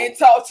 They ain't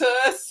talked to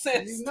us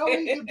since. You know,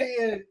 we could be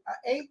in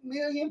 8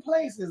 million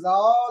places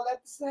all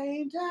at the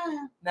same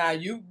time. Now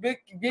you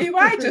be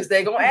righteous.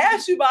 They gonna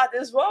ask you about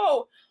this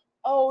role.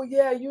 Oh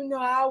yeah,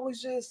 I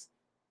was just.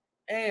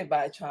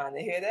 Anybody trying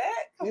to hear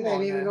that? It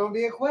ain't even gonna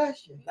be a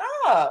question.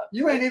 Nah.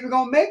 You ain't even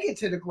gonna make it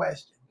to the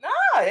question.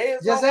 Nah.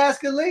 Just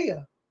ask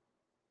Aaliyah.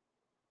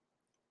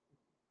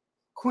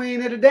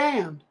 Queen of the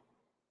Damned.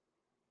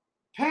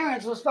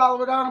 Parents was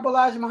followed with Honorable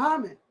Elijah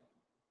Muhammad.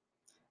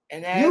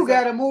 And you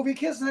got a movie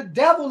kissing the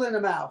devil in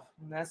the mouth.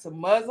 That's a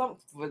Muslim.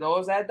 For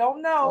those that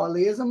don't know.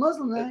 Aaliyah's a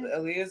Muslim name.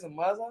 Aaliyah's a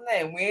Muslim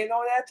name. We ain't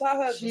know that till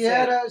her husband.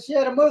 She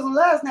had a Muslim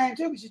last name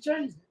too, but she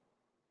changed it.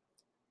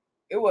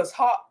 It was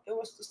hot. It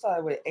was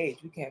started with H.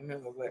 We can't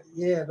remember, but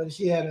but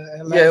she had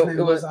a last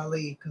name was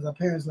Ali because her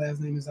parents'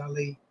 last name is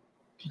Ali.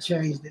 She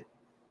changed it.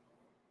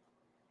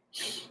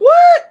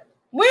 What?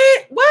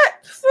 What?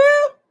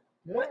 Phil?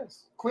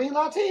 Yes. Queen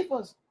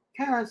Latifah's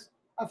parents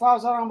are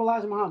fathers of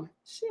Elijah Muhammad.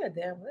 She a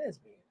damn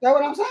lesbian. That's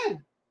what I'm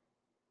saying.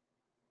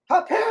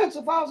 Her parents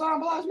are fathers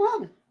of Elijah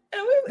Muhammad.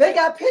 And they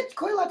got pictures.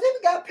 Queen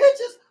Latifah got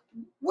pictures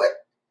with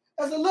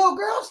as a little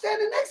girl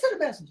standing next to the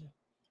messenger.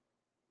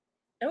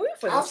 And we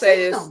finna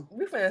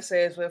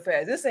say this real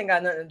fast. This ain't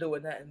got nothing to do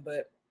with nothing,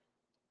 but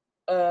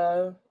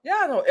y'all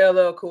know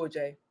LL Cool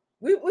J.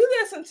 We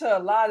listen to a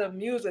lot of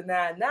music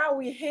now. Now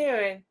we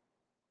hearing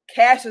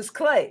Cassius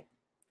Clay,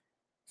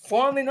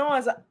 formerly known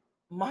as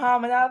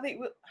Muhammad Ali.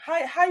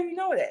 How you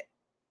know that?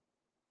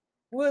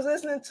 We was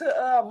listening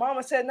to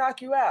Mama Said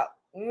Knock You Out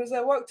when we was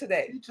at work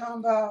today. You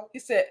talking about? He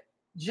said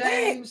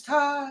James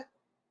Todd.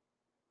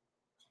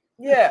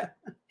 Yeah,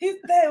 he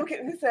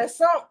said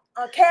some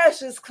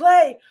Cassius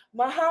Clay,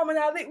 Muhammad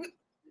Ali.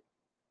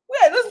 We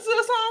had listened to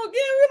the song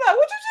again. We were like,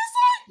 what you just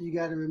say? You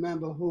got to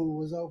remember who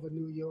was over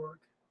New York.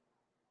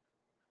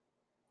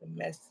 The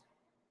mess.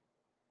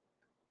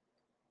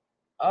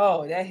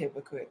 Oh, that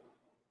hypocrite.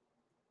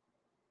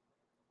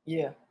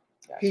 Yeah.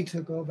 He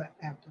took over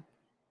after.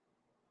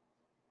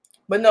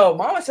 But no,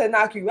 Mama Said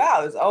Knock You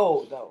Out is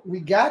old though. We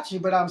got you,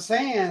 but I'm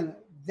saying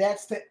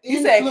that's the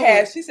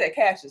influence. She said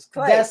Cassius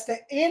Clay. That's the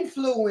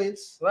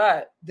influence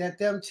right that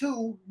them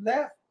two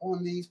left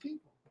on these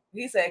people.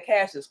 He said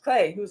Cassius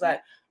Clay. He was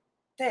like,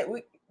 "Hey,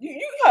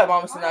 you heard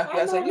Mama Said Knock You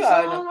Out." So you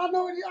already know. I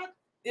know.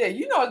 Yeah,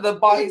 you know the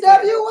boss.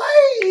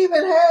 NWA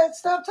even had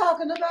stuff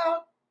talking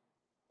about.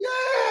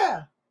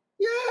 Yeah.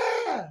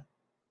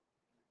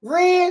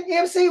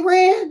 MC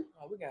Ren.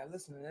 Oh, we gotta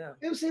listen to them.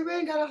 MC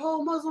Ren got a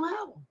whole Muslim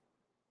album.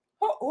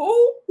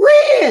 Who?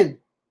 Ren.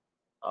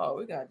 Oh,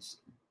 we got.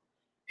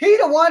 He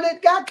the one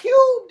that got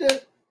Cube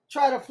to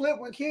try to flip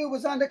when Cube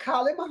was under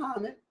Khalid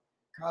Muhammad.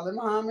 Khalid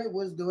Muhammad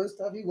was doing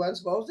stuff he wasn't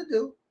supposed to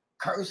do,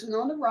 cursing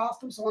on the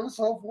roster, so on and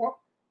so forth.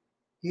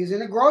 He was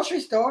in a grocery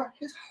store.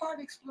 His heart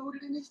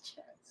exploded in his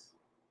chest.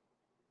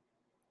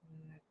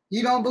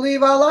 You don't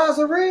believe Allah is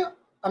real?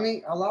 I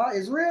mean, Allah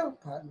is real?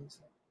 Pardon me.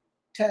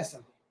 Test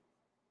him.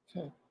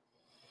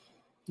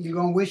 You're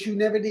going to wish you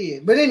never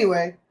did. But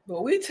anyway.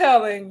 But we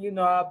telling,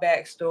 our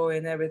backstory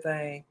and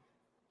everything,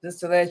 just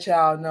to let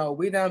y'all know,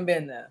 we done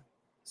been there.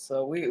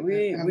 So we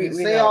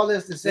say know, all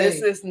this to say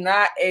this is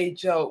not a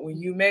joke. When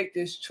you make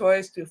this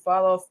choice to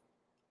follow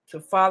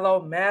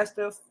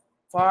Master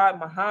Fard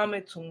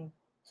Muhammad, to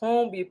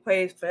whom be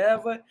praised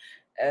forever,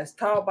 as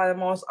taught by the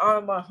most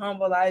honorable,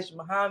 humble Elijah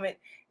Muhammad,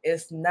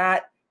 it's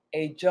not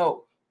a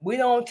joke. We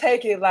don't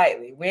take it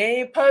lightly. We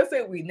ain't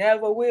perfect. We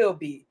never will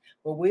be.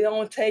 But we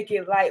don't take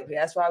it lightly.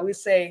 That's why we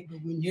say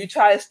you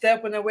try to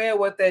step in the way of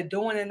what they're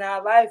doing in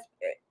our life,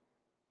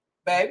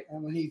 baby.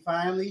 And when he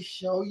finally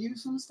show you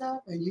some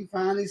stuff and you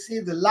finally see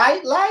the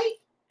light,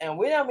 and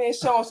we done been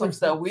showing some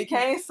stuff. We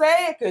can't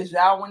say it because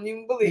y'all wouldn't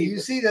even believe you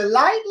see the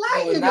light,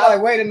 you'll be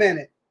like, wait a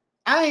minute.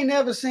 I ain't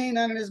never seen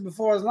none of this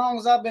before as long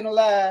as I've been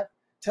alive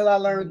till I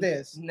learned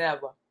this.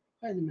 Never.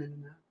 Wait a minute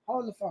now.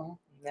 Hold the phone.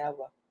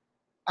 Never.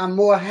 I'm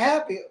more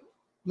happy.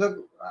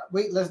 Look,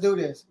 wait, let's do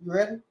this. You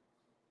ready?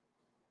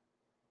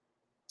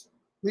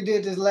 We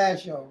did this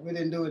last show. We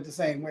didn't do it the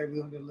same way.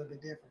 We're going to do it a little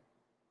bit different.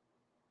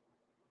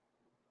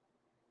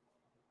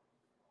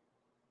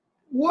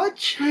 What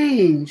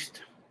changed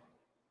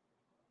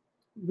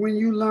when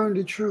you learned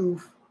the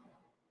truth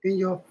in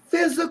your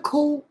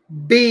physical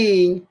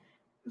being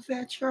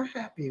that you're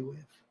happy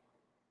with?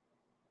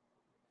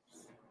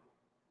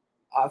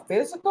 Our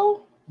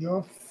physical?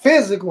 Your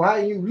physical. How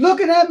you look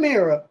in that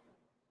mirror.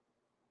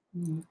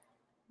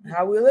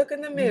 How we look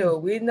in the mirror.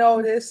 We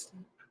notice,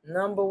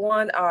 number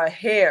one, our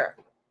hair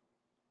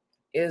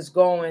is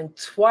going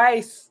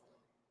twice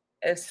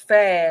as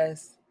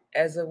fast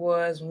as it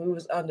was when we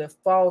was under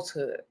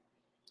falsehood.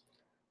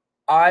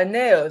 Our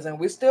nails, and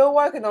we're still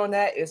working on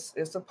that.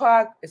 It's a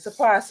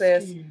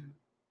process.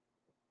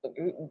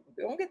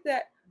 Don't get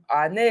that.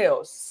 Our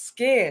nails,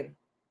 skin,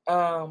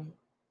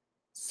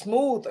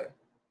 smoother.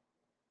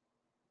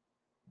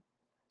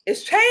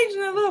 It's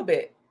changing a little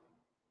bit.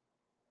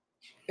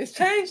 It's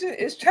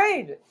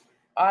changing.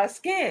 Our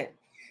skin,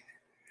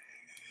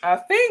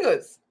 our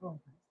fingers.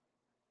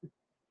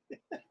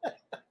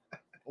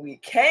 We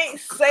can't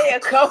say a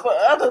couple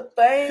other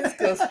things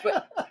because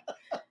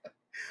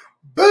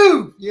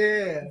boom.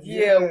 Yeah.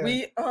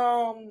 We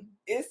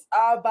it's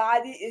our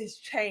body is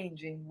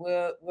changing.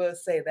 We'll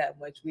say that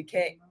much. We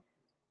can't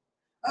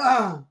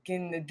get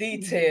in the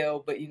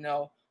detail, but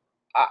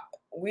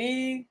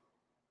we.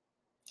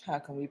 How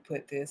can we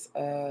put this?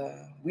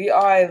 We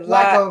are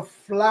like a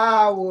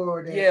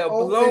flower that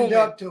opened blooming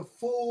up to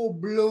full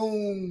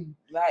bloom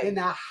in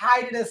the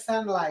height of the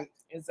sunlight.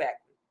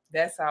 Exactly.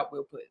 That's how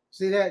we'll put it.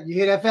 See that? You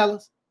hear that,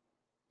 fellas?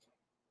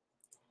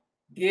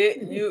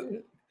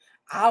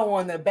 I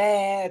want a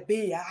bad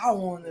B. I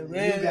want a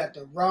red. You got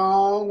the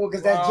wrong one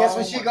because that's just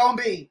what she gonna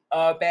be.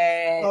 A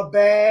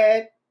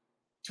bad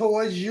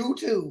towards you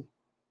too.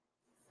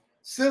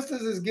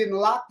 Sisters is getting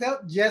locked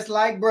up just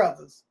like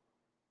brothers.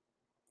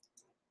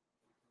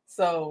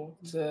 So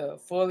to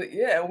fully,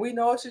 we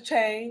know it should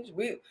change.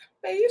 You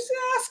see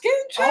our skin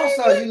change.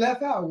 Also, you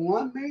left out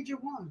one major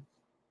one.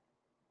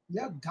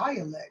 Your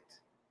dialect.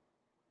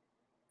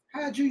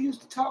 How'd you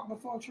used to talk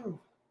before truth?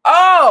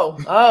 Oh,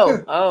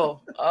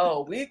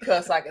 we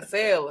cuss like a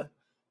sailor.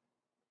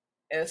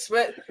 And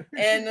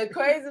the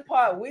crazy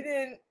part,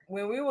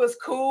 when we was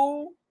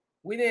cool,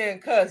 we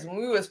didn't cuss. When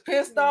we was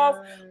pissed off,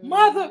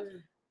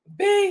 mother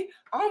B,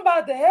 I'm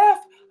about to F,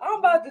 I'm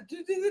about to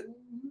do this.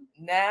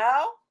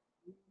 Now,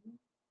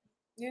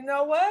 you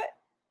know what?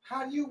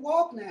 How do you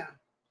walk now?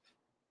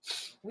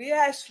 We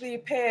actually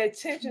pay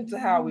attention to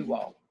how we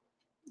walk.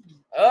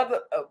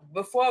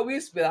 Before we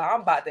spit,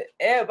 I'm about to.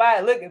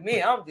 Everybody look at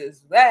me. I'm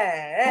just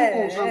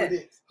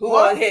who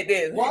want to hit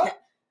this?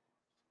 What?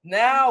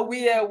 Now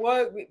we at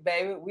work,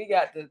 baby. We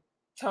got to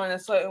turn a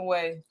certain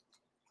way.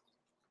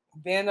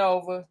 Bend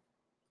over.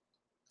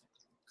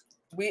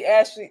 We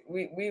actually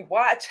we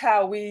watch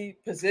how we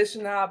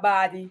position our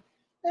body.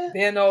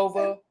 Bend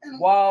over,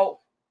 walk.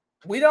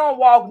 We don't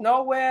walk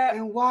nowhere.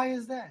 And why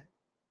is that?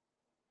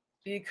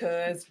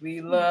 Because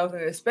we love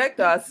and respect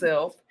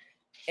ourselves.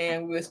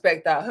 And we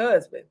respect our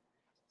husband.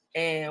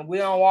 And we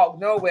don't walk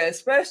nowhere,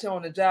 especially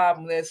on the job,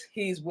 unless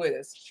he's with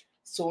us.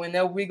 So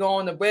whenever we go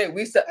on the break,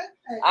 we say,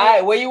 all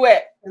right, where you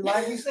at? And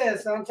like we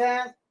said,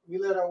 sometimes we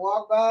let her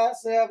walk by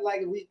herself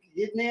like we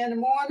getting there in the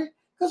morning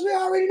because we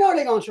already know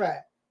they're going to try.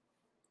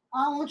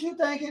 I don't want you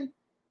thinking,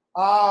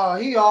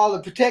 he all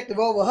protective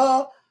over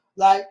her.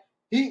 Like,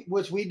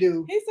 which we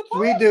do. He's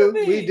supposed to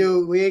be. We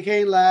do. We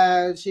can't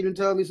lie. She done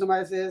told me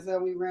somebody said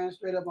something, we ran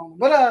straight up on her.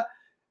 But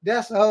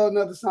that's a whole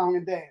nother song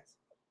and dance.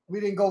 We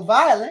didn't go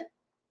violent.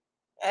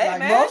 Hey,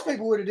 man. Most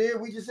people would have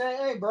did. We just say,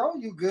 hey, bro,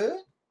 you good?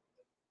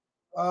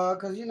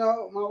 Because,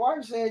 my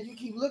wife said you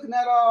keep looking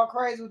at all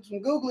crazy with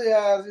some googly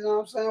eyes. You know what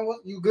I'm saying?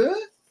 What, you good?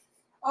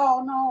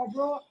 Oh, no,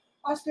 bro.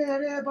 I stare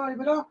at everybody,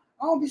 but I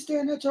don't be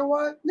staring at your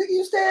wife. Nigga,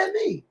 you stare at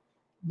me.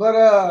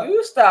 But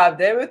you stopped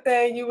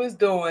everything you was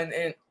doing.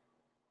 And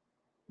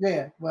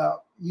yeah,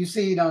 well, you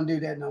see you don't do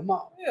that no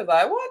more. You're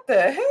like, what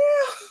the hell?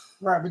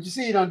 Right, but you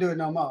see you don't do it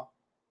no more.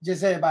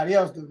 Just everybody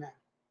else do now.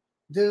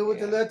 Dude with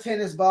the little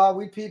tennis ball,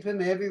 we peep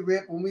him every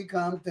rip when we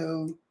come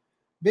through.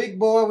 Big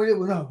boy,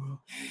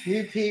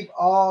 we peep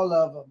all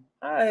of them.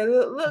 All right,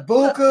 look.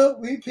 Booker,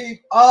 we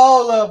peep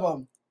all of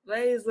them.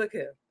 Ladies, look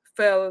here.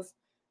 Fellas,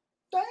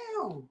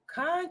 Damn.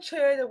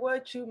 contrary to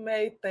what you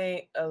may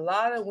think, a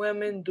lot of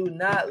women do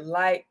not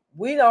like,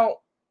 we don't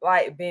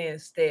like being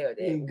stared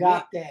at. You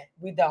got that.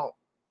 We don't.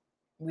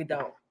 We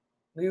don't.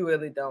 We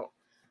really don't.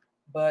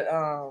 But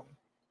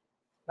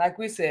like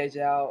we said,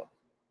 y'all,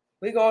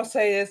 we gonna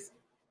say this.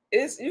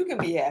 It's you can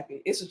be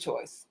happy. It's a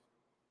choice.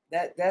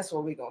 That's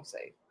what we gonna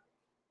say.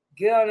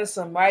 Get under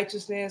some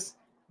righteousness,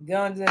 get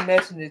under the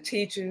message of the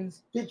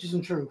teachings, Get you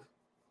some truth.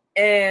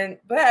 and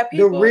black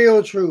people, The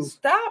real truth.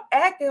 stop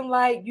acting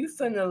like you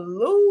finna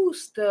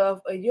lose stuff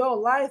or your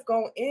life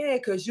gonna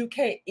end because you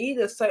can't eat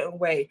a certain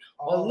way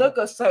or look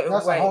a certain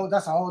way.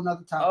 That's a whole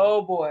nother topic.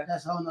 Oh boy.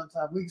 That's a whole nother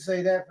topic. We can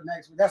say that for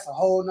next week. That's a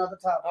whole nother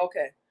topic.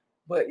 Okay.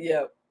 But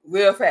yeah,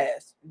 real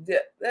fast.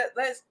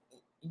 Let's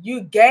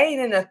you gain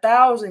in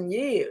 1,000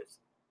 years.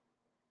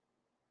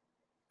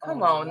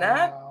 Come on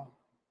now.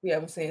 We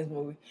haven't seen this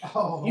movie.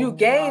 You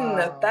gain in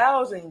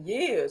 1,000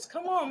 years.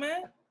 Come on,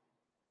 man.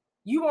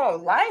 You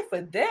want life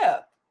or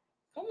death?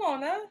 Come on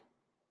now.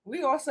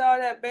 We gonna sell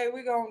that, baby.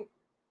 We gonna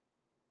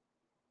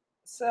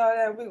sell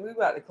that. We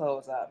about to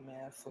close out,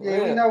 man. For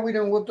real. We know we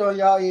done whooped on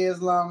y'all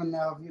ears long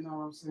enough. You know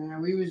what I'm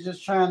saying? We was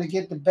just trying to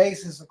get the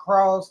basis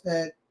across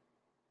that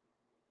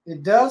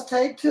it does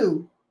take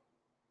two,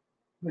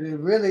 but it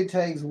really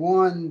takes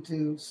one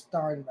to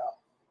start it off.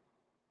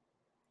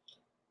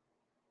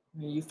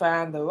 When you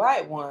find the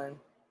right one,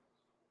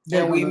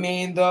 then we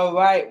mean the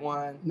right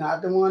one.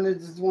 Not the one that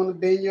just want to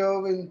bend you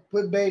over and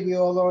put baby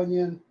oil on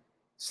you and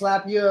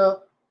slap you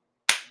up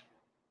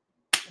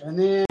and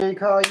then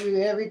call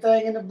you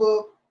everything in the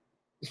book.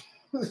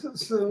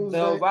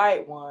 The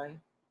right one.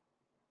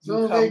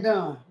 Soon as they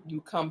done. You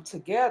come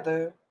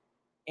together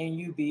and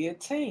you be a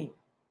team.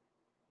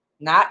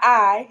 Not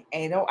I.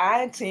 Ain't no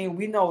I in team.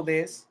 We know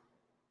this.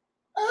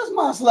 That's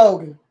my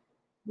slogan.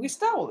 We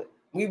stole it.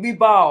 We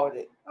borrowed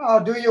it.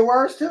 Oh, do your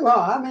worst too,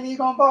 huh? How many you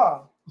gonna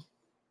borrow?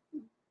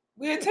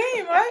 We a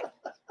team, right?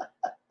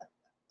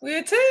 We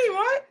a team,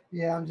 right?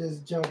 Yeah, I'm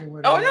just joking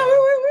with it. Oh,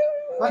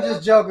 no, I'm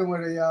just joking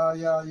with it, y'all.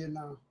 Y'all, you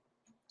know.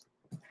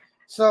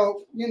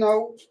 So, you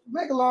know,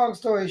 make a long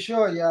story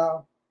short,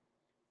 y'all,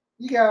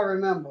 you gotta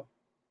remember,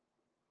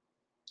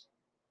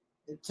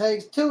 it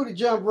takes two to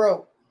jump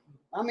rope.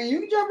 I mean,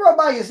 you can jump rope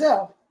by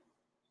yourself,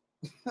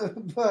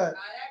 but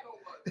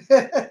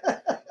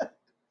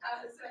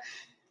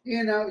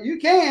you know, you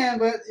can,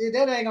 but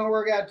that ain't gonna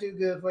work out too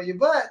good for you.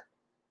 But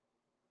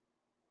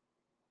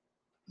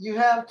you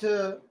have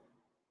to,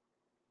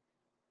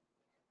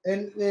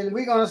 and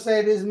we're gonna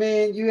say this,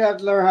 man, you have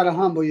to learn how to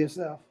humble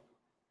yourself.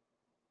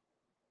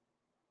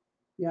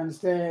 You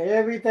understand?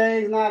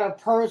 Everything's not a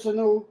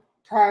personal,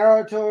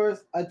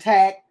 prioritized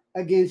attack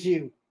against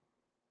you.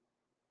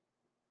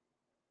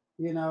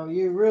 You know,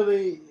 we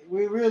really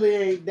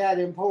ain't that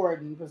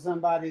important for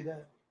somebody to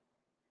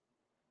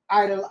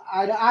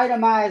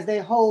itemize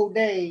their whole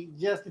day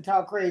just to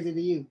talk crazy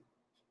to you.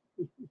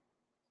 Let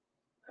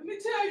me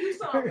tell you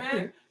something,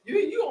 man.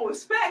 You gonna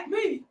respect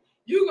me.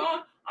 You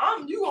gonna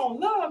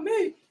love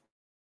me.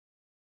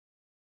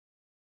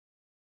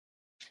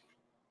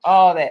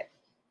 All that.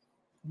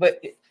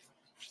 But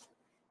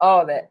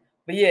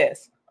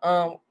yes.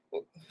 What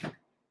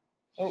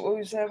were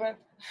you saying, man?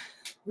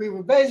 We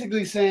were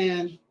basically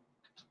saying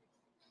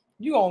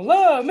you gonna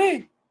love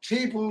me.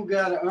 People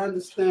gotta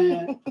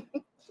understand.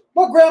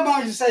 My grandma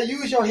used to say,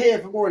 use your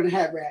head for more than a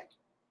hat rack.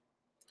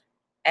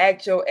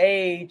 At your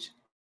age.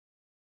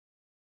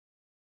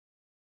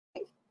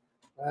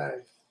 All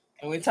right.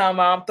 And we talking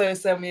about I'm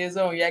 37 years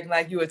old, you acting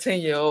like you a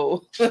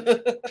 10-year-old.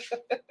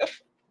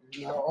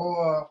 You know,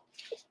 or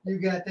you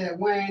got that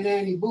Wayne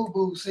Annie Boo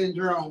Boo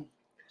syndrome.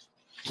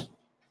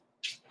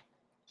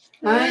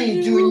 I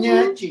ain't doing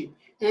nothing.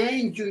 Why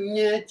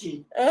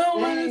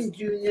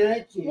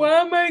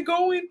am I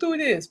going through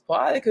this?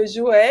 Probably because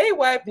you're a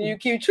wife and you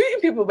keep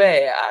treating people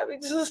bad. I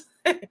mean, just.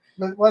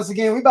 But once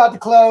again, we about to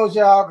close,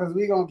 y'all, because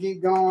we're going to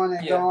keep going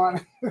and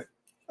going.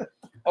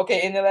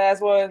 Okay, in the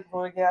last one,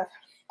 what we got?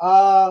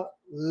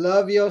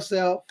 Love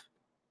yourself.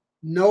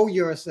 Know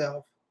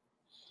yourself.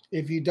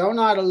 If you don't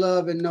know how to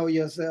love and know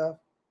yourself,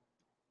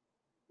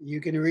 you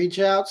can reach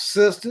out,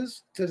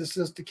 sisters, to the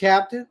sister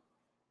captain,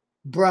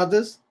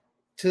 brothers,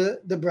 to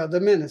the brother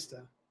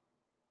minister.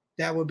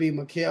 That would be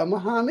Mikael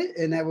Muhammad,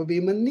 and that would be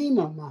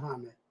Manima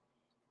Muhammad.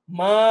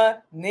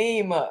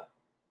 Manima.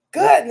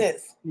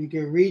 Goodness. You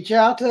can reach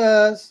out to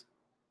us,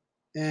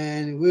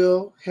 and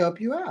we'll help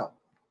you out.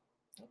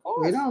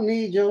 We don't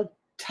need your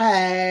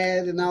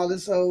tithe and all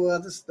this whole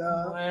other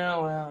stuff.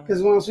 Well.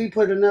 Because once we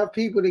put enough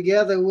people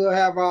together, we'll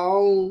have our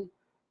own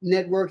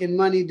network and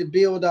money to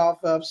build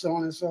off of, so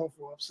on and so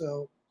forth.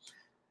 So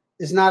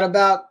it's not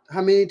about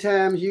how many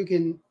times you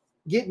can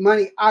get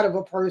money out of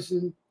a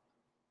person.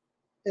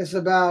 It's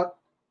about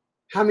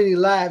how many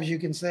lives you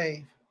can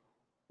save.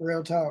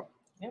 Real talk.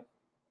 Yep.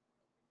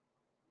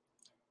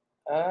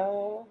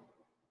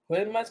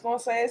 Pretty much gonna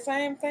say the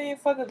same thing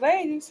for the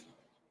ladies.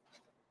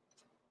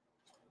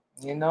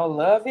 You know,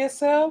 love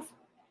yourself.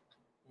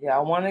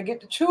 Y'all want to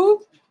get the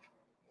truth?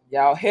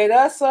 Y'all hit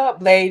us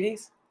up,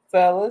 ladies,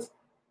 fellas.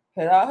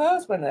 Put our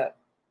husband up.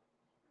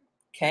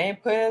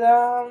 Can't put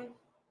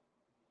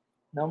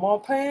no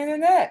more playing in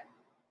that.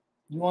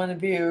 You want to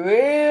be a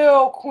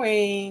real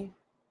queen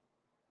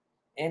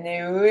and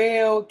a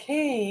real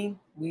king.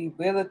 We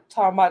really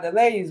talking about the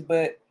ladies,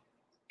 but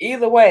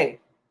either way,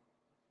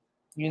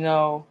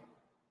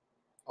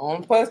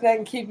 only person that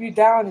can keep you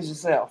down is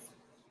yourself.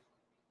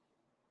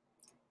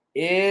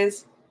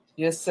 Is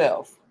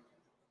yourself.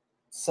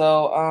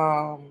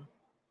 So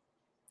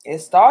it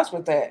starts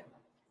with that.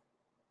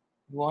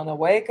 You want to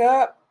wake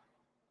up.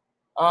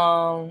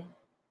 You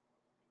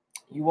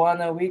want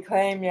to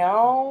reclaim your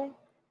own.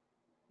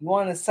 You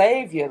want to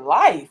save your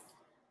life.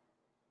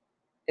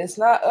 It's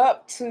not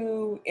up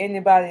to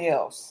anybody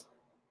else.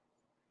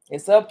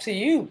 It's up to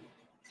you.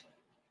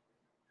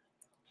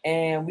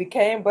 And we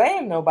can't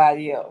blame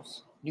nobody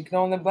else. You can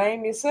only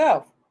blame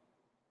yourself.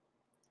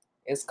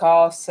 It's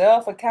called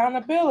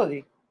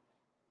self-accountability.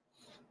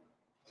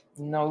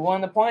 We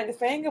want to point the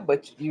finger,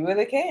 but you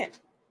really can't.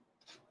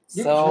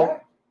 So,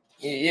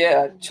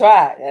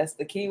 try. That's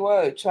the key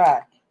word,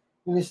 try.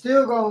 And it's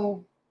still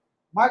going.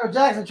 Michael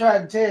Jackson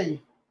tried to tell you,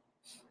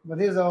 with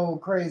his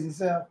old crazy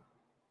self,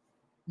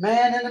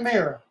 man in the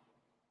mirror.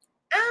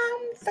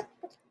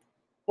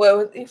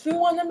 Well, if you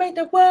want to make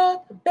the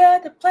world a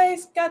better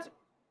place, got to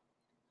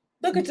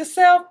look at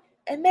yourself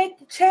and make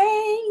the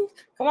change.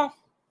 Come on.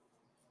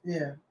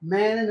 Yeah,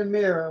 Man in the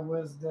Mirror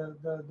was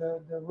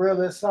the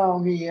realest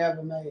song he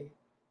ever made.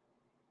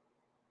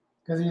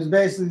 Because he was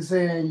basically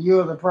saying,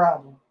 you're the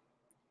problem.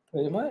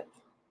 Pretty much.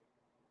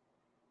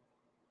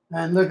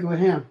 And look at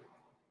him.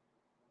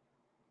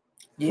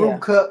 Yeah.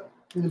 Fruit cup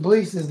and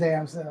bleached his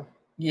damn self.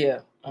 Yeah.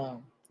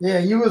 Yeah,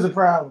 you was a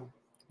problem.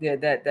 Yeah,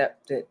 that.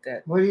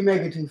 What do you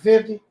make it to,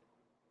 50?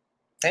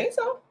 Think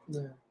so.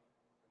 Yeah.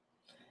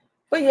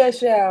 But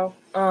yes, y'all.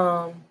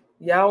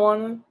 Y'all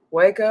wanna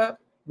wake up.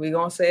 We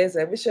gonna say it's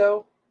every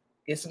show.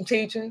 Get some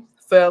teaching,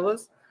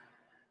 fellas.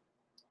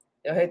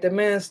 Y'all hit the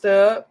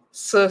minister up,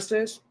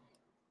 sisters.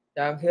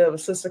 Y'all hear the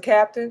sister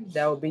captain.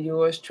 That would be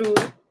yours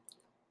truly.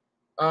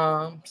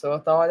 So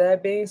with all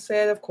that being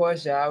said, of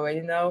course, y'all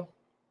already know.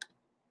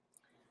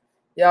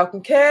 Y'all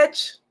can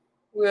catch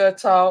Real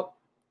Talk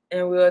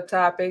and Real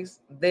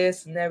Topics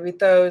this and every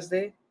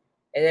Thursday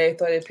at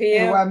 8:30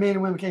 p.m. And why men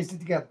and women can't sit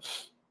together.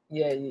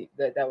 Yeah,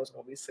 that was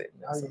gonna be sitting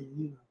there. So,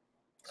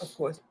 of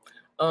course.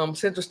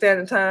 Central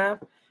Standard Time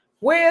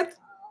with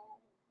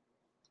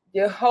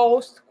your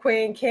host,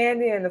 Queen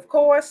Candy, and of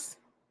course,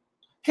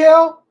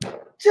 Kel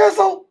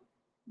Jizzle.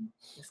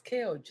 It's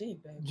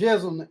KLG, baby.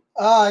 Jizzle.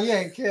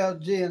 Yeah,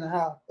 KLG in the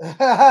house.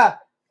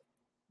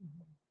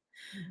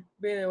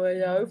 But anyway,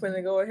 y'all, we're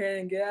finna go ahead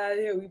and get out of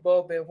here. We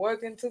both been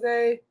working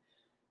today.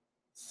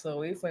 So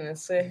we finna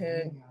sit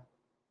here and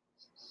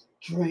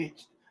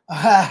drenched.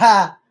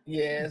 Yeah,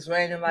 it's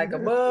raining like a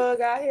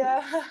bug out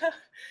here.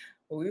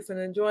 But we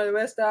finna enjoy the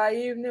rest of our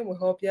evening. We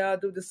hope y'all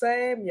do the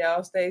same.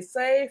 Y'all stay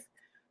safe.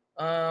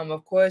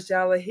 Of course,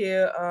 y'all will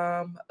hear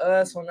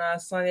us on our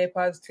Sunday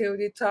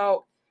Positivity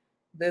Talk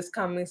this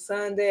coming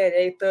Sunday at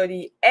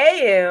 8:30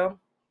 a.m.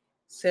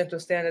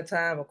 Central Standard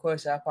Time. Of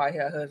course, y'all probably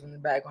hear our husband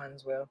in the background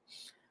as well.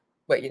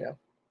 But you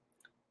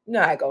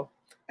know how I go.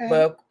 And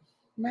but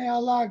may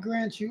Allah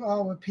grant you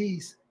all with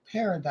peace,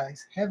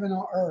 paradise, heaven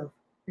on earth.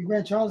 We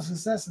grant you all the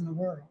success in the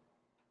world.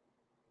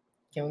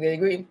 Can we get a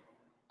greeting?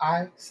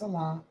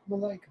 Salam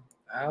alaikum.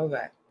 All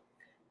right.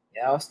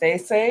 Y'all stay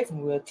safe,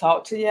 and we'll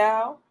talk to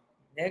y'all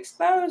next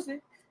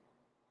Thursday.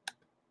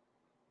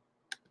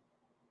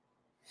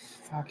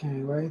 I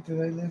can't wait till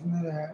they listen to that.